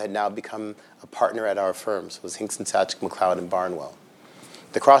 Barnwell had now become a partner at our firm. So it was Hinkson, Satchik, McLeod, and Barnwell.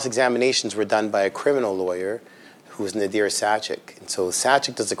 The cross-examinations were done by a criminal lawyer who was Nadir Satchik. And so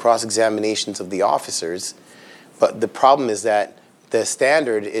Satchik does the cross-examinations of the officers, but the problem is that the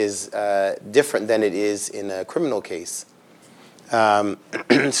standard is different than it is in a criminal case.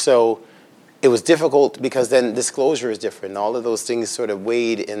 So it was difficult because then disclosure is different. All of those things sort of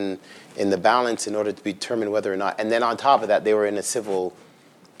weighed in the balance in order to determine whether or not. And then on top of that, they were in the civil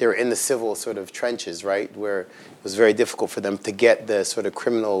sort of trenches, right, where it was very difficult for them to get the sort of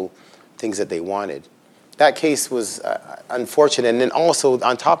criminal things that they wanted. That case was unfortunate. And then also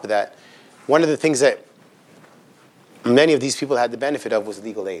on top of that, one of the things that many of these people had the benefit of was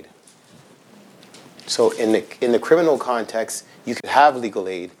legal aid. So in the criminal context, you could have legal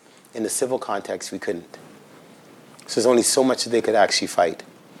aid. In the civil context, we couldn't. So there's only so much that they could actually fight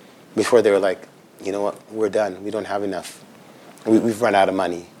before they were like, you know what, we're done. We don't have enough. We've run out of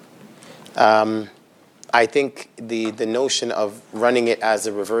money. I think the notion of running it as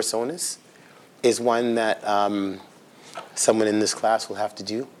a reverse onus is one that someone in this class will have to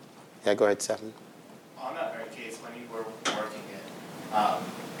do. Yeah, go ahead, Stephen. On that very case, when you were working it,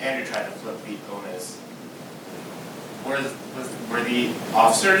 Andrew tried to flip the onus were the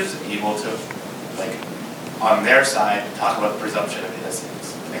officers able to, like, on their side, talk about the presumption of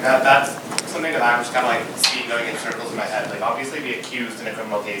innocence? Like that's something that I'm just kind of like seeing going in circles in my head. Like obviously the accused in a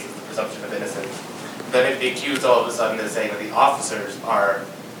criminal case is the presumption of innocence. Then if the accused all of a sudden is saying that the officers are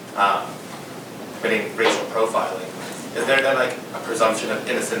committing racial profiling, is there then like a presumption of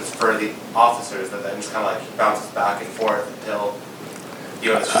innocence for the officers that then just kind of like bounces back and forth until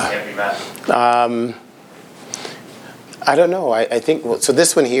the innocence can't be met? I don't know. I think, well, so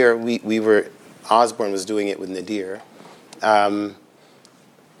this one here, we were, Osborne was doing it with Nadir.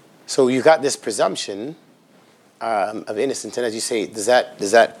 So you got this presumption of innocence, and as you say, does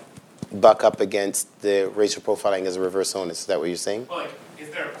that buck up against the racial profiling as a reverse onus? Is that what you're saying? Well, like, is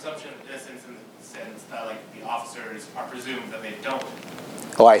there a presumption of innocence in the sense that like the officers are presumed that they don't?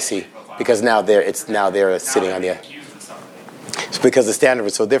 Oh, I see. Because now they're sitting on the. Accused of something. It's because the standard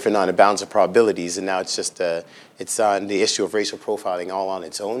was so different on the balance of probabilities, and now it's just it's on the issue of racial profiling all on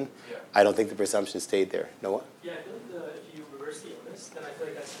its own. Yeah. I don't think the presumption stayed there. Noah? Yeah, I feel like if you reverse the onus, then I feel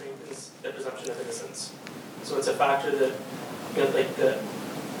like that strengthens the presumption of innocence. So it's a factor that, that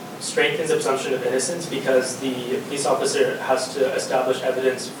strengthens the presumption of innocence because the police officer has to establish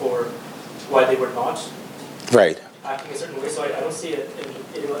evidence for why they were not Right. acting a certain way. So I don't see it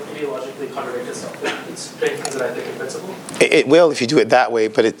ideologically contradict itself. It strengthens it, I think, in principle. It will if you do it that way,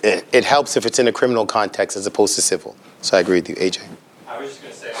 but it helps if it's in a criminal context as opposed to civil. So I agree with you, AJ. I was just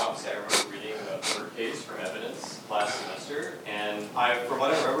going to say, obviously, I remember reading the third case from evidence last semester, and from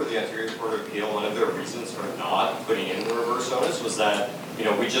what I remember, the Ontario Court of Appeal, one of their reasons for not putting in the reverse onus was that,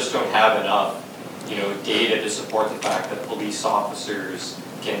 we just don't have enough, data to support the fact that police officers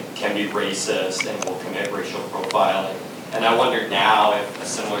can be racist and will commit racial profiling. And I wonder now if a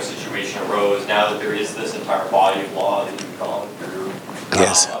similar situation arose, now that there is this entire body of law that you've gone through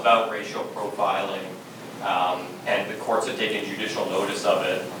about racial profiling, and the courts have taken judicial notice of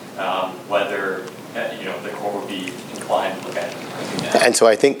it, whether the court would be inclined to look at it. And so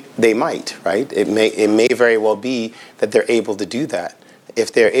I think they might, right? It may very well be that they're able to do that.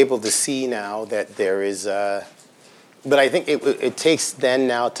 If they're able to see now that there is but I think it takes then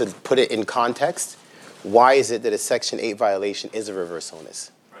now to put it in context. Why is it that a Section 8 violation is a reverse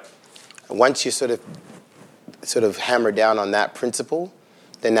onus? Right. Once you sort of hammer down on that principle,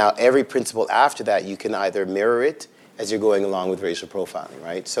 then now every principle after that you can either mirror it as you're going along with racial profiling,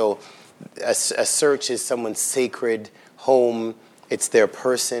 right? So a search is someone's sacred home. It's their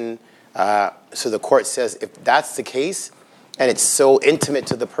person. So the court says if that's the case, and it's so intimate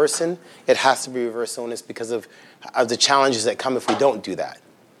to the person, it has to be reverse onus because of the challenges that come if we don't do that.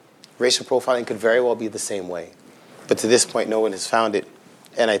 Racial profiling could very well be the same way. But to this point, no one has found it,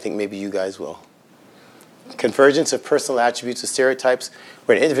 and I think maybe you guys will. Convergence of personal attributes or stereotypes,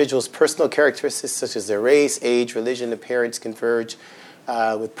 where an individual's personal characteristics such as their race, age, religion, appearance converge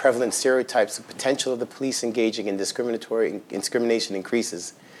with prevalent stereotypes, the potential of the police engaging in discrimination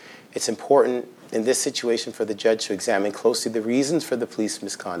increases. It's important in this situation for the judge to examine closely the reasons for the police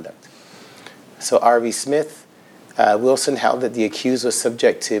misconduct. So R.B. Smith, Wilson held that the accused was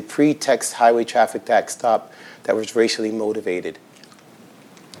subject to pretext highway traffic act stop that was racially motivated.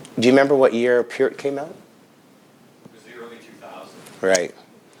 Do you remember what year Peart came out? It was the early 2000s. Right.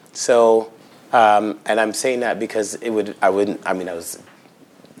 So, and I'm saying that because I was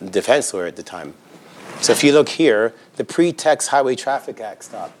a defense lawyer at the time. So if you look here, the pretext highway traffic act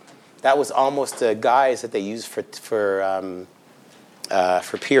stop, that was almost the guise that they used for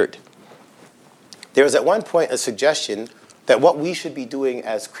Peart. There was at one point a suggestion that what we should be doing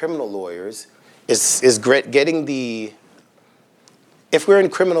as criminal lawyers is getting the, if we're in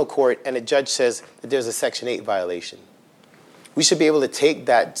criminal court and a judge says that there's a Section 8 violation, we should be able to take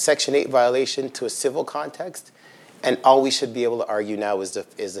that Section 8 violation to a civil context, and all we should be able to argue now is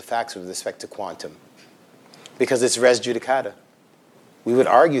the facts with respect to quantum, because it's res judicata. We would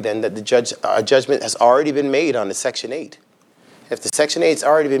argue then that a judgment has already been made on the Section 8. If the Section 8's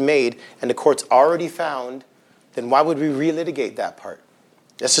already been made and the court's already found, then why would we relitigate that part?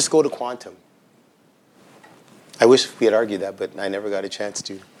 Let's just go to quantum. I wish we had argued that, but I never got a chance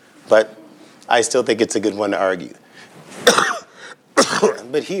to. But I still think it's a good one to argue.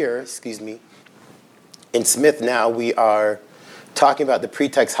 But here, in Smith now, we are talking about the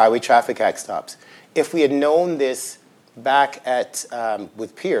pretext highway traffic act stops. If we had known this back at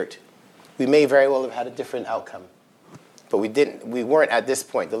with Peart, we may very well have had a different outcome. But we didn't. We weren't at this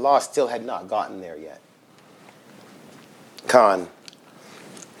point. The law still had not gotten there yet. Con.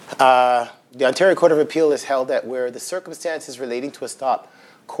 The Ontario Court of Appeal has held that where the circumstances relating to a stop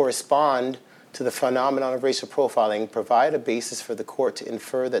correspond to the phenomenon of racial profiling provide a basis for the court to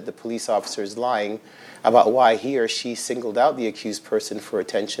infer that the police officer is lying about why he or she singled out the accused person for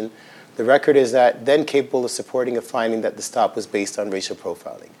attention, the record is that then capable of supporting a finding that the stop was based on racial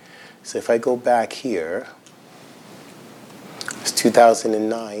profiling. So if I go back here, it's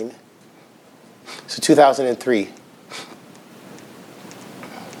 2009. So 2003.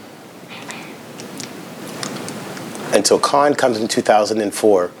 And so Khan comes in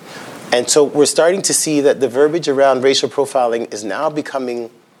 2004. And so we're starting to see that the verbiage around racial profiling is now becoming,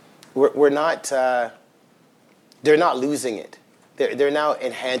 they're not losing it. They're now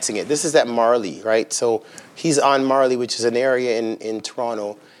enhancing it. This is at Marley, right? So he's on Marley, which is an area in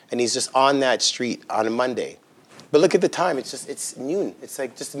Toronto, and he's just on that street on a Monday. But look at the time, it's noon. It's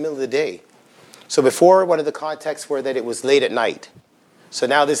like just the middle of the day. So before, one of the contexts were that it was late at night. So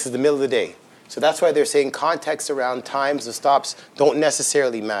now this is the middle of the day. So that's why they're saying context around times of stops don't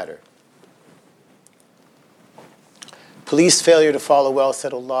necessarily matter. Police failure to follow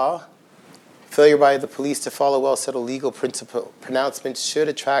well-settled law. Failure by the police to follow well-settled legal principle pronouncements should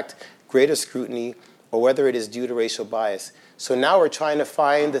attract greater scrutiny, or whether it is due to racial bias. So now we're trying to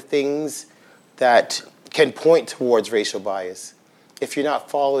find the things that can point towards racial bias if you're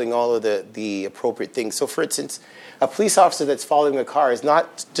not following all of the appropriate things. So for instance, a police officer that's following a car is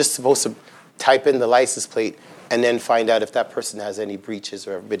not just supposed to type in the license plate and then find out if that person has any breaches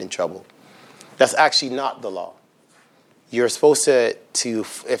or ever been in trouble. That's actually not the law. You're supposed to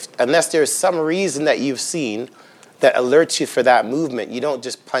unless there's some reason that you've seen that alerts you for that movement, you don't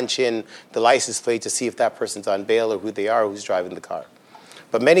just punch in the license plate to see if that person's on bail or who they are, who's driving the car.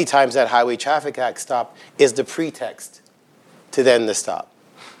 But many times that Highway Traffic Act stop is the pretext to then the stop.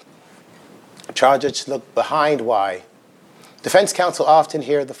 Trial judges look behind why. Defense counsel often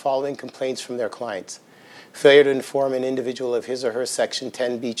hear the following complaints from their clients. Failure to inform an individual of his or her Section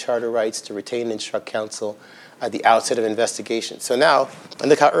 10B charter rights to retain and instruct counsel at the outset of investigation. So now, and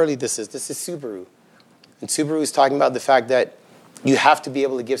look how early this is. This is Subaru. And Subaru is talking about the fact that you have to be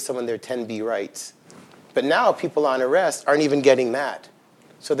able to give someone their 10B rights. But now people on arrest aren't even getting that.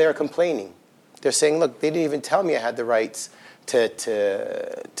 So they're complaining. They're saying, look, they didn't even tell me I had the rights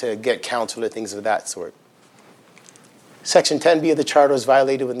to get counsel or things of that sort. Section 10B of the charter is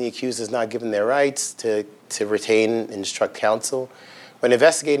violated when the accused is not given their rights to retain and instruct counsel. When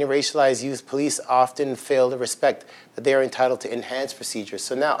investigating racialized youth, police often fail to respect that they are entitled to enhanced procedures.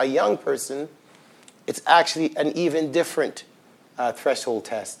 So now a young person, it's actually an even different threshold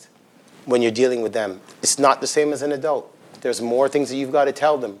test when you're dealing with them. It's not the same as an adult. There's more things that you've got to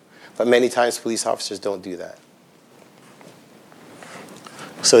tell them. But many times police officers don't do that.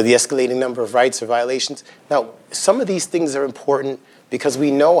 So the escalating number of rights or violations. Now, some of these things are important because we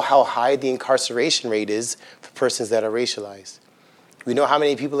know how high the incarceration rate is for persons that are racialized. We know how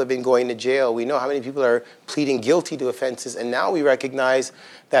many people have been going to jail. We know how many people are pleading guilty to offenses. And now we recognize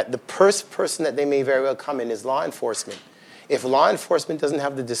that the person that they may very well come in is law enforcement. If law enforcement doesn't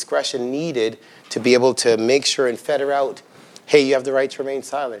have the discretion needed to be able to make sure and fetter out, hey, you have the right to remain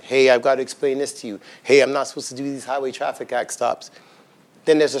silent. Hey, I've got to explain this to you. Hey, I'm not supposed to do these Highway Traffic Act stops.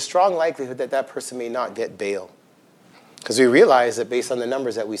 Then there's a strong likelihood that that person may not get bail. Because we realize that based on the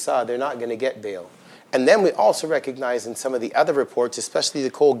numbers that we saw, they're not going to get bail. And then we also recognize in some of the other reports, especially the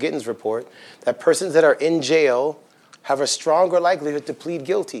Cole Gittins report, that persons that are in jail have a stronger likelihood to plead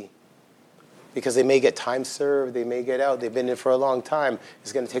guilty because they may get time served, they may get out, they've been in for a long time.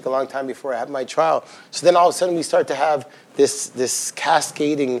 It's going to take a long time before I have my trial. So then all of a sudden we start to have this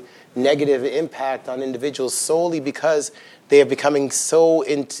cascading negative impact on individuals solely because they are becoming so,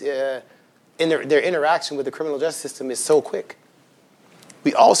 their interaction with the criminal justice system is so quick.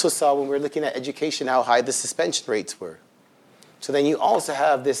 We also saw when we were looking at education how high the suspension rates were. So then you also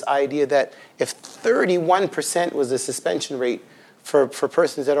have this idea that if 31% was the suspension rate for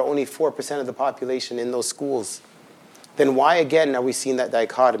persons that are only 4% of the population in those schools, then why again are we seeing that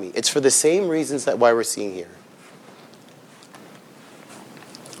dichotomy? It's for the same reasons that why we're seeing here.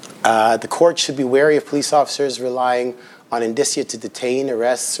 The court should be wary of police officers relying on indicia to detain,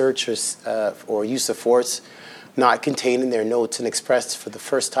 arrest, search, or use of force not contained in their notes and expressed for the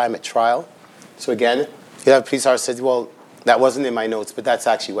first time at trial. So again, you have a police officer says, well, that wasn't in my notes, but that's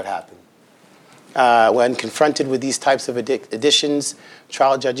actually what happened. When confronted with these types of additions,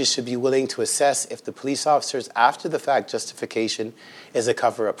 trial judges should be willing to assess if the police officer's after-the-fact justification is a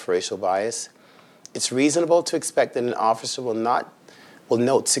cover-up for racial bias. It's reasonable to expect that an officer will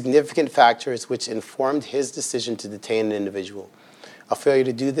note significant factors which informed his decision to detain an individual. A failure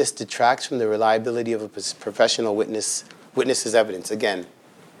to do this detracts from the reliability of a professional witness's evidence. Again,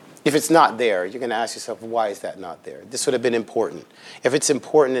 If it's not there, you're going to ask yourself, why is that not there? This would have been important. If it's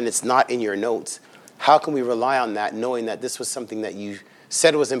important and it's not in your notes, how can we rely on that knowing that this was something that you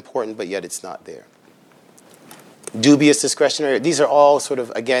said was important, but yet it's not there? Dubious discretionary. These are all sort of,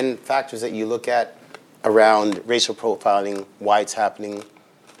 again, factors that you look at around racial profiling, why it's happening.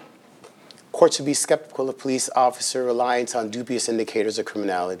 Courts should be skeptical of police officer reliance on dubious indicators of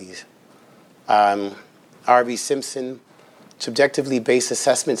criminalities. R.V. Simpson, subjectively based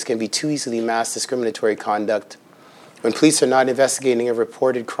assessments can be too easily masked discriminatory conduct. When police are not investigating a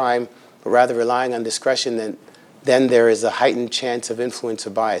reported crime, but rather relying on discretion, then there is a heightened chance of influence or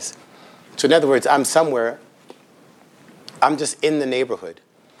bias. So in other words, I'm somewhere, I'm just in the neighborhood.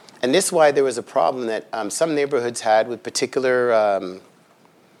 And this is why there was a problem that some neighborhoods had with particular, I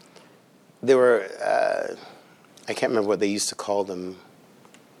can't remember what they used to call them.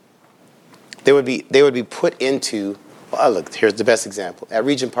 They would be put into, well, look, here's the best example. At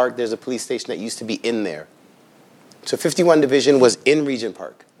Regent Park, there's a police station that used to be in there. So 51 Division was in Regent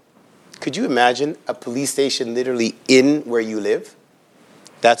Park. Could you imagine a police station literally in where you live?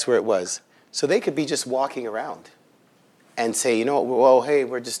 That's where it was. So they could be just walking around and say, you know, well, hey,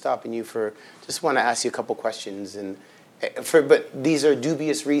 we're just stopping you for, just want to ask you a couple questions. But these are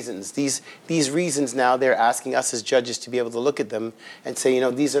dubious reasons. These reasons now, they're asking us as judges to be able to look at them and say, you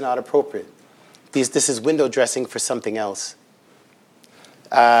know, these are not appropriate. This is window dressing for something else.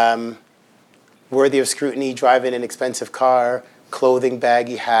 Worthy of scrutiny, driving an expensive car, clothing,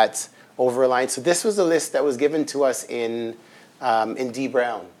 baggy hats, over-reliance. So this was a list that was given to us in D.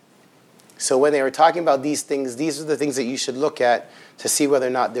 Brown. So when they were talking about these things, these are the things that you should look at to see whether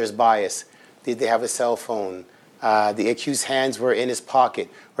or not there's bias. Did they have a cell phone? The accused's hands were in his pocket,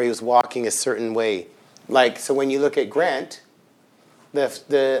 or he was walking a certain way. Like, so when you look at Grant,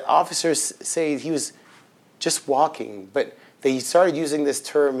 the officers say he was just walking, but they started using this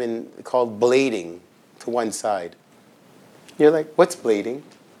term called blading to one side. You're like, what's blading?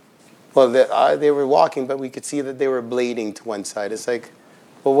 Well, they were walking, but we could see that they were blading to one side. It's like,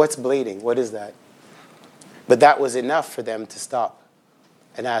 well, what's blading? What is that? But that was enough for them to stop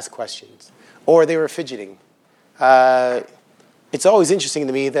and ask questions. Or they were fidgeting. It's always interesting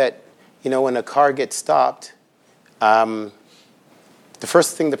to me that, you know, when a car gets stopped, the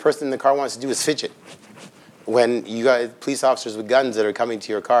first thing the person in the car wants to do is fidget. When you got police officers with guns that are coming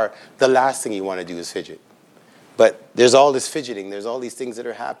to your car, the last thing you want to do is fidget. But there's all this fidgeting. There's all these things that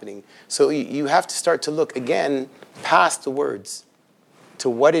are happening. So you have to start to look, again, past the words to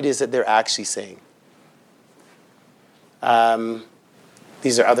what it is that they're actually saying.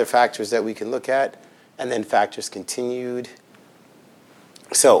 These are other factors that we can look at. And then factors continued.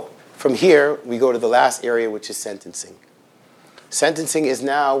 So from here, we go to the last area, which is sentencing. Sentencing is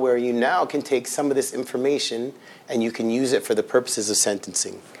now where you now can take some of this information and you can use it for the purposes of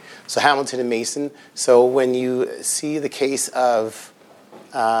sentencing. So Hamilton and Mason. So when you see the case of,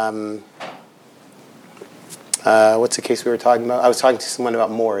 what's the case we were talking about? I was talking to someone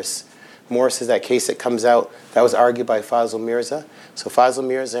about Morris. Morris is that case that comes out that was argued by Faisal Mirza. So Faisal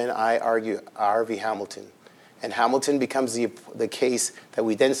Mirza and I argue R.V. Hamilton. And Hamilton becomes the case that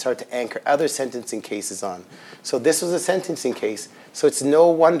we then start to anchor other sentencing cases on. So this was a sentencing case. So it's no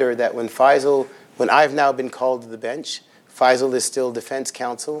wonder that when I've now been called to the bench, Faisal is still defense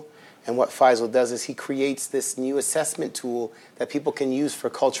counsel. And what Faisal does is he creates this new assessment tool that people can use for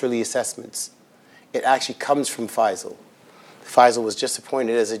culturally assessments. It actually comes from Faisal. Faisal was just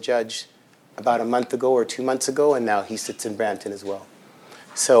appointed as a judge about a month ago or 2 months ago, and now he sits in Brampton as well.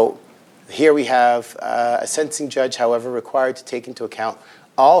 So here we have a sentencing judge, however, required to take into account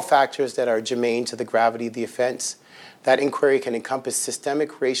all factors that are germane to the gravity of the offense. That inquiry can encompass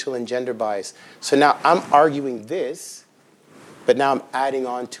systemic, racial, and gender bias. So now I'm arguing this, but now I'm adding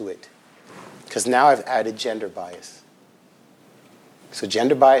on to it, because now I've added gender bias. So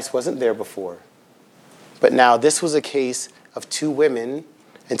gender bias wasn't there before. But now this was a case of two women,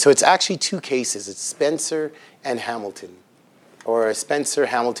 and so it's actually two cases. It's Spencer and Hamilton, or Spencer,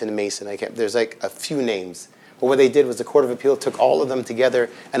 Hamilton, and Mason. There's like a few names. But what they did was the Court of Appeal took all of them together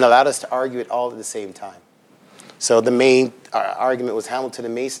and allowed us to argue it all at the same time. So the main argument was Hamilton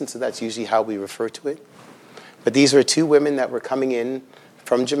and Mason, so that's usually how we refer to it. But these were two women that were coming in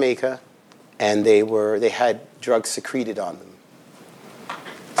from Jamaica, and they had drugs secreted on them.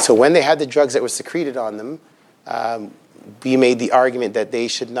 So when they had the drugs that were secreted on them, we made the argument that they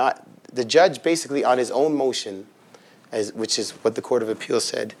should not, the judge basically on his own motion, which is what the Court of Appeal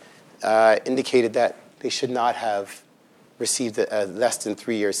said, indicated that they should not have received a less than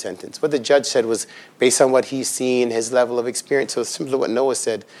 3-year sentence. What the judge said was, based on what he's seen, his level of experience, so similar to what Noah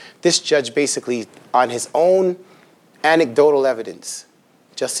said, this judge basically, on his own anecdotal evidence,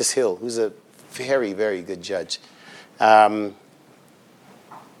 Justice Hill, who's a very, very good judge,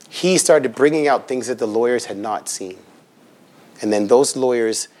 he started bringing out things that the lawyers had not seen. And then those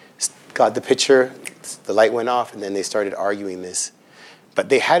lawyers got the picture, the light went off, and then they started arguing this.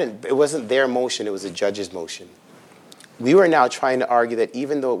 But it wasn't their motion, it was a judge's motion. We were now trying to argue that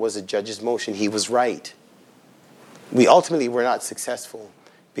even though it was a judge's motion, he was right. We ultimately were not successful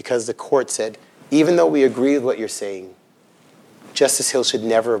because the court said, even though we agree with what you're saying, Justice Hill should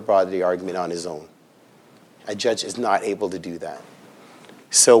never have brought the argument on his own. A judge is not able to do that.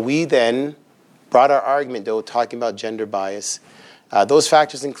 So we then brought our argument, though, talking about gender bias. Those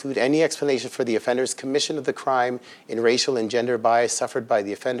factors include any explanation for the offender's commission of the crime in racial and gender bias suffered by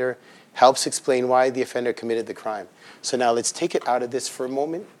the offender, helps explain why the offender committed the crime. So now let's take it out of this for a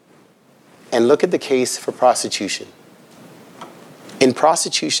moment and look at the case for prostitution. In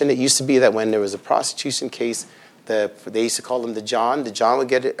prostitution, it used to be that when there was a prostitution case, they used to call them the John. The John would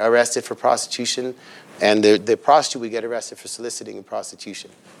get arrested for prostitution, and the prostitute would get arrested for soliciting and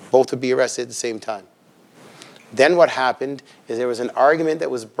prostitution. Both would be arrested at the same time. Then what happened is there was an argument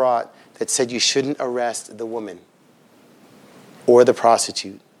that was brought that said you shouldn't arrest the woman or the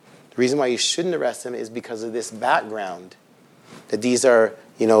prostitute. The reason why you shouldn't arrest them is because of this background, that these are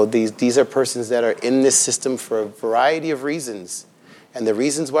persons that are in this system for a variety of reasons. And the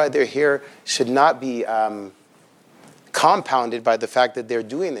reasons why they're here should not be compounded by the fact that they're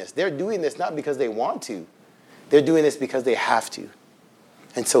doing this. They're doing this not because they want to. They're doing this because they have to.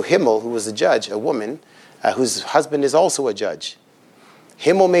 And so Himmel, who was a judge, a woman, whose husband is also a judge,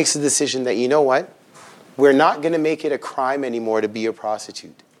 Himmel makes a decision that, you know what? We're not going to make it a crime anymore to be a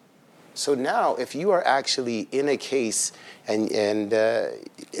prostitute. So now, if you are actually in a case and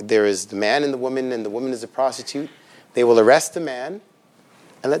there is the man and the woman is a prostitute, they will arrest the man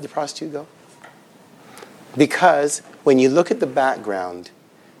and let the prostitute go. Because when you look at the background,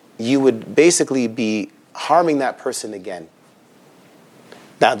 you would basically be harming that person again.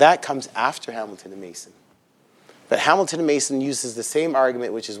 Now that comes after Hamilton and Mason. But Hamilton and Mason uses the same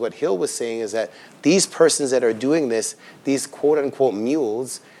argument, which is what Hill was saying, is that these persons that are doing this, these quote-unquote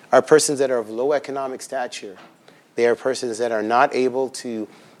mules, are persons that are of low economic stature. They are persons that are not able to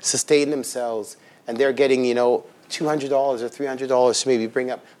sustain themselves, and they're getting, $200 or $300 to maybe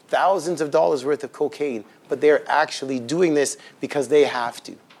bring up thousands of dollars worth of cocaine, but they're actually doing this because they have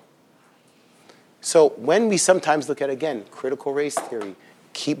to. So when we sometimes look at, again, critical race theory,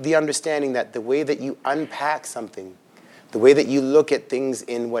 keep the understanding that the way that you unpack something, the way that you look at things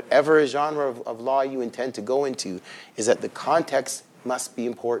in whatever genre of law you intend to go into, is that the context must be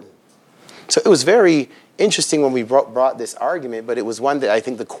important. So it was very interesting when we brought this argument, but it was one that I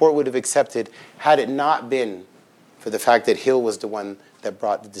think the court would have accepted had it not been for the fact that Hill was the one that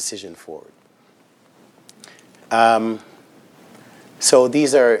brought the decision forward. So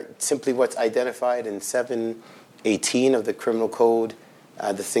these are simply what's identified in 718 of the Criminal Code,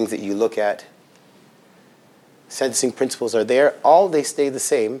 the things that you look at. Sentencing principles are there. All they stay the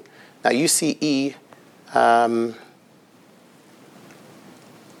same. Now you see E.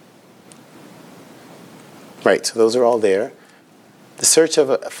 Right, so those are all there. The search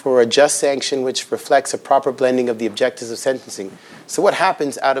for a just sanction which reflects a proper blending of the objectives of sentencing. So what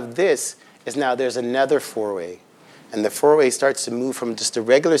happens out of this is now there's another four-way. And the four-way starts to move from just the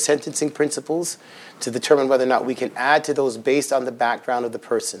regular sentencing principles to determine whether or not we can add to those based on the background of the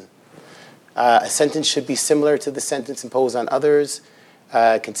person. A sentence should be similar to the sentence imposed on others.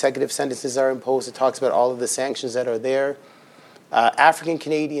 Consecutive sentences are imposed. It talks about all of the sanctions that are there. African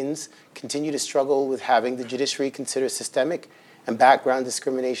Canadians continue to struggle with having the judiciary consider systemic and background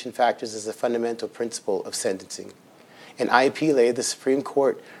discrimination factors as a fundamental principle of sentencing. In IPLA, the Supreme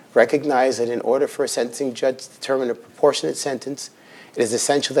Court recognized that in order for a sentencing judge to determine a proportionate sentence, it is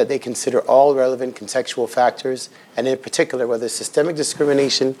essential that they consider all relevant contextual factors, and in particular, whether systemic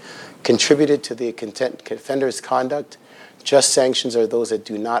discrimination contributed to the offender's conduct. Just sanctions are those that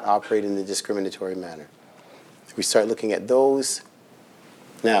do not operate in a discriminatory manner. We start looking at those.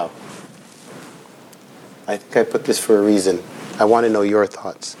 Now, I think I put this for a reason. I want to know your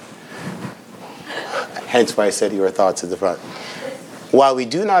thoughts. Hence why I said your thoughts at the front. While we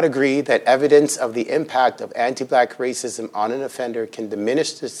do not agree that evidence of the impact of anti-black racism on an offender can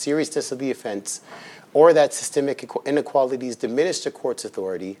diminish the seriousness of the offense, or that systemic inequalities diminish the court's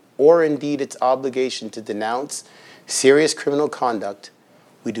authority, or indeed its obligation to denounce serious criminal conduct,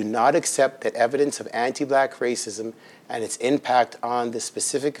 we do not accept that evidence of anti-black racism and its impact on the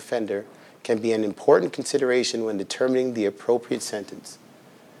specific offender can be an important consideration when determining the appropriate sentence.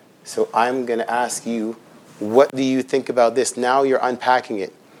 So I'm going to ask you, what do you think about this? Now you're unpacking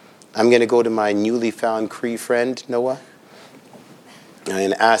it. I'm going to go to my newly found Cree friend, Noah.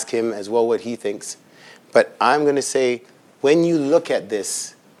 and ask him as well what he thinks. But I'm going to say, when you look at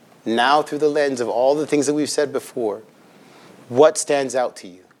this now through the lens of all the things that we've said before, what stands out to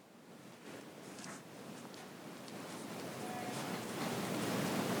you?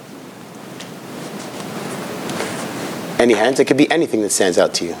 Any hands? It could be anything that stands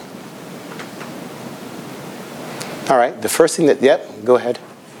out to you. All right, the first thing that, yep, go ahead.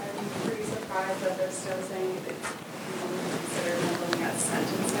 I'm pretty surprised that they're still saying that you only consider looking at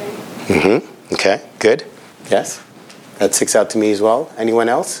sentencing. Okay, good. Yes, that sticks out to me as well. Anyone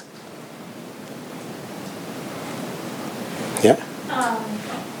else? Yeah?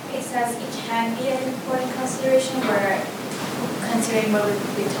 It says it can be an important consideration, where considering what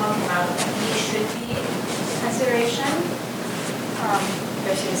we're talking about, it should be a consideration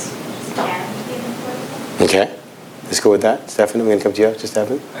versus can be an important. Okay, let's go with that. Stefan, I'm going to come to you. Just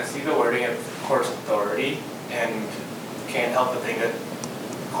Stefan. I see the wording of court's authority and can't help but think that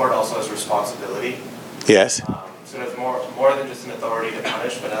court also has responsibility. Yes. So it's more than just an authority to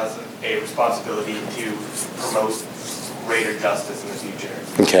punish, but has a responsibility to promote greater justice in the future.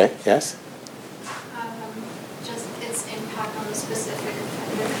 Okay, yes. Just its impact on the specific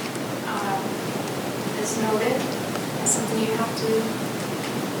offender is noted as something you have to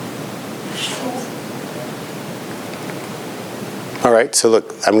show. All right, so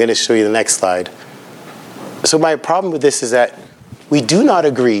look, I'm going to show you the next slide. So my problem with this is that we do not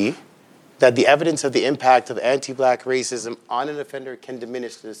agree that the evidence of the impact of anti-black racism on an offender can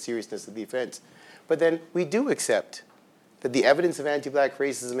diminish the seriousness of the offense. But then we do accept that the evidence of anti-black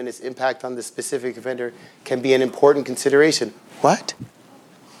racism and its impact on the specific offender can be an important consideration. What?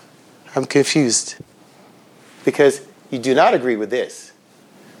 I'm confused. Because you do not agree with this,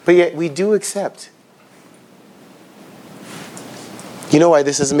 but yet we do accept. You know why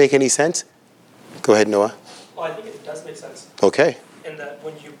this doesn't make any sense? Go ahead, Noah. Well, I think it does make sense. Okay. In that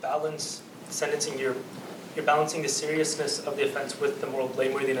when you balance sentencing, you're balancing the seriousness of the offense with the moral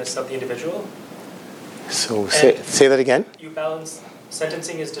blameworthiness of the individual. So say that again. You balance,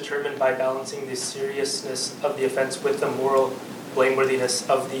 sentencing is determined by balancing the seriousness of the offense with the moral blameworthiness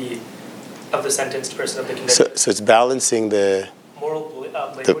of the sentenced person, of the convicted. So it's balancing the Moral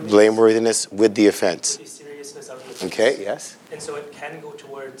blameworthiness with the offense. With the seriousness of the offense. Okay, yes. And so it can go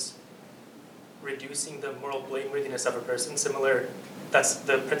towards reducing the moral blameworthiness of a person. Similar, that's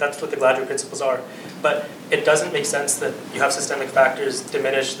what the Gladue principles are. But it doesn't make sense that you have systemic factors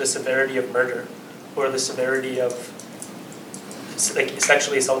diminish the severity of murder or the severity of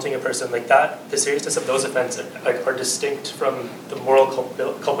sexually assaulting a person like that. The seriousness of those offenses are distinct from the moral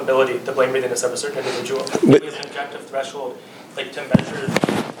culpability, the blameworthiness of a certain individual. But there's an objective threshold, to measure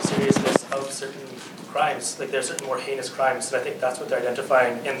the seriousness of certain crimes. There are certain more heinous crimes, and I think that's what they're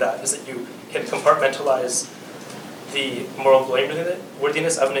identifying in that, is that you can compartmentalize the moral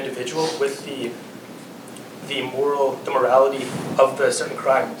blameworthiness of an individual with the morality of the certain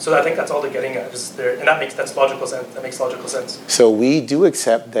crime. So I think that's all they're getting at, and that's logical sense. That makes logical sense. So we do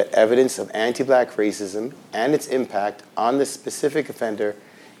accept that evidence of anti-black racism and its impact on the specific offender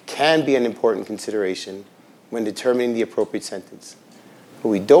can be an important consideration when determining the appropriate sentence. But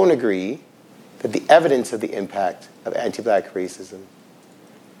we don't agree that the evidence of the impact of anti-black racism.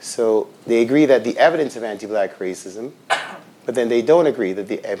 So they agree that the evidence of anti-black racism, but then they don't agree that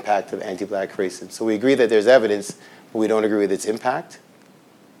the impact of anti-black racism. So we agree that there's evidence, but we don't agree with its impact.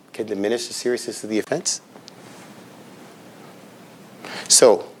 Can diminish the seriousness of the offense.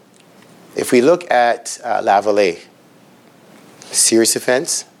 So if we look at Lavallee, serious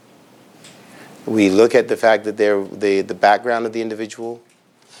offense, we look at the fact that the background of the individual,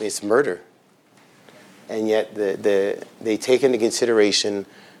 it's murder. And yet they take into consideration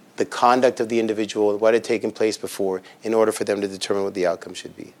the conduct of the individual, what had taken place before, in order for them to determine what the outcome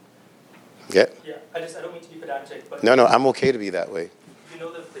should be. Yeah? Yeah, I don't mean to be pedantic, but... No, I'm okay to be that way. You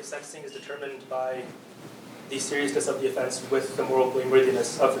know that the sentencing is determined by the seriousness of the offense with the moral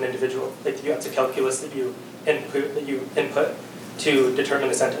blameworthiness of an individual. You have to calculus that you input to determine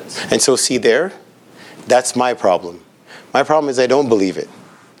the sentence. And so see there, that's my problem. My problem is I don't believe it.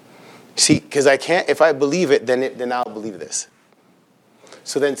 See, because I can't, if I believe it, then I'll believe this.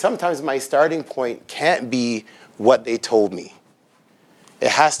 So then sometimes my starting point can't be what they told me. It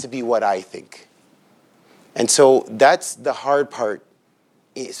has to be what I think. And so that's the hard part,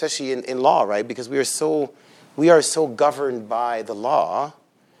 especially in law, right? Because we are so governed by the law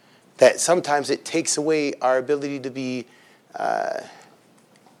that sometimes it takes away our ability to be, to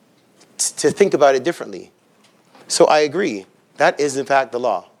think about it differently. So I agree. That is, in fact, the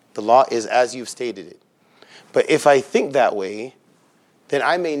law. The law is as you've stated it. But if I think that way, then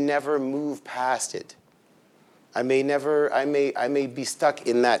I may never move past it. I may be stuck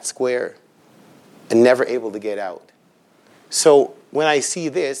in that square and never able to get out. So when I see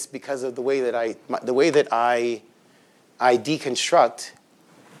this, because of the way that I deconstruct,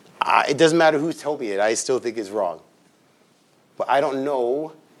 it doesn't matter who told me it, I still think it's wrong. But I don't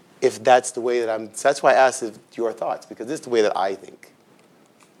know if that's the way that that's why I asked your thoughts, because this is the way that I think.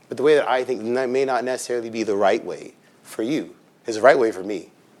 But the way that I think may not necessarily be the right way for you. It's the right way for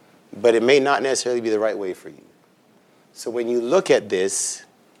me. But it may not necessarily be the right way for you. So when you look at this,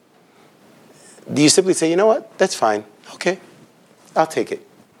 do you simply say, you know what, that's fine, okay, I'll take it?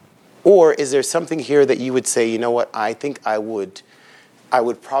 Or is there something here that you would say, you know what, I think I would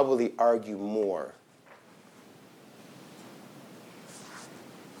probably argue more?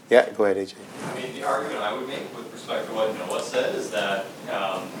 Yeah, go ahead, AJ. I mean, the argument I would make with respect to what Noah said is that,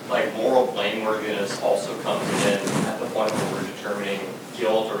 like, moral blameworthiness also comes in at the point where we're determining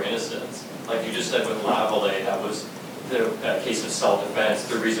guilt or innocence. Like you just said with Lavallee, that was the case of self-defense.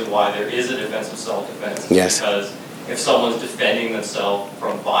 The reason why there is a defense of self-defense is because if someone's defending themselves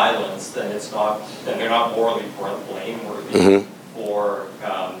from violence, then they're not morally blameworthy for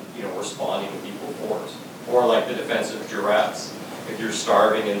responding with equal force. Or like the defense of duress. If you're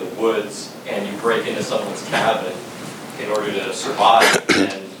starving in the woods and you break into someone's cabin in order to survive,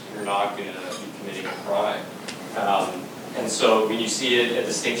 then you're not going to be committing a crime. And so when you see a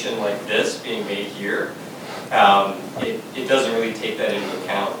distinction like this being made here, it doesn't really take that into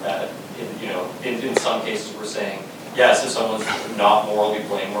account that, in some cases we're saying, yes, if someone's not morally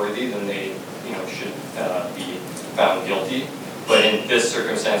blameworthy, then they should be found guilty. But in this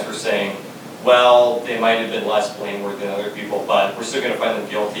circumstance, we're saying, well, they might have been less blameworthy than other people, but we're still going to find them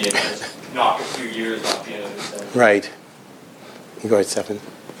guilty and just knock a few years off the end of the sentence. Right. You go ahead, Stephen.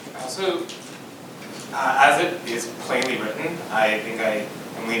 Also, as it is plainly written, I think I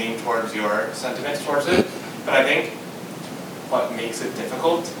am leaning towards your sentiments towards it. But I think what makes it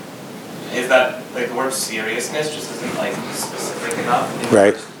difficult is that like the word seriousness just isn't like specific enough in the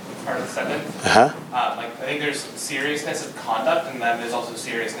first part of the sentence. I think there's seriousness of conduct, and then there's also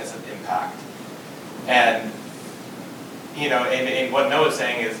seriousness of impact. And and what Noah's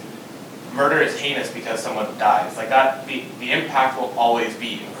saying is murder is heinous because someone dies. Like that, the impact will always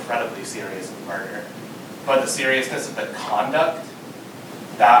be incredibly serious of murder. But the seriousness of the conduct,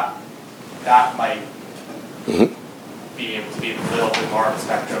 that might be able to be a little bit more of a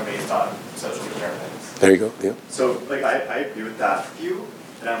spectrum based on social determinants. There you go. Yeah. So, I agree with that view,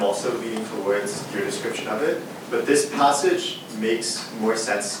 and I'm also leaning towards your description of it. But this passage makes more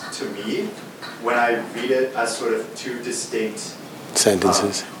sense to me when I read it as sort of two distinct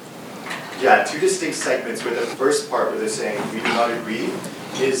sentences. Two distinct segments. Where the first part, where they're saying we do not agree,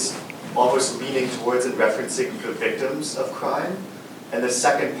 is almost leaning towards and referencing the victims of crime, and the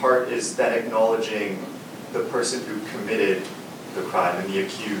second part is then acknowledging the person who committed the crime and the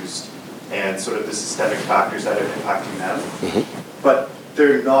accused, and sort of the systemic factors that are impacting them. But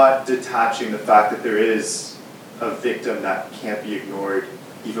they're not detaching the fact that there is a victim that can't be ignored,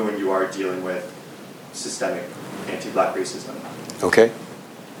 even when you are dealing with systemic anti-Black racism. Okay.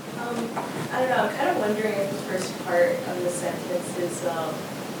 I don't know, I'm kind of wondering if the first part of the sentence is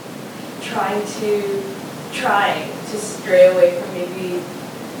trying to stray away from maybe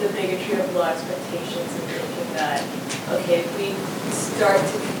the bigotry of low expectations and thinking that, okay, if we start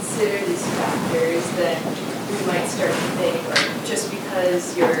to consider these factors, then we might start to think, like, just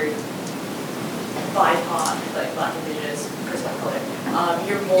because you're BIPOC, like Black, Indigenous, person of color,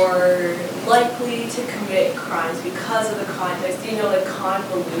 you're more likely to commit crimes because of the context, like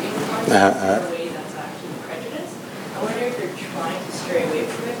convoluting the context in a way that's actually prejudiced. I wonder if they're trying to stray away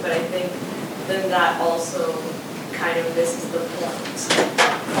from it, but I think then that also kind of misses the point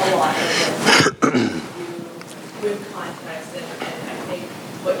a lot of it with context, and I think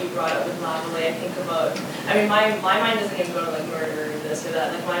what you brought up with Lavallee, I think about, my mind doesn't even go to like murder or this or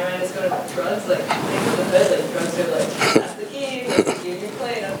that, like my mind is going to drugs, like think of the hood, like drugs are like, that's the game you're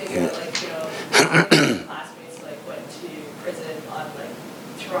playing. I'm thinking of like, my classmates like went to prison on like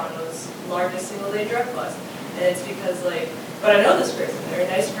Toronto's largest single day drug bust, and it's because like, but I know this person, they're a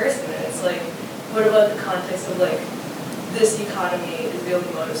nice person, and it's like, what about the context of like, this economy is the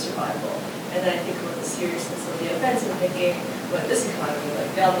only mode of survival? And then I think about the seriousness of the offense and thinking, well, this economy,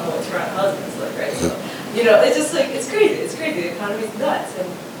 like, they all know what Toronto housing is like, right? So, it's just like, it's crazy, the economy's nuts. And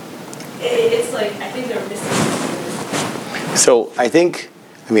it's like, I think they're missing. So I think,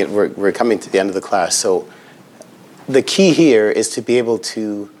 we're coming to the end of the class, so the key here is to be able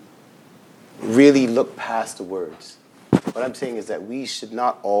to really look past the words. What I'm saying is that we should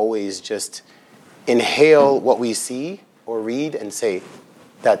not always just inhale what we see or read and say,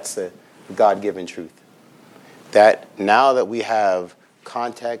 that's the God-given truth. that now that we have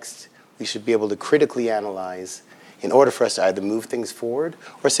context, we should be able to critically analyze in order for us to either move things forward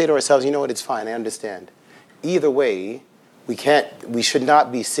or say to ourselves, you know what, it's fine, I understand. Either way, we should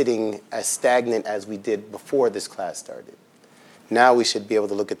not be sitting as stagnant as we did before this class started. Now we should be able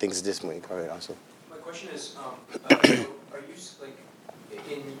to look at things this way. All right, also. My question is, are you like,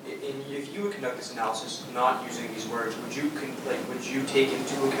 if you would conduct this analysis not using these words, would you take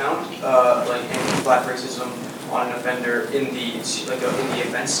into account like anti-black racism on an offender in the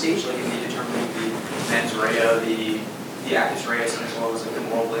offense stage, like in the determining the mens rea, the actus reus, as well as like the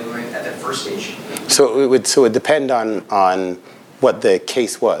moral labeling at that first stage? So it would depend on what the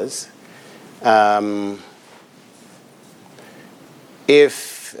case was.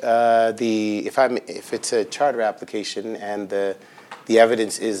 If it's a charter application and the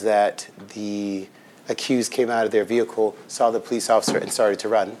evidence is that the accused came out of their vehicle, saw the police officer, and started to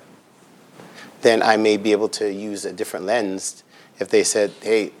run, then I may be able to use a different lens. If they said,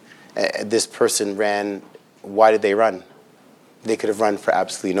 hey, this person ran, why did they run? They could have run for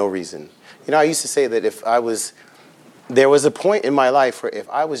absolutely no reason. You know, I used to say that there was a point in my life where if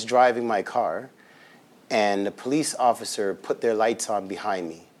I was driving my car and a police officer put their lights on behind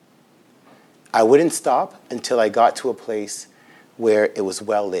me, I wouldn't stop until I got to a place where it was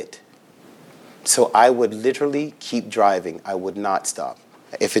well lit. So I would literally keep driving. I would not stop.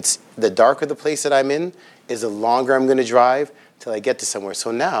 If it's the darker the place that I'm in, is the longer I'm going to drive till I get to somewhere.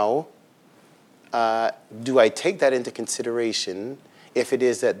 So now, do I take that into consideration if it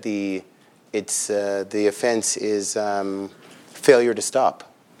is that the offense is failure to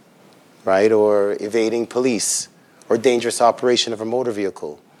stop, right, or evading police, or dangerous operation of a motor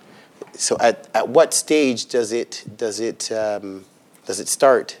vehicle? So at what stage does it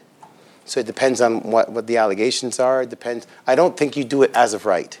start? So it depends on what the allegations are. It depends. I don't think you do it as of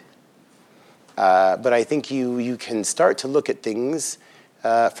right, but I think you can start to look at things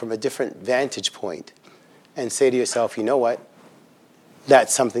from a different vantage point and say to yourself, you know what?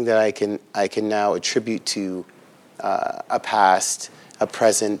 That's something that I can now attribute to a past, a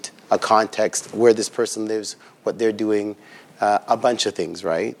present, a context, where this person lives, what they're doing, a bunch of things,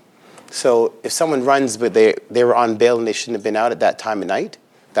 right? So if someone runs but they were on bail and they shouldn't have been out at that time of night,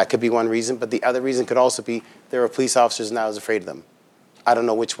 that could be one reason. But the other reason could also be there were police officers and I was afraid of them. I don't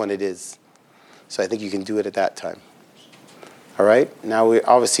know which one it is. So I think you can do it at that time. All right? Now, we're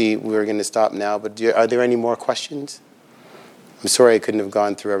going to stop now, but are there any more questions? I'm sorry I couldn't have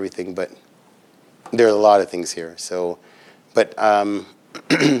gone through everything, but there are a lot of things here. So, but are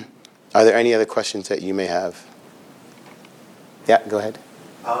there any other questions that you may have? Yeah, go ahead.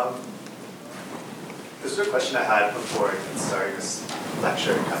 This was a question I had before starting this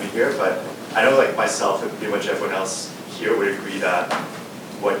lecture and coming here, but I know like myself and pretty much everyone else here would agree that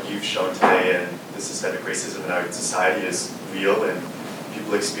what you've shown today and the systemic racism in our society is real and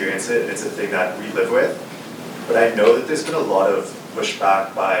people experience it. It's a thing that we live with. But I know that there's been a lot of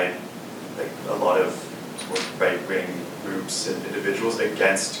pushback by like a lot of right-wing groups and individuals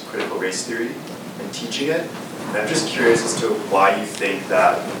against critical race theory and teaching it. And I'm just curious as to why you think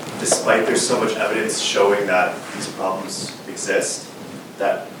that despite there's so much evidence showing that these problems exist,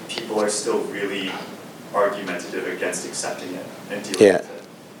 that people are still really argumentative against accepting it and dealing with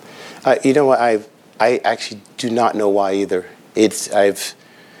it. You know what? I actually do not know why either.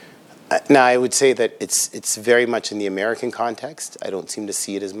 Now I would say that it's very much in the American context. I don't seem to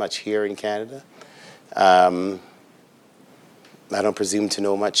see it as much here in Canada. I don't presume to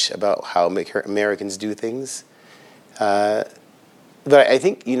know much about how Americans do things. But I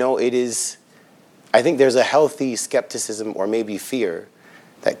think, I think there's a healthy skepticism or maybe fear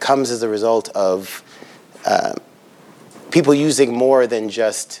that comes as a result of people using more than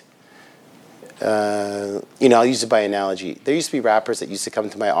just, I'll use it by analogy. There used to be rappers that used to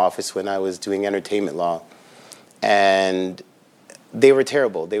come to my office when I was doing entertainment law, and they were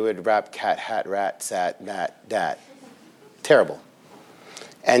terrible. They would rap cat, hat, rat, sat, nat, dat. Terrible.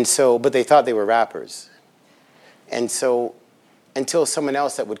 And so, but they thought they were rappers. And so, until someone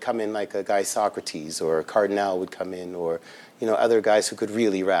else that would come in, like a guy Socrates or Cardinal would come in, or other guys who could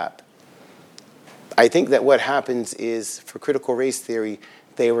really rap. I think that what happens is, for critical race theory,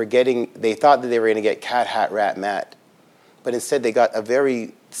 they thought that they were going to get cat, hat, rat, mat, but instead they got a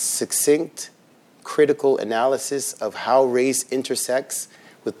very succinct, critical analysis of how race intersects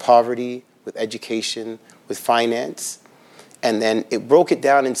with poverty, with education, with finance, and then it broke it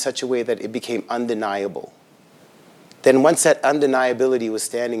down in such a way that it became undeniable. Then once that undeniability was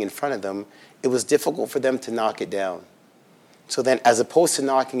standing in front of them, it was difficult for them to knock it down. So then, as opposed to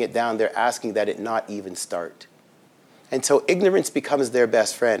knocking it down, they're asking that it not even start. And so ignorance becomes their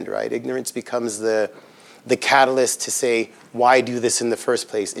best friend, right? Ignorance becomes the the catalyst to say, why do this in the first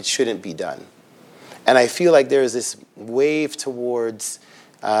place? It shouldn't be done. And I feel like there is this wave towards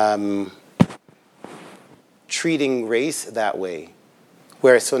treating race that way,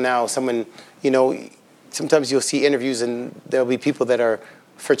 where so now someone, sometimes you'll see interviews and there'll be people that are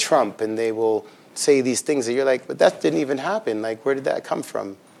for Trump and they will say these things that you're like, but that didn't even happen. Like, where did that come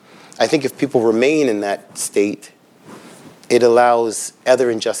from? I think if people remain in that state, it allows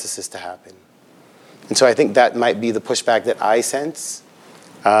other injustices to happen. And so I think that might be the pushback that I sense.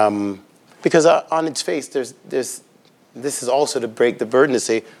 Because on its face, this is also to break the burden to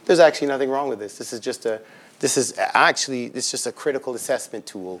say, there's actually nothing wrong with this. This is just a critical assessment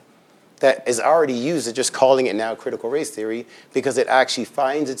tool that is already used. They're just calling it now critical race theory because it actually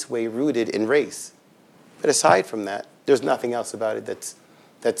finds its way rooted in race. But aside from that, there's nothing else about it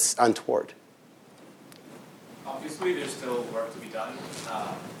that's untoward. Obviously, there's still work to be done,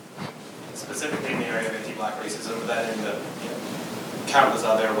 specifically in the area of anti-black racism, but then in the countless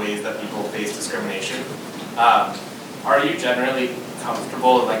other ways that people face discrimination. Are you generally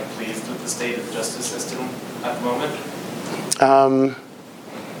comfortable and pleased with the state of the justice system at the moment?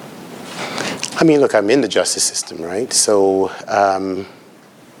 Look, I'm in the justice system, right? So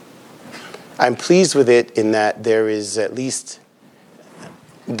I'm pleased with it in that there is at least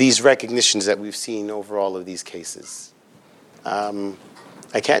these recognitions that we've seen over all of these cases.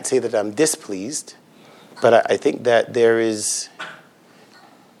 I can't say that I'm displeased, but I think that there is.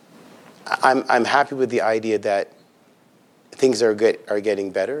 I'm happy with the idea that things are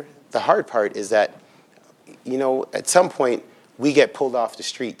getting better. The hard part is that, at some point we get pulled off the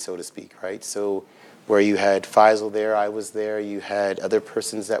street, so to speak, right? So where you had Faisal there, I was there, you had other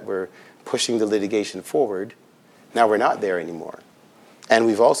persons that were pushing the litigation forward. Now we're not there anymore. And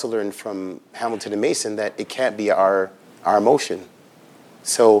we've also learned from Hamilton and Mason that it can't be our motion.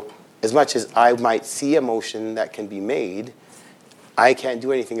 So as much as I might see a motion that can be made, I can't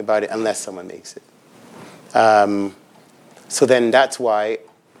do anything about it unless someone makes it. So then that's why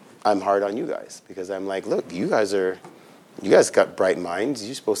I'm hard on you guys, because I'm like, look, you guys got bright minds.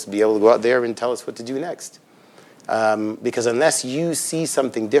 You're supposed to be able to go out there and tell us what to do next. Because unless you see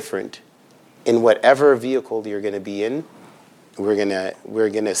something different in whatever vehicle you're going to be in, we're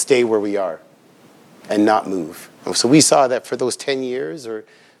gonna stay where we are and not move. So we saw that for those 10 years or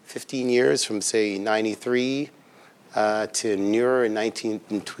 15 years, from say 93 to Muir in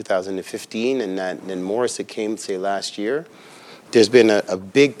 2015, and then Morris that came say last year. There's been a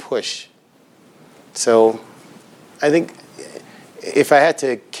big push. So I think if I had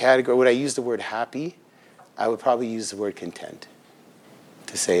to categorize, would I use the word happy? I would probably use the word content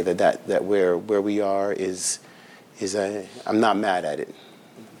to say that where we are is I'm not mad at it,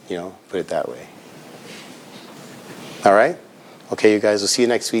 put it that way. All right? Okay, you guys, we'll see you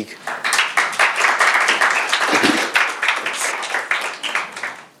next week.